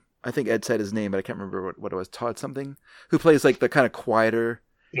Ed said his name, but I can't remember what it was. Todd something, who plays like the kind of quieter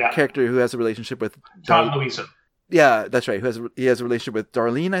character who has a relationship with Todd Louisa. Yeah, that's right. He has a relationship with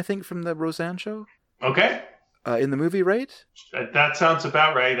Darlene, I think, from the Roseanne show. Okay. In the movie, right? That sounds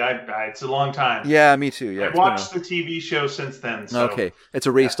about right. It's a long time. Yeah, me too. Yeah, I've watched the TV show since then. So. Okay, it's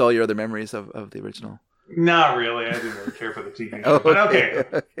erased all your other memories of the original. Not really. I didn't really care for the TV show, but okay.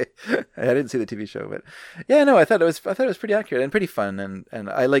 I didn't see the TV show, but yeah, no, I thought it was pretty accurate and pretty fun, and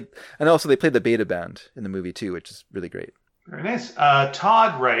I like, and also they played the beta band in the movie too, which is really great. Very nice.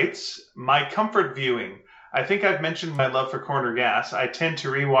 Todd writes, my comfort viewing. I think I've mentioned my love for Corner Gas. I tend to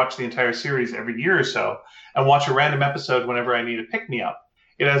rewatch the entire series every year or so and watch a random episode whenever I need a pick-me-up.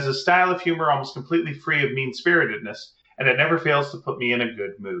 It has a style of humor almost completely free of mean-spiritedness, and it never fails to put me in a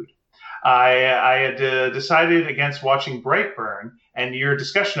good mood. I had decided against watching Brightburn, and your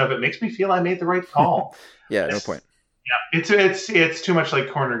discussion of it makes me feel I made the right call. Yeah, no point. Yeah, it's too much like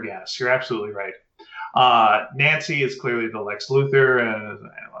Corner Gas. You're absolutely right. Nancy is clearly the Lex Luthor, and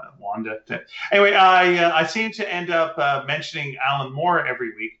Wanda. Anyway, I seem to end up mentioning Alan Moore every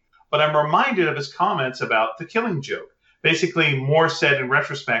week, but I'm reminded of his comments about The Killing Joke. Basically, Moore said in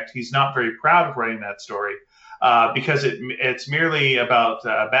retrospect he's not very proud of writing that story because it's merely about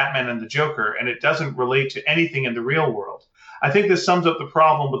Batman and the Joker, and it doesn't relate to anything in the real world. I think this sums up the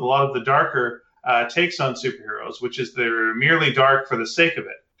problem with a lot of the darker takes on superheroes, which is they're merely dark for the sake of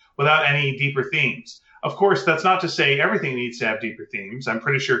it, without any deeper themes. Of course, that's not to say everything needs to have deeper themes. I'm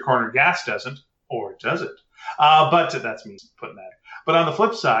pretty sure Corner Gas doesn't, or does it? But that's me putting that. But on the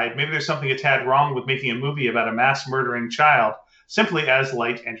flip side, maybe there's something a tad wrong with making a movie about a mass-murdering child simply as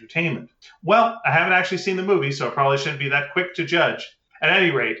light entertainment. Well, I haven't actually seen the movie, so I probably shouldn't be that quick to judge. At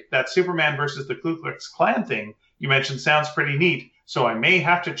any rate, that Superman versus the Ku Klux Klan thing you mentioned sounds pretty neat, so I may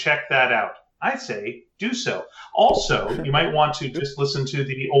have to check that out. I say do so. Also, you might want to just listen to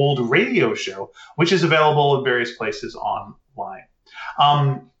the old radio show, which is available in various places online.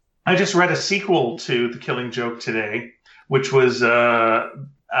 I just read a sequel to The Killing Joke today, which was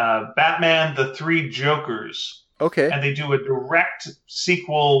Batman, The Three Jokers. Okay. And they do a direct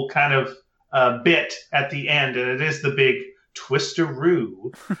sequel kind of bit at the end, and it is the big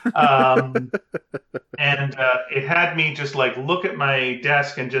twisteroo. And it had me just like look at my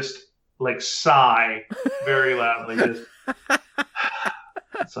desk and just like sigh very loudly. Just,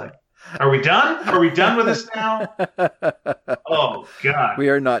 it's like, are we done? Are we done with this now? Oh, God. We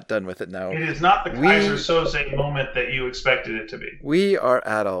are not done with it now. It is not the Kaiser Soze moment that you expected it to be. We are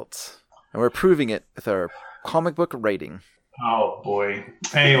adults, and we're proving it with our comic book writing. Oh, boy.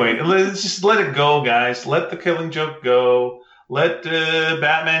 Anyway, let's just let it go, guys. Let The Killing Joke go. Let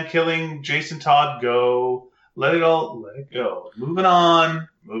Batman killing Jason Todd go. Let it go. Moving on.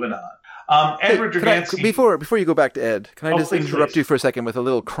 Edward Dragansky. Before you go back to Ed, can I just interrupt please. you for a second with a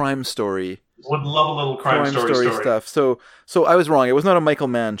little crime story? Would love a little crime story stuff. So I was wrong. It was not a Michael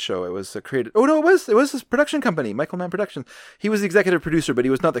Mann show. It was created. Oh no, it was his production company, Michael Mann Productions. He was the executive producer, but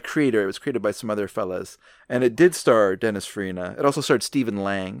he was not the creator. It was created by some other fellas, and it did star Dennis Farina. It also starred Stephen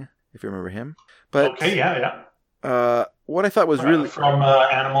Lang, if you remember him. But okay, yeah. What I thought was really from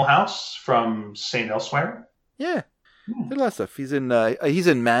Animal House, from Saint Elsewhere. Yeah, did a lot of stuff. He's in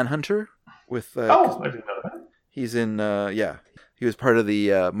Manhunter with. I didn't know that. He's in he was part of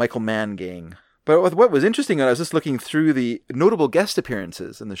the Michael Mann gang. But what was interesting, I was just looking through the notable guest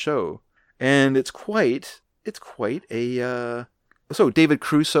appearances in the show, and it's quite a. So David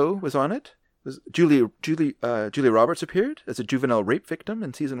Crusoe was on it. Julia Roberts appeared as a juvenile rape victim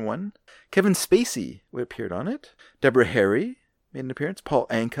in season 1. Kevin Spacey appeared on it. Deborah Harry made an appearance. Paul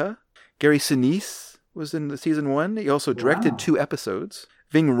Anka, Gary Sinise was in the season 1. He also directed 2 episodes.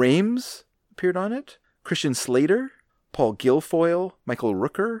 Ving Rhames appeared on it. Christian Slater, Paul Guilfoyle, Michael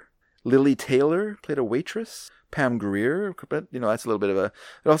Rooker, Lily Taylor played a waitress. Pam Grier, but that's a little bit of a.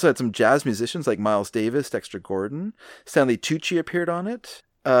 It also had some jazz musicians like Miles Davis, Dexter Gordon. Stanley Tucci appeared on it.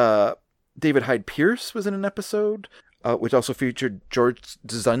 David Hyde Pierce was in an episode, which also featured George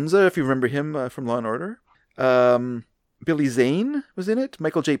Dzunza, if you remember him from Law & Order. Billy Zane was in it,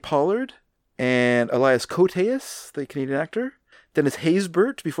 Michael J. Pollard, and Elias Koteas, the Canadian actor. Dennis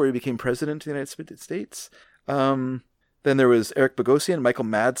Haysbert, before he became president of the United States. Then there was Eric Bogosian, Michael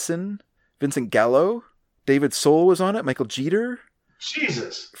Madsen, Vincent Gallo. David Soul was on it, Michael Jeter.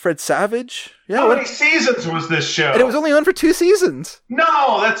 Jesus. Fred Savage. Yeah, How many seasons was this show? And it was only on for 2 seasons.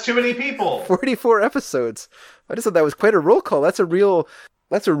 No, that's too many people. 44 episodes. I just thought that was quite a roll call. That's a real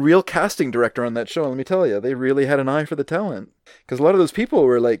casting director on that show, let me tell you. They really had an eye for the talent. Because a lot of those people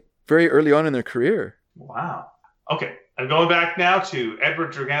were like very early on in their career. Wow. Okay, I'm going back now to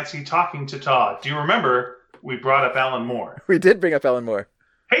Edward Dragansky talking to Todd. Do you remember we brought up Alan Moore? We did bring up Alan Moore.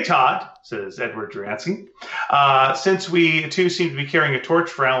 Hey, Todd, says Edward Dragansky. Since we two seem to be carrying a torch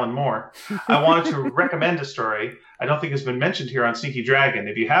for Alan Moore, I wanted to recommend a story I don't think has been mentioned here on Sneaky Dragon.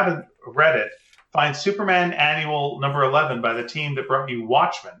 If you haven't read it, find Superman Annual number 11 by the team that brought you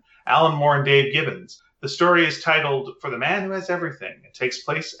Watchmen, Alan Moore and Dave Gibbons. The story is titled For the Man Who Has Everything. It takes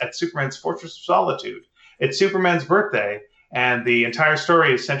place at Superman's Fortress of Solitude. It's Superman's birthday, and the entire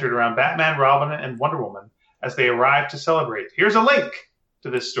story is centered around Batman, Robin, and Wonder Woman as they arrive to celebrate. Here's a link to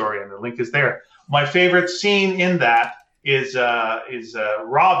this story, and the link is there. My favorite scene in that is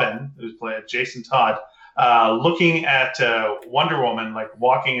Robin, who's played Jason Todd, looking at Wonder Woman, like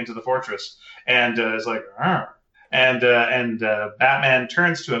walking into the fortress, and is like, and Batman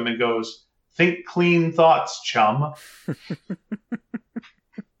turns to him and goes, "Think clean thoughts, chum."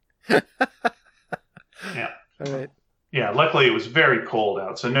 Yeah. All right. Yeah, luckily it was very cold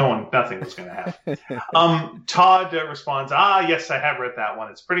out, so nothing was going to happen. Todd responds, yes, I have read that one.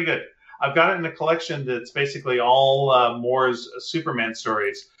 It's pretty good. I've got it in a collection that's basically all Moore's Superman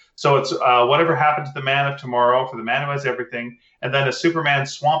stories. So it's Whatever Happened to the Man of Tomorrow, For the Man Who Has Everything, and then a Superman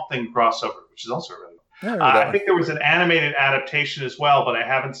Swamp Thing crossover, which is also really good. I think there was an animated adaptation as well, but I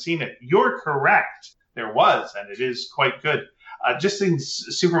haven't seen it. You're correct. There was, and it is quite good. Just seeing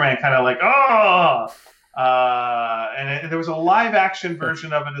Superman kind of like, and there was a live action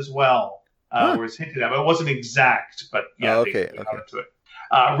version of it as well, where it's hinted at, but it wasn't exact, but yeah, they got into it.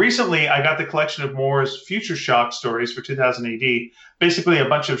 Recently, I got the collection of Moore's Future Shock stories for 2000 AD, basically a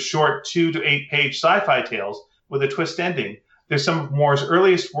bunch of short 2 to 8 page sci-fi tales with a twist ending. There's some of Moore's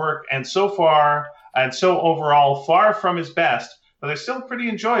earliest work, and so overall, far from his best, but they're still pretty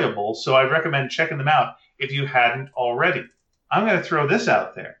enjoyable, so I'd recommend checking them out if you hadn't already. I'm going to throw this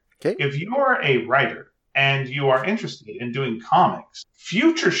out there. Okay. If you're a writer and you are interested in doing comics,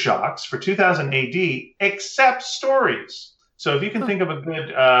 Future Shocks for 2000 AD accepts stories. So if you can think of a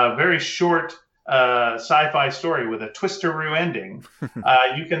good, very short sci-fi story with a twisteroo ending,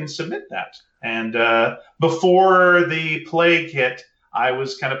 you can submit that. And before the plague hit, I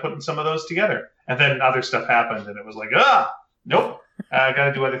was kind of putting some of those together. And then other stuff happened, and it was like, nope, I got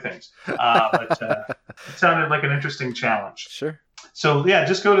to do other things. But it sounded like an interesting challenge. Sure. So, yeah,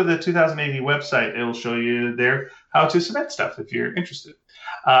 just go to the 2000 AD website. It'll show you there how to submit stuff if you're interested.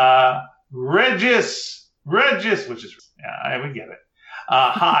 Regis, which is, yeah, we get it.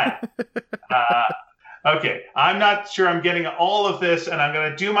 Hi. Okay, I'm not sure I'm getting all of this, and I'm going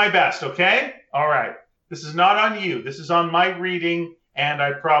to do my best, okay? All right. This is not on you. This is on my reading, and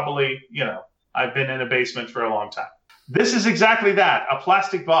I probably, I've been in a basement for a long time. This is exactly that, a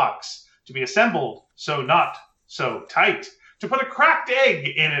plastic box to be assembled so not so tight. To put a cracked egg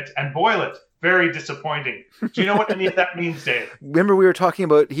in it and boil it. Very disappointing. Do you know what any of that means, Dave? Remember we were talking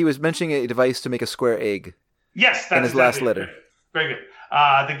about, he was mentioning a device to make a square egg. Yes, that's in his last letter. Very good.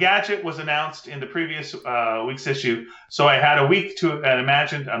 The gadget was announced in the previous week's issue, so I had a week to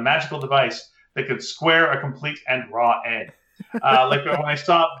imagine a magical device that could square a complete and raw egg. Like when I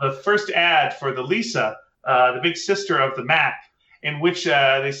saw the first ad for the Lisa, the big sister of the Mac, in which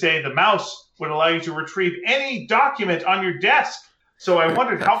they say the mouse would allow you to retrieve any document on your desk. So I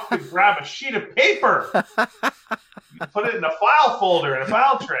wondered how I could grab a sheet of paper, put it in a file folder in a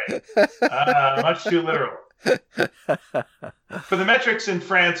file tray. Much too literal. For the metrics in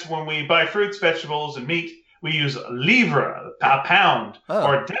France, when we buy fruits, vegetables, and meat, we use livre, a pound,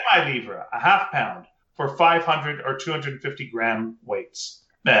 or demi-livre, a half pound, for 500 or 250 gram weights.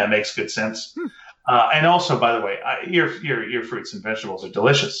 Makes good sense. And also, by the way, your fruits and vegetables are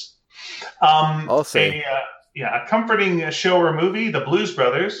delicious. I'll say. A comforting show or movie, The Blues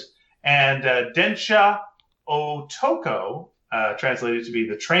Brothers, and Densha Otoko, translated to be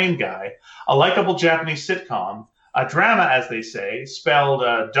The Train Guy, a likable Japanese sitcom, a drama, as they say, spelled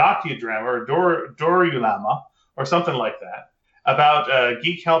docudrama or dorulama, or something like that, about a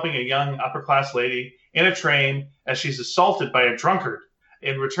geek helping a young upper-class lady in a train as she's assaulted by a drunkard.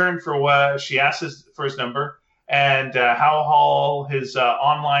 In return for what she asks for his number, and how all his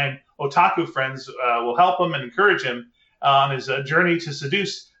online otaku friends will help him and encourage him on his journey to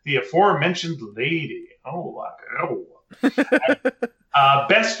seduce the aforementioned lady.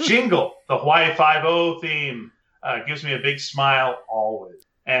 Best jingle, the Hawaii Five-0 theme, gives me a big smile always.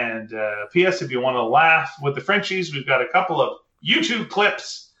 And P.S. if you want to laugh with the Frenchies, we've got a couple of YouTube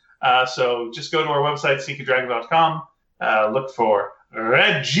clips. So just go to our website, seekindragon.com, look for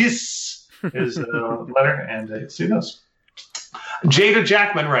Regis, his letter, and see those. Jada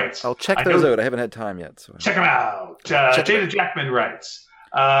Jackman writes. I'll check those out. I haven't had time yet. So. Check them out. Jada Jackman writes.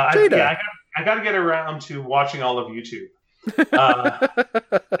 I got to get around to watching all of YouTube.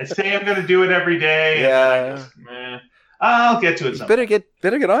 I say I'm going to do it every day. Yeah. I'll get to it sometime.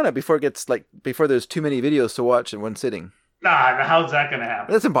 Better get on it before there's too many videos to watch in one sitting. Nah, how's that going to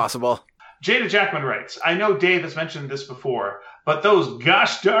happen? That's impossible. Jada Jackman writes, I know Dave has mentioned this before, but those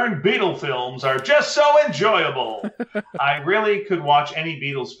gosh darn Beatle films are just so enjoyable. I really could watch any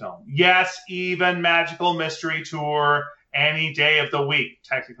Beatles film. Yes, even Magical Mystery Tour, any day of the week,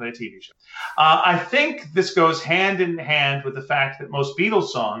 technically a TV show. I think this goes hand in hand with the fact that most Beatles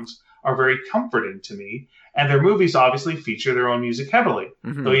songs are very comforting to me, and their movies obviously feature their own music heavily,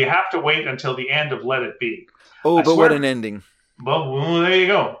 though you have to wait until the end of Let It Be. What an ending. Well, there you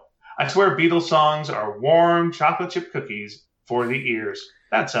go. I swear Beatles songs are warm chocolate chip cookies for the ears.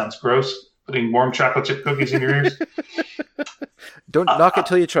 That sounds gross, putting warm chocolate chip cookies in your ears. Don't knock it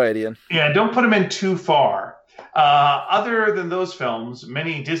till you try it, Ian. Yeah, don't put them in too far. Other than those films,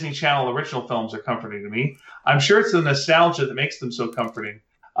 many Disney Channel original films are comforting to me. I'm sure it's the nostalgia that makes them so comforting.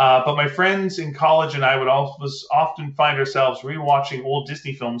 But my friends in college and I would often find ourselves rewatching old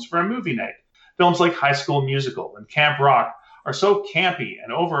Disney films for a movie night. Films like High School Musical and Camp Rock are so campy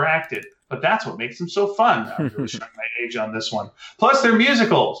and overacted, but that's what makes them so fun. I'm really showing my age on this one. Plus, they're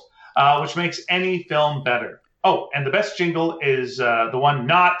musicals, which makes any film better. Oh, and the best jingle is the one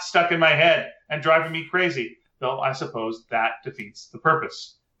not stuck in my head and driving me crazy, though I suppose that defeats the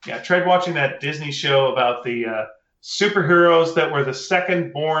purpose. Yeah, I tried watching that Disney show about the superheroes that were the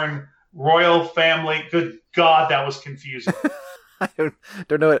second-born royal family. Good God, that was confusing. I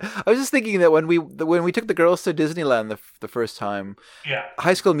don't know it. I was just thinking that when we took the girls to Disneyland the first time,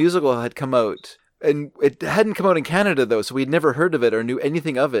 High School Musical had come out, and it hadn't come out in Canada though, so we'd never heard of it or knew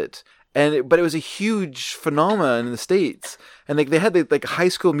anything of it. But it was a huge phenomenon in the States, and they had the High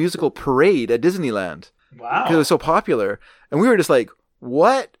School Musical parade at Disneyland. Wow! Because it was so popular, and we were just like,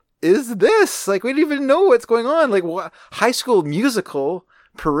 "What is this? Like, we didn't even know what's going on. Like, what High School Musical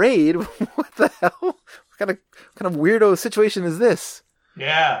parade? What the hell? What kind of weirdo situation is this?"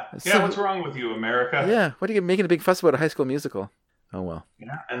 Yeah. What's wrong with you, America? Yeah. What are you making a big fuss about a High School Musical? Oh well.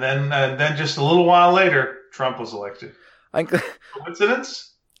 Yeah. And then just a little while later, Trump was elected. Coincidence?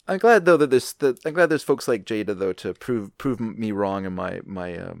 I'm glad though that there's folks like Jada though to prove me wrong in my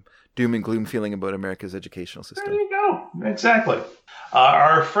doom and gloom feeling about America's educational system. There you go. Exactly.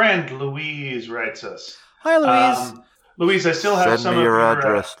 Our friend Louise writes us. Hi, Louise. Louise, I still have Send me your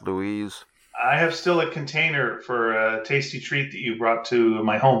address, Louise. I have still a container for a tasty treat that you brought to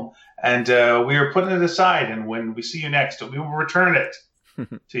my home, and we are putting it aside. And when we see you next, we will return it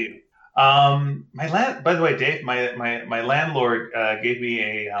to you. By the way, Dave, my landlord gave me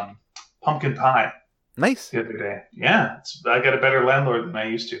a pumpkin pie. Nice. The other day. Yeah, I got a better landlord than I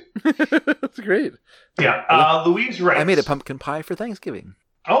used to. That's great. Yeah. Louise writes. I made a pumpkin pie for Thanksgiving.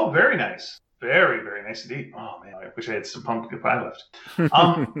 Oh, very nice. Very, very nice indeed. Oh, man, I wish I had some pumpkin pie left.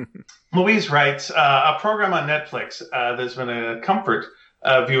 Louise writes, a program on Netflix that's been a comfort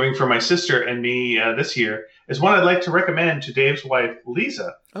viewing for my sister and me this year is one I'd like to recommend to Dave's wife,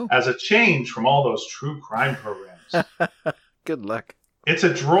 Lisa, as a change from all those true crime programs. Good luck. It's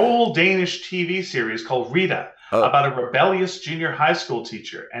a droll Danish TV series called Rita, about a rebellious junior high school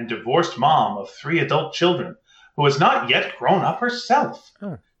teacher and divorced mom of 3 adult children who has not yet grown up herself.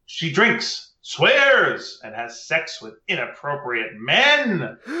 She drinks, swears, and has sex with inappropriate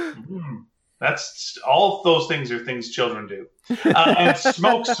men. That's all those things are things children do. And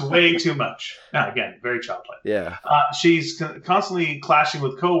smokes way too much. Now, again, very childlike. Yeah. She's constantly clashing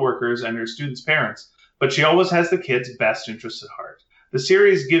with coworkers and her students' parents, but she always has the kids' best interests at heart. The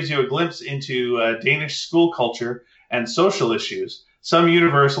series gives you a glimpse into Danish school culture and social issues, some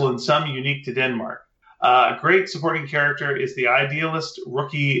universal and some unique to Denmark. A great supporting character is the idealist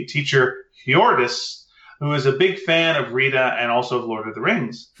rookie teacher Hjordis, who is a big fan of Rita and also of Lord of the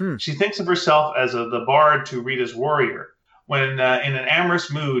Rings. She thinks of herself as the bard to Rita's warrior. When in an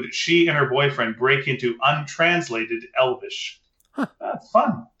amorous mood, she and her boyfriend break into untranslated Elvish. That's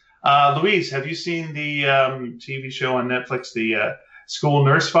fun. Louise, have you seen the TV show on Netflix, the School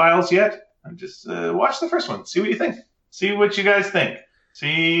Nurse Files yet? Just watch the first one. See what you think. See what you guys think.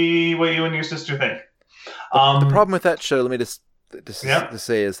 See what you and your sister think. The problem with that show, let me just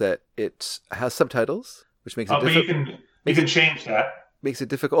say, is that it has subtitles, which makes it difficult. But you can change that. Makes it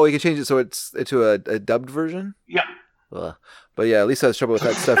difficult. Oh, you can change it so it's into a dubbed version? Yeah. But yeah, Lisa has trouble with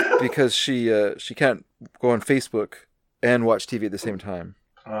that stuff because she can't go on Facebook and watch TV at the same time.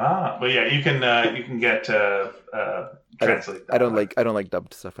 But yeah, you can get translate. I don't like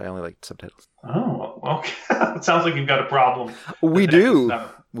dubbed stuff. I only like subtitles. Oh, okay. It sounds like you've got a problem. We do.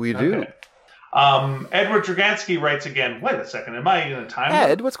 Edward Dragansky writes again. Wait a second. Am I in a time?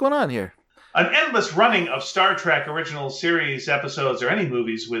 Ed, what's going on here? An endless running of Star Trek original series episodes or any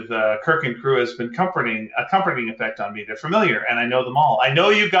movies with Kirk and crew has been a comforting effect on me. They're familiar, and I know them all. I know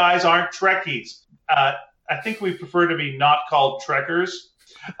you guys aren't Trekkies. I think we prefer to be not called Trekkers.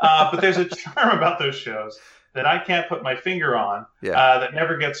 But there's a charm about those shows that I can't put my finger on that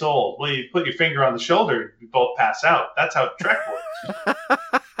never gets old. Well, you put your finger on the shoulder, you both pass out. That's how Trek works.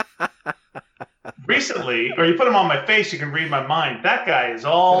 Recently, or you put them on my face, you can read my mind. That guy is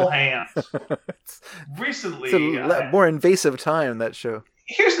all hands. Recently, it's a more invasive time, that show.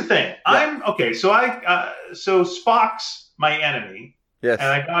 Here's the thing. So Spock's my enemy. Yes. And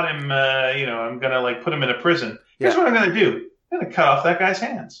I got him, I'm going to put him in a prison. Here's what I'm going to do. I'm going to cut off that guy's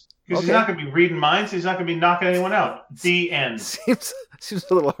hands. Because he's not going to be reading minds. He's not going to be knocking anyone out. The end. Seems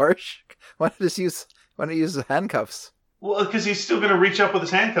a little harsh. Why not use the handcuffs? Well, because he's still going to reach up with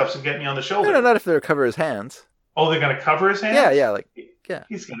his handcuffs and get me on the shoulder. No, not if they're cover his hands. Oh, they're going to cover his hands? Yeah.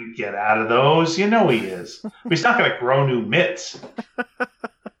 He's going to get out of those. You know he is. But he's not going to grow new mitts.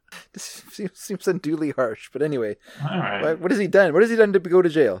 This seems unduly harsh. But anyway. All right. What has he done? What has he done to go to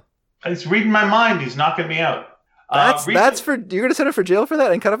jail? He's reading my mind. He's knocking me out. That's for you're going to send him for jail for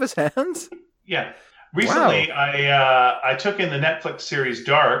that and cut off his hands? Yeah. Recently, I took in the Netflix series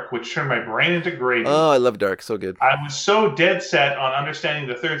Dark, which turned my brain into gravy. Oh, I love Dark. So good. I was so dead set on understanding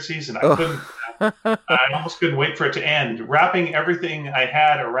the third season. I almost couldn't wait for it to end. Wrapping everything I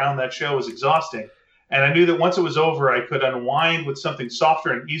had around that show was exhausting. And I knew that once it was over, I could unwind with something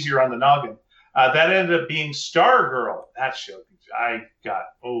softer and easier on the noggin. That ended up being Stargirl. That show. I got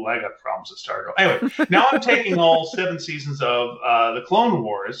problems with Stargirl. Anyway, now I'm taking all 7 seasons of the Clone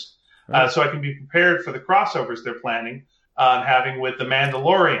Wars. So I can be prepared for the crossovers they're planning on having with The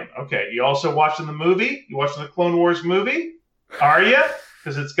Mandalorian. Okay, you also watching the movie? You watching the Clone Wars movie? Are you?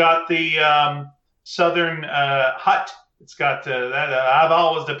 Because it's got the Southern hut. It's got that. I've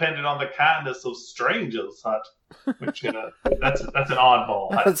always depended on the kindness of strangers hut. Which that's an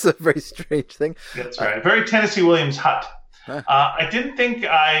oddball hut. That's a very strange thing. That's right. Very Tennessee Williams hut. I didn't think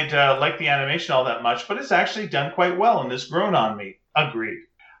I'd like the animation all that much, but it's actually done quite well and has grown on me. Agreed.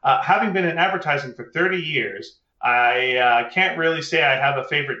 Having been in advertising for 30 years, I can't really say I have a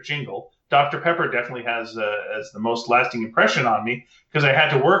favorite jingle. Dr. Pepper definitely has the most lasting impression on me because I had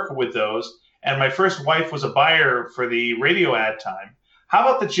to work with those, and my first wife was a buyer for the radio ad time. How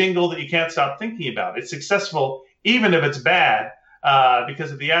about the jingle that you can't stop thinking about? It's successful even if it's bad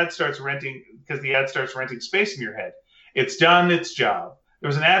because the ad starts renting space in your head. It's done its job. There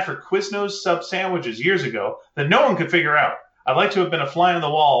was an ad for Quiznos sub sandwiches years ago that no one could figure out. I'd like to have been a fly on the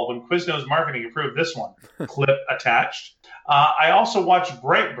wall when Quiznos marketing approved this one. Clip attached. I also watched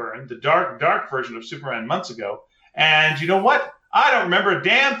Brightburn, the dark version of Superman months ago. And you know what? I don't remember a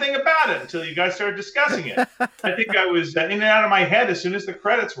damn thing about it until you guys started discussing it. I think I was in and out of my head as soon as the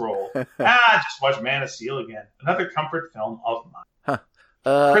credits rolled. Just watch Man of Steel again. Another comfort film of mine.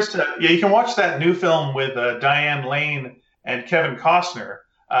 Krista, you can watch that new film with Diane Lane and Kevin Costner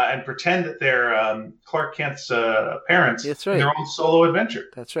and pretend that they're Clark Kent's parents in their own solo adventure.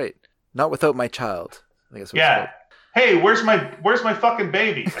 That's right. Not Without My Child. I guess Hey, where's my fucking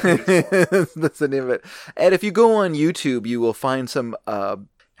baby? That's the name of it. And if you go on YouTube, you will find some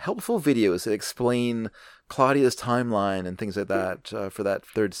helpful videos that explain Claudia's timeline and things like that for that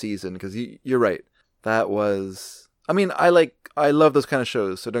third season. Because you're right, that was. I mean, I love those kind of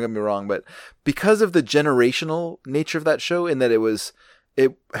shows, so don't get me wrong. But because of the generational nature of that show, in that it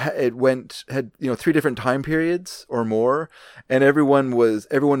had 3 different time periods or more, and everyone was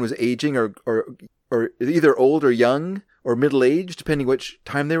aging or either old or young or middle aged, depending which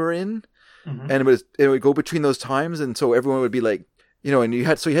time they were in, and it would go between those times, and so everyone would be like, and you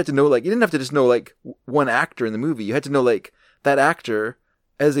had to know, like, you didn't have to just know like one actor in the movie, you had to know like that actor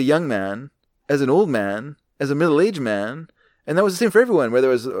as a young man, as an old man, as a middle aged man, and that was the same for everyone. Where there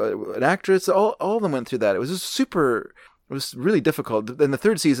was an actress, all of them went through that. It was really difficult. And the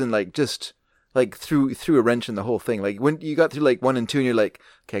third season, like, just like threw a wrench in the whole thing. Like when you got through like 1 and 2 and you're like,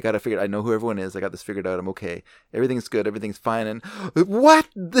 okay, I got to figure it. I know who everyone is. I got this figured out. I'm okay. Everything's good. Everything's fine. And what?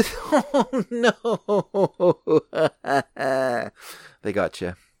 Oh no. They got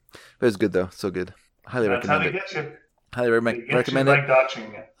you. It was good though. So good. Highly recommend it. That's how they get you. Highly recommend it. Like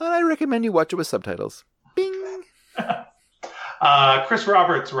dodging it. I recommend you watch it with subtitles. Bing. Chris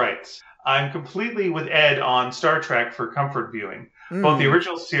Roberts writes, I'm completely with Ed on Star Trek for comfort viewing. Both the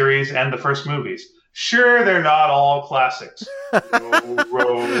original series and the first movies. Sure, they're not all classics.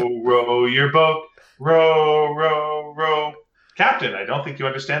 Row your boat. Row. Captain, I don't think you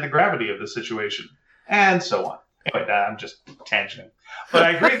understand the gravity of the situation. And so on. Anyway, I'm just tangenting. But I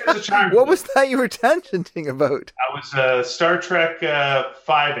agree there's a charm. What was that you were tangenting about? I was Star Trek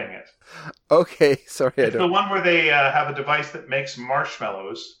 5-ing it. Okay, sorry. It's the one where they have a device that makes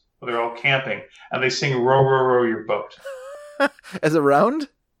marshmallows, where they're all camping, and they sing row your boat. As a round?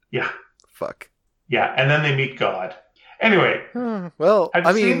 Yeah. Fuck. Yeah, and then they meet God. Anyway. Well,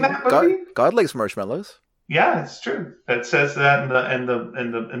 have you seen that movie? God likes marshmallows. Yeah, it's true. That says that in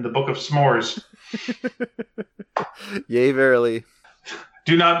the book of s'mores. Yea, verily.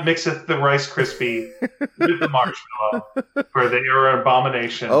 Do not mixeth the Rice Krispie with the marshmallow, for they are an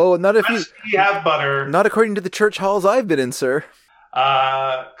abomination. Oh, not if you have butter. Not according to the church halls I've been in, sir.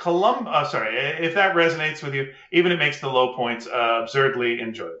 If that resonates with you, even it makes the low points absurdly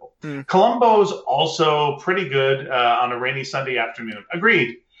enjoyable. Columbo's also pretty good on a rainy Sunday afternoon.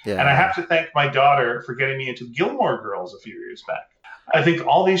 Agreed. Yeah. And I have to thank my daughter for getting me into Gilmore Girls a few years back. I think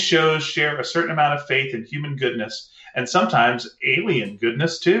all these shows share a certain amount of faith in human goodness, and sometimes alien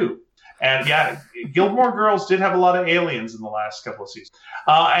goodness too. And yeah, Gilmore Girls did have a lot of aliens in the last couple of seasons,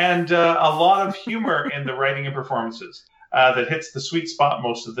 and a lot of humor in the writing and performances. That hits the sweet spot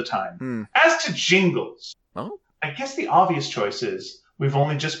most of the time. As to jingles, I guess the obvious choice is We've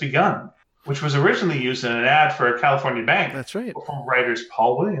Only Just Begun, which was originally used in an ad for a California bank. That's right. From writers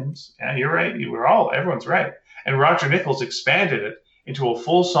Paul Williams. Yeah, you're right. Everyone's right. And Roger Nichols expanded it into a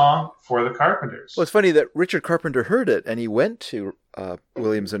full song for the Carpenters. Well, it's funny that Richard Carpenter heard it, and he went to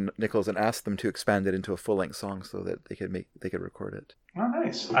Williams and Nichols and asked them to expand it into a full-length song so that they could record it. Oh,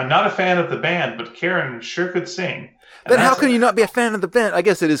 nice. I'm not a fan of the band, but Karen sure could sing. Then how can you not be a fan of the band? I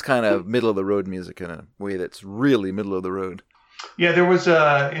guess it is kind of middle-of-the-road music in a way that's really middle of the road. Yeah, there was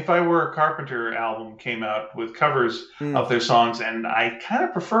a If I Were a Carpenter album came out with covers of their songs, and I kind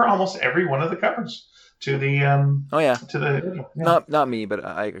of prefer almost every one of the covers to the to the not me, but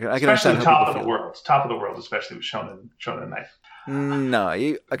I can especially understand how Top people of the World. Top of the World, especially with Shonen Knife.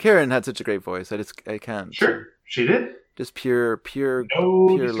 No, Karen had such a great voice. I can't. Sure, she did. Just pure no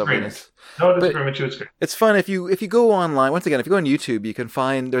loveliness. No disagreement. She was great. It's fun if you go online. Once again, if you go on YouTube, you can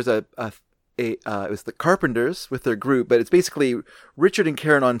find there's it was the Carpenters with their group, but it's basically Richard and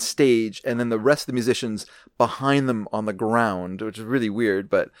Karen on stage, and then the rest of the musicians behind them on the ground, which is really weird.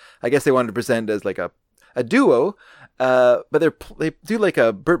 But I guess they wanted to present as like a duo, but they do like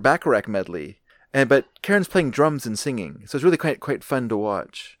a Burt Bacharach medley, but Karen's playing drums and singing, so it's really quite fun to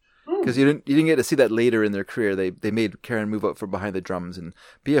watch. Because you didn't get to see that later in their career. They made Karen move up from behind the drums and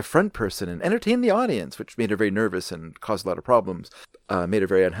be a front person and entertain the audience, which made her very nervous and caused a lot of problems. Made her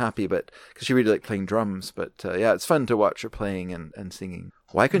very unhappy, but because she really liked playing drums. But yeah, it's fun to watch her playing and singing.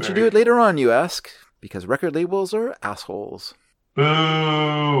 Why couldn't she do it later on, you ask? Because record labels are assholes.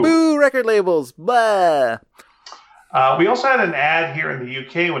 Boo! Boo! Record labels! Blah! We also had an ad here in the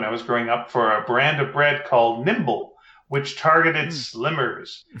UK when I was growing up for a brand of bread called Nimble, which targeted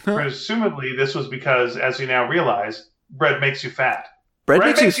slimmers. Presumably, this was because, as you now realize, bread makes you fat. Bread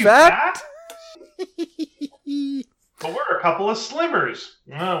makes you fat? But we're a couple of slimmers.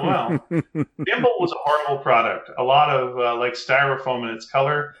 Oh, well. Bimble was a horrible product. A lot of like styrofoam in its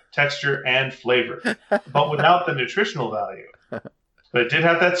color, texture, and flavor, but without the nutritional value. But it did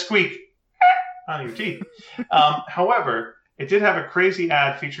have that squeak on your teeth. However, it did have a crazy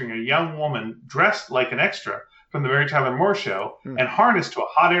ad featuring a young woman dressed like an extra from the Mary Tyler Moore Show and harnessed to a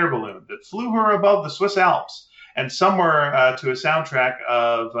hot air balloon that flew her above the Swiss Alps and somewhere to a soundtrack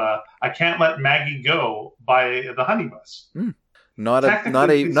of "I Can't Let Maggie Go" by the Honey Bus. Not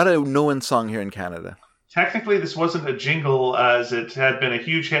a known song here in Canada. Technically, this wasn't a jingle as it had been a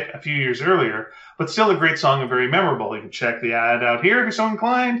huge hit a few years earlier, but still a great song and very memorable. You can check the ad out here if you're so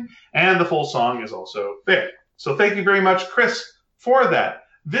inclined, and the full song is also there. So thank you very much, Chris, for that.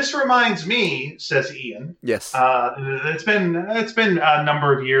 This reminds me, says Ian. Yes. It's been a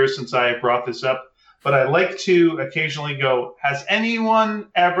number of years since I brought this up. But I like to occasionally go, has anyone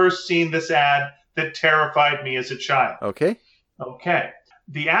ever seen this ad that terrified me as a child? Okay.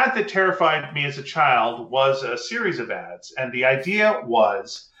 The ad that terrified me as a child was a series of ads. And the idea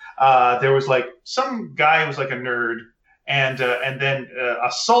was there was like some guy who was like a nerd. And then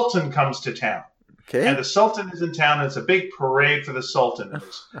a sultan comes to town. Okay. And the sultan is in town. And it's a big parade for the sultan.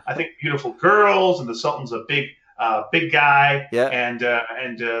 There's, I think, beautiful girls. And the sultan's a big guy, and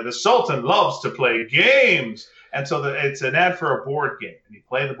the Sultan loves to play games, and so it's an ad for a board game, and you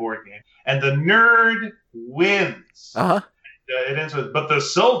play the board game, and the nerd wins. It ends with, but the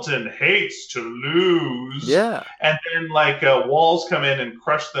Sultan hates to lose. Yeah, and then like walls come in and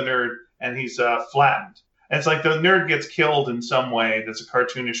crush the nerd, and he's flattened. And it's like the nerd gets killed in some way that's a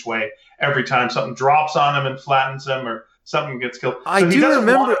cartoonish way every time something drops on him and flattens him, or something gets killed. I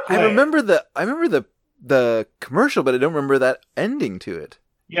remember the commercial, but I don't remember that ending to it.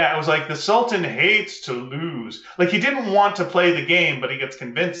 Yeah, it was like the Sultan hates to lose. Like he didn't want to play the game, but he gets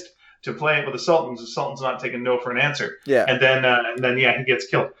convinced to play it with the Sultan. The Sultan's not taking no for an answer. Yeah, and then he gets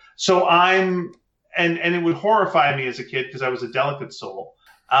killed. So and it would horrify me as a kid because I was a delicate soul.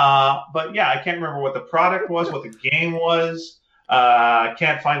 But yeah, I can't remember what the product was, what the game was. I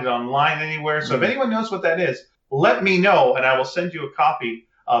can't find it online anywhere. So if anyone knows what that is, let me know, and I will send you a copy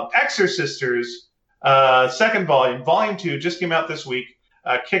of Exorcisters. Second volume 2 just came out this week.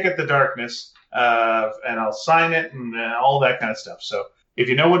 Kick at the Darkness, and I'll sign it and all that kind of stuff. So if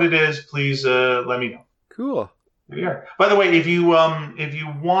you know what it is, please let me know. Cool. Yeah. By the way, if you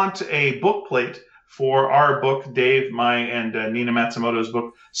want a book plate for our book, Dave, and Nina Matsumoto's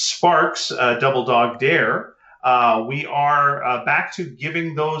book, Sparks, Double Dog Dare, we are back to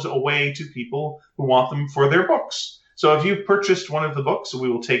giving those away to people who want them for their books. So if you've purchased one of the books, we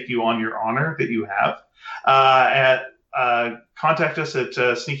will take you on your honor that you have. Contact us at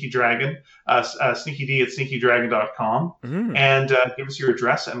Sneaky Dragon, sneakyd at sneakydragon.com, and give us your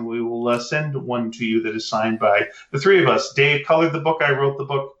address, and we will send one to you that is signed by the three of us. Dave colored the book, I wrote the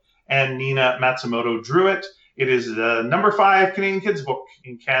book, and Nina Matsumoto drew it. It is the number 5 Canadian Kids book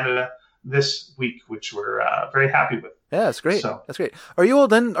in Canada this week, which we're very happy with. Yeah, that's great. That's great. Are you all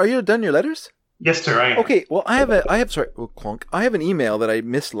done? Are you done your letters? Yes, sir. I am. Okay. Well, I have an email that I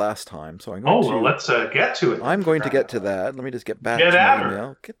missed last time, so I'm going to. Well, let's get to it. I'm going to get to that. Let me just get back to my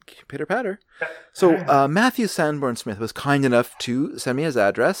email. Pitter patter. So Matthew Sanborn Smith was kind enough to send me his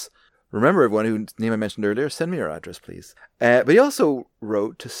address. Remember, everyone whose name I mentioned earlier, send me your address, please. But he also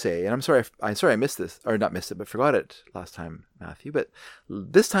wrote to say, and I'm sorry I missed this, or not missed it, but forgot it last time, Matthew. But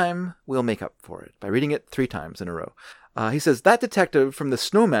this time we'll make up for it by reading it 3 times in a row. He says, that detective from The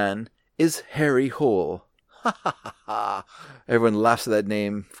Snowman is Harry Hole. Ha ha ha ha. Everyone laughs at that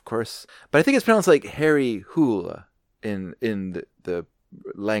name, of course. But I think it's pronounced like Harry Hole in the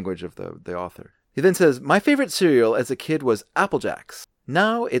language of the author. He then says, my favorite cereal as a kid was Apple Jacks.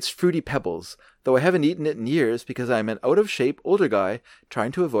 Now it's Fruity Pebbles, though I haven't eaten it in years because I'm an out-of-shape older guy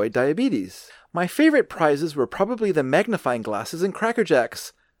trying to avoid diabetes. My favorite prizes were probably the magnifying glasses and Cracker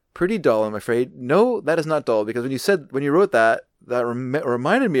Jacks. Pretty dull, I'm afraid. No, that is not dull, because when you wrote that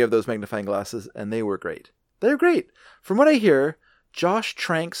reminded me of those magnifying glasses, and they were great. They're great. From what I hear, Josh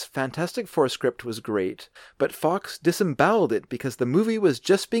Trank's Fantastic Four script was great, but Fox disemboweled it because the movie was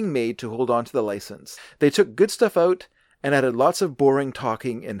just being made to hold on to the license. They took good stuff out and added lots of boring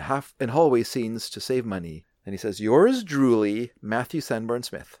talking in hallway scenes to save money. And he says, yours drooly, Matthew Sanborn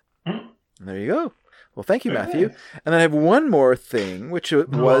Smith. And there you go. Well, thank you, Matthew. And then I have one more thing, which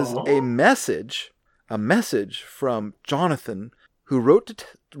was a message from Jonathan, who wrote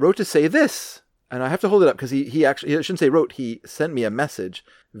to say this. And I have to hold it up because he actually, I shouldn't say wrote, he sent me a message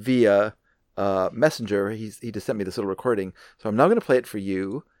via Messenger. He just sent me this little recording, so I'm now going to play it for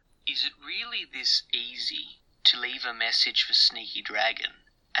you. Is it really this easy to leave a message for Sneaky Dragon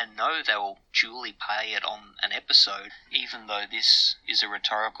and know they will duly pay it on an episode, even though this is a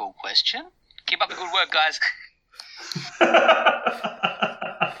rhetorical question? Keep up the good work, guys.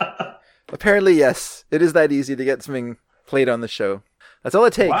 Apparently, yes. It is that easy to get something played on the show. That's all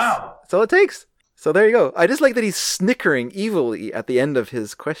it takes. Wow. That's all it takes. So there you go. I just like that he's snickering evilly at the end of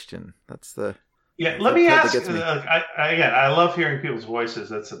his question. That's the... Yeah, let me ask. I love hearing people's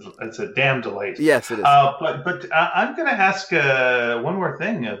voices. It's a damn delight. Yes, it is. But I'm going to ask one more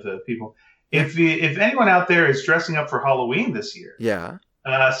thing of the people. If anyone out there is dressing up for Halloween this year, yeah,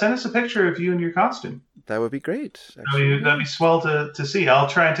 send us a picture of you in your costume. That would be great. That'd be swell to see. I'll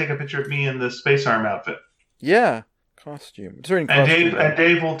try and take a picture of me in the Space Arm outfit. Yeah, costume. And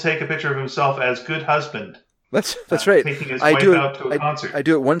Dave will take a picture of himself as good husband. That's right. Taking his wife out to a concert. I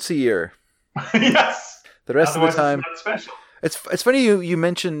do it once a year. Yes. The rest Otherwise, of the time, it's not special. It's funny you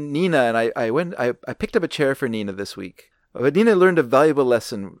mentioned Nina, and I picked up a chair for Nina this week. But Nina learned a valuable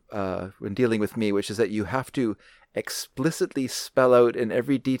lesson when dealing with me, which is that you have to explicitly spell out in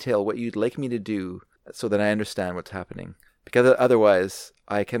every detail what you'd like me to do, so that I understand what's happening. Because otherwise,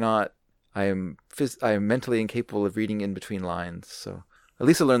 I cannot. I am mentally incapable of reading in between lines. So at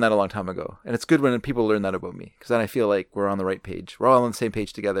least I learned that a long time ago, and it's good when people learn that about me, because then I feel like we're on the right page. We're all on the same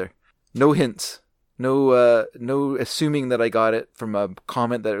page together. No hints. No assuming that I got it from a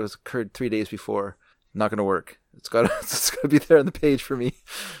comment that occurred 3 days before. Not going to work. It's got to be there on the page for me.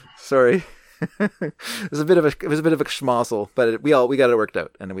 Sorry. It was a bit of a schmozzle, but we got it worked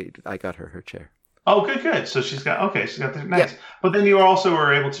out, and I got her chair. Oh, good. So she's got the nice. Yeah. But then you also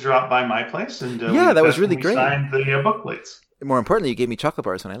were able to drop by my place, and that was really great. Signed the book plates. More importantly, you gave me chocolate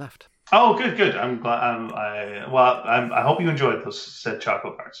bars when I left. Oh, good. I'm glad. I hope you enjoyed those said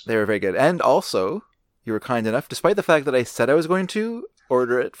chocolate bars. They were very good, and also you were kind enough, despite the fact that I said I was going to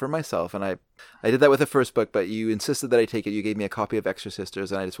order it for myself, and I did that with the first book, but you insisted that I take it. You gave me a copy of Extra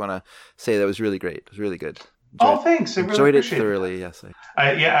Sisters, and I just want to say that was really great. It was really good. Thanks. I really enjoyed it thoroughly. Yes.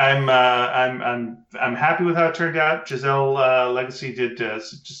 I'm happy with how it turned out. Giselle Legacy did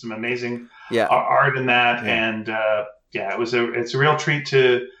just some amazing art in that, and it's a real treat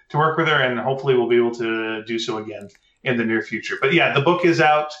to work with her, and hopefully we'll be able to do so again in the near future. But yeah, the book is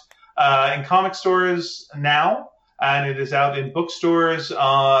out in comic stores now, and it is out in bookstores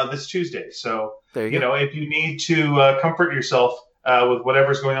this Tuesday. So you know, if you need to comfort yourself with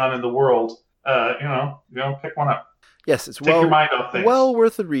whatever's going on in the world, pick one up. Yes, it's Take your mind off things. Well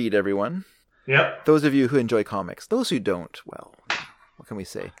worth a read, everyone. Yep. Those of you who enjoy comics. Those who don't, well, what can we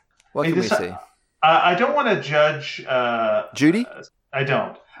say? I don't want to judge Judy? I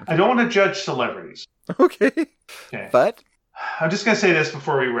don't. Okay. I don't want to judge celebrities. Okay. But I'm just going to say this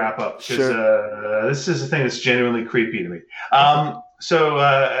before we wrap up, because this is a thing that's genuinely creepy to me.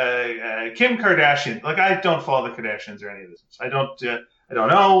 Kim Kardashian, I don't follow the Kardashians or any of this. I don't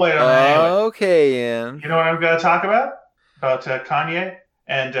know. Okay, Ian. You know what I'm going to talk about? About Kanye.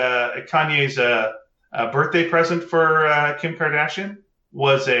 And Kanye's birthday present for Kim Kardashian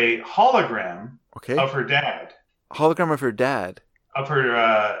was a hologram of her dad. A hologram of her dad? Of her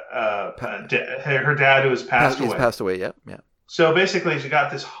her dad who has passed away. He's passed away, yeah. So basically, she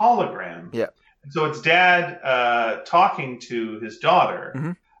got this hologram. Yeah. So it's dad talking to his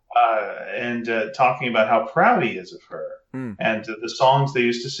daughter, and talking about how proud he is of her, and the songs they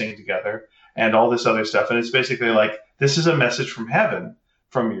used to sing together, and all this other stuff. And it's basically like, this is a message from heaven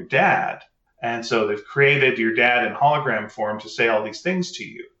from your dad. And so they've created your dad in hologram form to say all these things to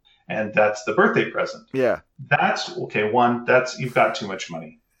you. And that's the birthday present. Yeah. That's okay. You've got too much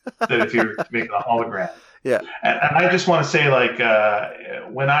money that if you're making a hologram. Yeah. And I just want to say,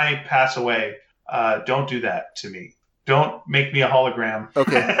 when I pass away, don't do that to me. Don't make me a hologram.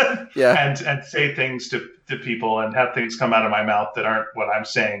 Okay. Yeah. and say things to people and have things come out of my mouth that aren't what I'm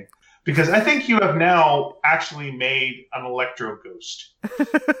saying. Because I think you have now actually made an electro ghost.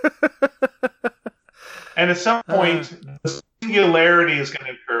 And at some point, the singularity is going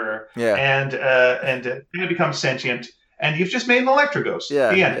to occur, and it's going to become sentient, and you've just made an electro ghost.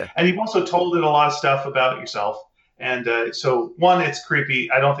 Yeah, the end. Yeah. And you've also told it a lot of stuff about yourself. And so, one, it's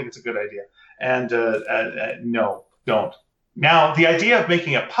creepy. I don't think it's a good idea. And no, don't. Now, the idea of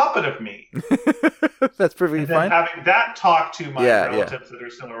making a puppet of me, that's perfectly fine. Having that talk to my relatives that are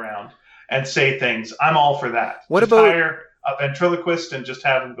still around and say things, I'm all for that. What about hire a ventriloquist and just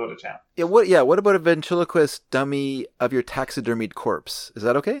have him go to town? What about a ventriloquist dummy of your taxidermied corpse? Is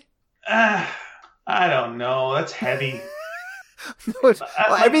that okay? I don't know. That's heavy.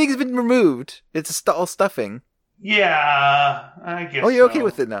 Everything's been removed. It's all stuffing. Yeah, I guess. Oh, you're okay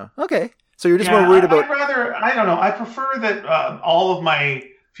with it now? Okay. So you're just more worried about. I don't know. I prefer that all of my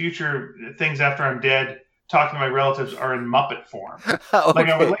future things after I'm dead, talking to my relatives, are in Muppet form. Okay. Like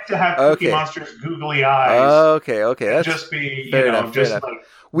I would like to have Cookie Monster's googly eyes. Okay. That's just be, fair enough.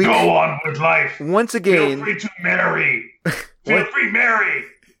 Go on with life. Once again, feel free to marry. Feel free, marry.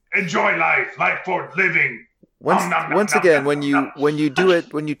 Enjoy life. Life worth living. Once again, when you do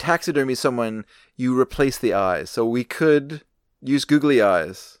it, when you taxidermy someone, you replace the eyes. So we could use googly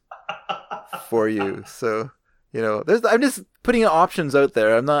eyes for you. So I'm just putting options out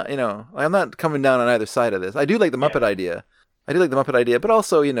there. I'm not coming down on either side of this. I do like the Muppet idea. But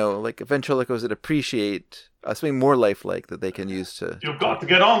also, like ventriloquos that appreciate something more lifelike that they can use to. You've got to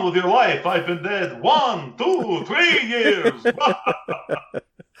get on with your life. I've been dead 1, 2, 3 years.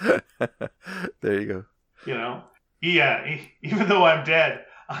 There you go. Yeah. Even though I'm dead,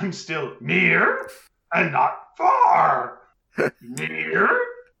 I'm still near and not far. Near,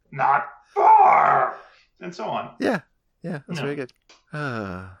 not far, and so on. Yeah, that's very good.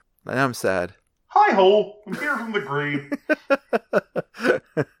 I'm sad. Hi ho, I'm here from the grave.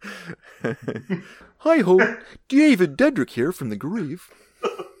 Hi ho, David Dedrick here from the grave.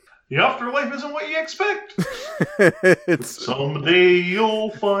 The afterlife isn't what you expect. Someday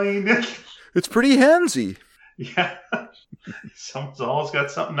you'll find it. It's pretty handsy. Yeah, someone's always got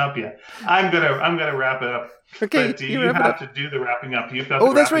something up you. I'm gonna wrap it up. Okay, but you have to do the wrapping up. You've got.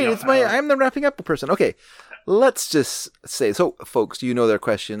 Oh, that's right. I'm the wrapping up person. Okay. Let's just say, so folks, you know their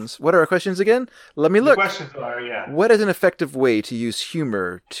questions. What are our questions again? Let me look. The questions are, what is an effective way to use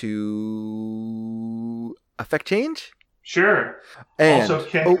humor to affect change? Sure. And also,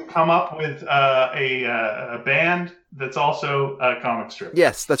 can you come up with a band that's also a comic strip?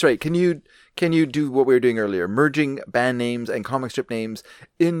 Yes, that's right. Can you do what we were doing earlier, merging band names and comic strip names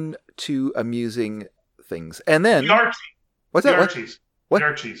into amusing things? And then the Archie. What's that? Archies. What? The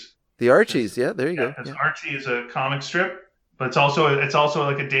Archies. The Archies, yeah, there you go. Because Archie is a comic strip, but it's also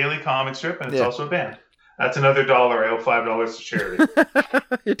like a daily comic strip, and it's also a band. That's another $1. I owe $5 to charity.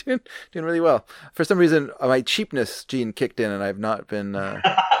 You're doing really well. For some reason, my cheapness gene kicked in, and I've not been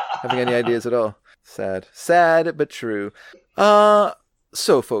having any ideas at all. Sad, but true.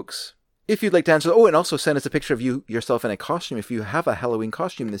 So, folks, if you'd like to answer, and also send us a picture of yourself in a costume. If you have a Halloween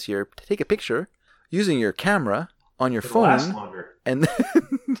costume this year, take a picture using your camera on your phone, and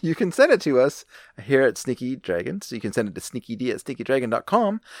you can send it to us here at Sneaky Dragon. So you can send it to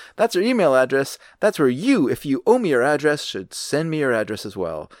sneakyd@sneakydragon.com. That's our email address. That's where if you owe me your address, should send me your address as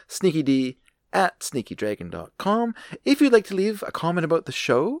well. sneakyd@sneakydragon.com. If you'd like to leave a comment about the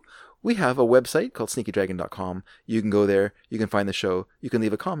show, we have a website called sneakydragon.com. You can go there. You can find the show. You can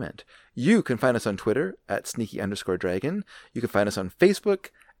leave a comment. You can find us on Twitter at @sneaky_dragon. You can find us on Facebook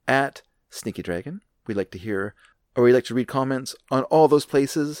at Sneaky Dragon. We'd like to hear, or we like to read comments on all those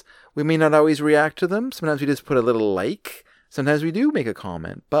places. We may not always react to them. Sometimes we just put a little like. Sometimes we do make a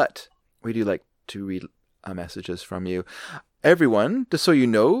comment, but we do like to read messages from you. Everyone, just so you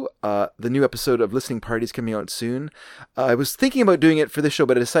know, the new episode of Listening Party is coming out soon. I was thinking about doing it for this show,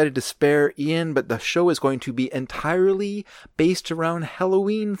 but I decided to spare Ian. But the show is going to be entirely based around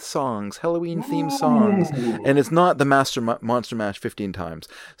Halloween songs, Halloween-themed songs. And it's not the Monster Mash 15 times.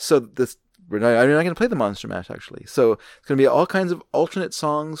 So I'm not going to play the Monster Mash, actually. So it's going to be all kinds of alternate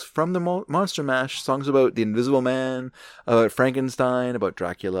songs from the Monster Mash, songs about the Invisible Man, about Frankenstein, about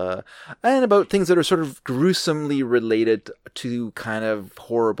Dracula, and about things that are sort of gruesomely related to kind of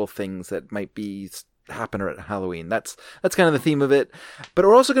horrible things that might be happen at Halloween. That's kind of the theme of it. But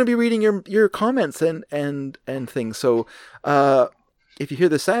we're also going to be reading your comments and things. So if you hear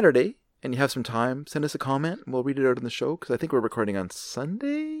this Saturday and you have some time, send us a comment and we'll read it out on the show, because I think we're recording on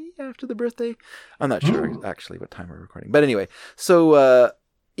Sunday after the birthday. I'm not sure actually what time we're recording. But anyway, so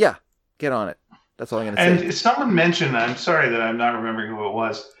yeah, get on it. That's all I'm going to say. And someone mentioned, I'm sorry that I'm not remembering who it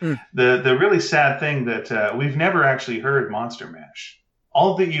was, the really sad thing that we've never actually heard Monster Mash.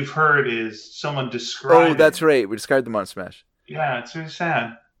 All that you've heard is someone describing. Oh, that's right. We described the Monster Mash. Yeah, it's really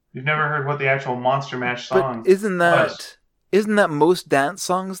sad. You've never heard what the actual Monster Mash song isn't that most dance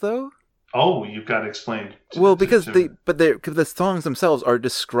songs, though? Oh, you've got to explain. Because the songs themselves are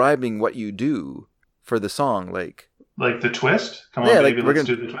describing what you do for the song, like the twist. Come on, baby, let's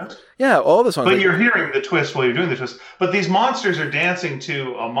do the twist. Yeah, all the songs. But you're hearing the twist while you're doing the twist. But these monsters are dancing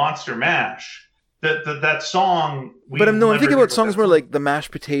to a Monster Mash. That song. But I'm thinking about songs more like the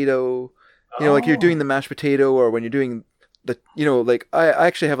mashed potato. Like you're doing the mashed potato, or when you're doing the, like I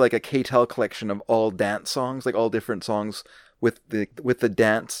actually have like a K-Tel collection of all dance songs, like all different songs. With the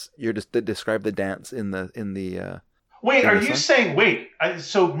dance, you're just describe the dance in the. Wait, are you saying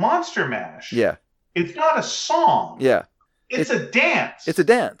so Monster Mash? Yeah, it's not a song. Yeah, it's a dance. It's a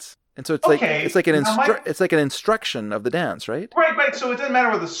dance. And so it's Okay, it's like an now it's like an instruction of the dance, right? Right. So it doesn't matter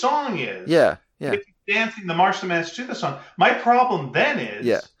what the song is. Yeah. If you're dancing the March to Madness to the song. My problem then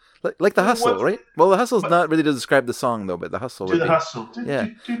is like the hustle, right? Well, the hustle's not really to describe the song though, but the hustle would be. Hustle. Yeah,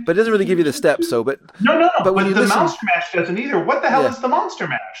 but it doesn't really give you the steps. So, but no. But when you the listen, Monster Mash doesn't either. What the hell is the Monster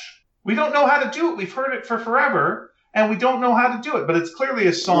Mash? We don't know how to do it. We've heard it for forever, and we don't know how to do it. But it's clearly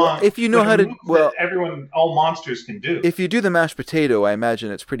a song. Well, if you know how to, all monsters can do. If you do the mashed potato, I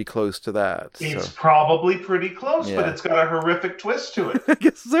imagine it's pretty close to that. It's probably pretty close, but it's got a horrific twist to it. I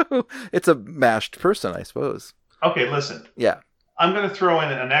guess so. It's a mashed person, I suppose. Okay, listen. Yeah. I'm going to throw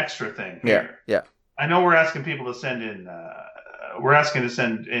in an extra thing here. Yeah. I know we're asking people to send in. We're asking to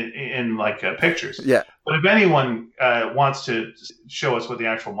send in like pictures. Yeah. But if anyone wants to show us what the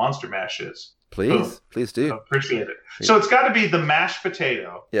actual Monster Mash is, please do. Appreciate it. So it's got to be the mashed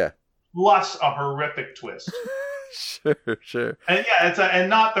potato. Yeah. Plus a horrific twist. Sure. And and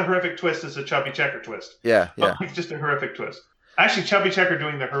not the horrific twist is a Chubby Checker twist. Yeah. It's just a horrific twist. Actually, Chubby Checker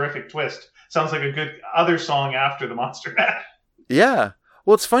doing the horrific twist sounds like a good other song after the Monster Mash. Yeah.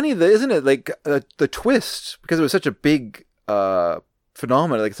 Well, it's funny, isn't it? Like the twist, because it was such a big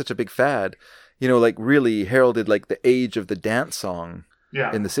phenomenon, like such a big fad, like really heralded like the age of the dance song.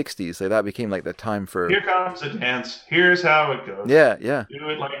 Yeah. In the 60s. Like that became like the time for... Here comes a dance. Here's how it goes. Yeah. Do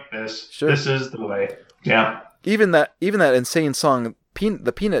it like this. Sure. This is the way. Yeah. Even that insane song,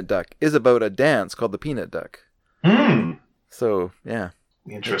 The Peanut Duck, is about a dance called The Peanut Duck. So, yeah.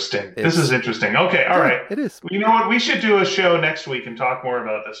 Interesting. This is interesting. Okay, all right. It is. You know what? We should do a show next week and talk more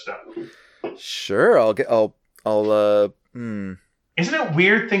about this stuff. Sure. Isn't it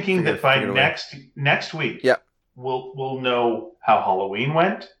weird thinking that by next week... Yeah. We'll know how Halloween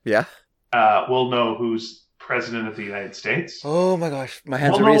went. Yeah. We'll know who's president of the United States. Oh my gosh, my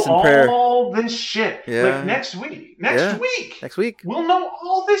hands are raised in prayer. All this shit. Yeah. Like next week. Next week. We'll know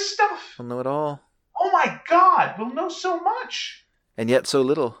all this stuff. We'll know it all. Oh my God, we'll know so much. And yet so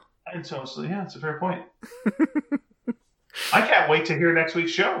little. And so yeah, it's a fair point. I can't wait to hear next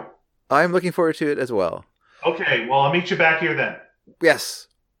week's show. I'm looking forward to it as well. Okay, well, I'll meet you back here then. Yes.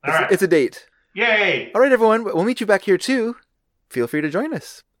 All right. It's a date. Yay! All right, everyone. We'll meet you back here too. Feel free to join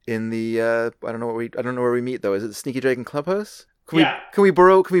us in the. I don't know where we meet though. Is it the Sneaky Dragon Clubhouse? Can we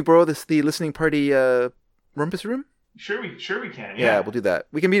borrow the listening party rumpus room? Sure we can. Yeah, we'll do that.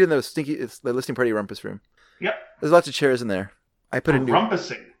 We can meet in the listening party rumpus room. Yep. There's lots of chairs in there. I put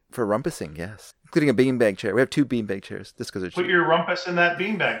rumpusing. For rumpusing, yes, including a beanbag chair. We have 2 beanbag chairs. Just because they're cheap. Put your rumpus in that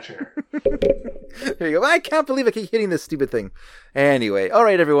beanbag chair. There you go. I can't believe I keep hitting this stupid thing. Anyway, all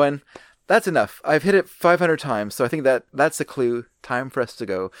right, everyone. That's enough. I've hit it 500 times, so I think that's a clue. Time for us to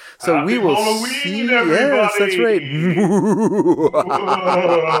go. So Happy we will Halloween, see. everybody. Yes, that's right.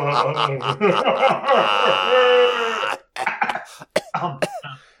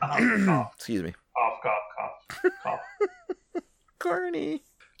 Excuse me. Cough. Carney.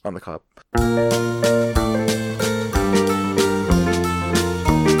 On the cop.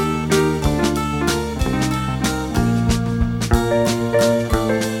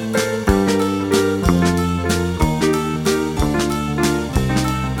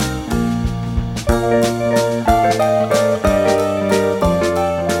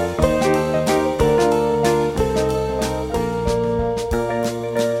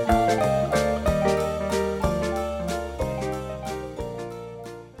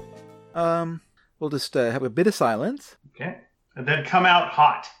 We'll just have a bit of silence. Okay. And then come out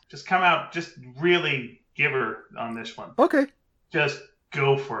hot. Just come out, just really give her on this one. Okay. Just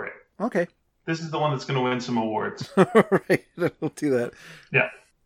go for it. Okay. This is the one that's going to win some awards. All right. We'll do that. Yeah.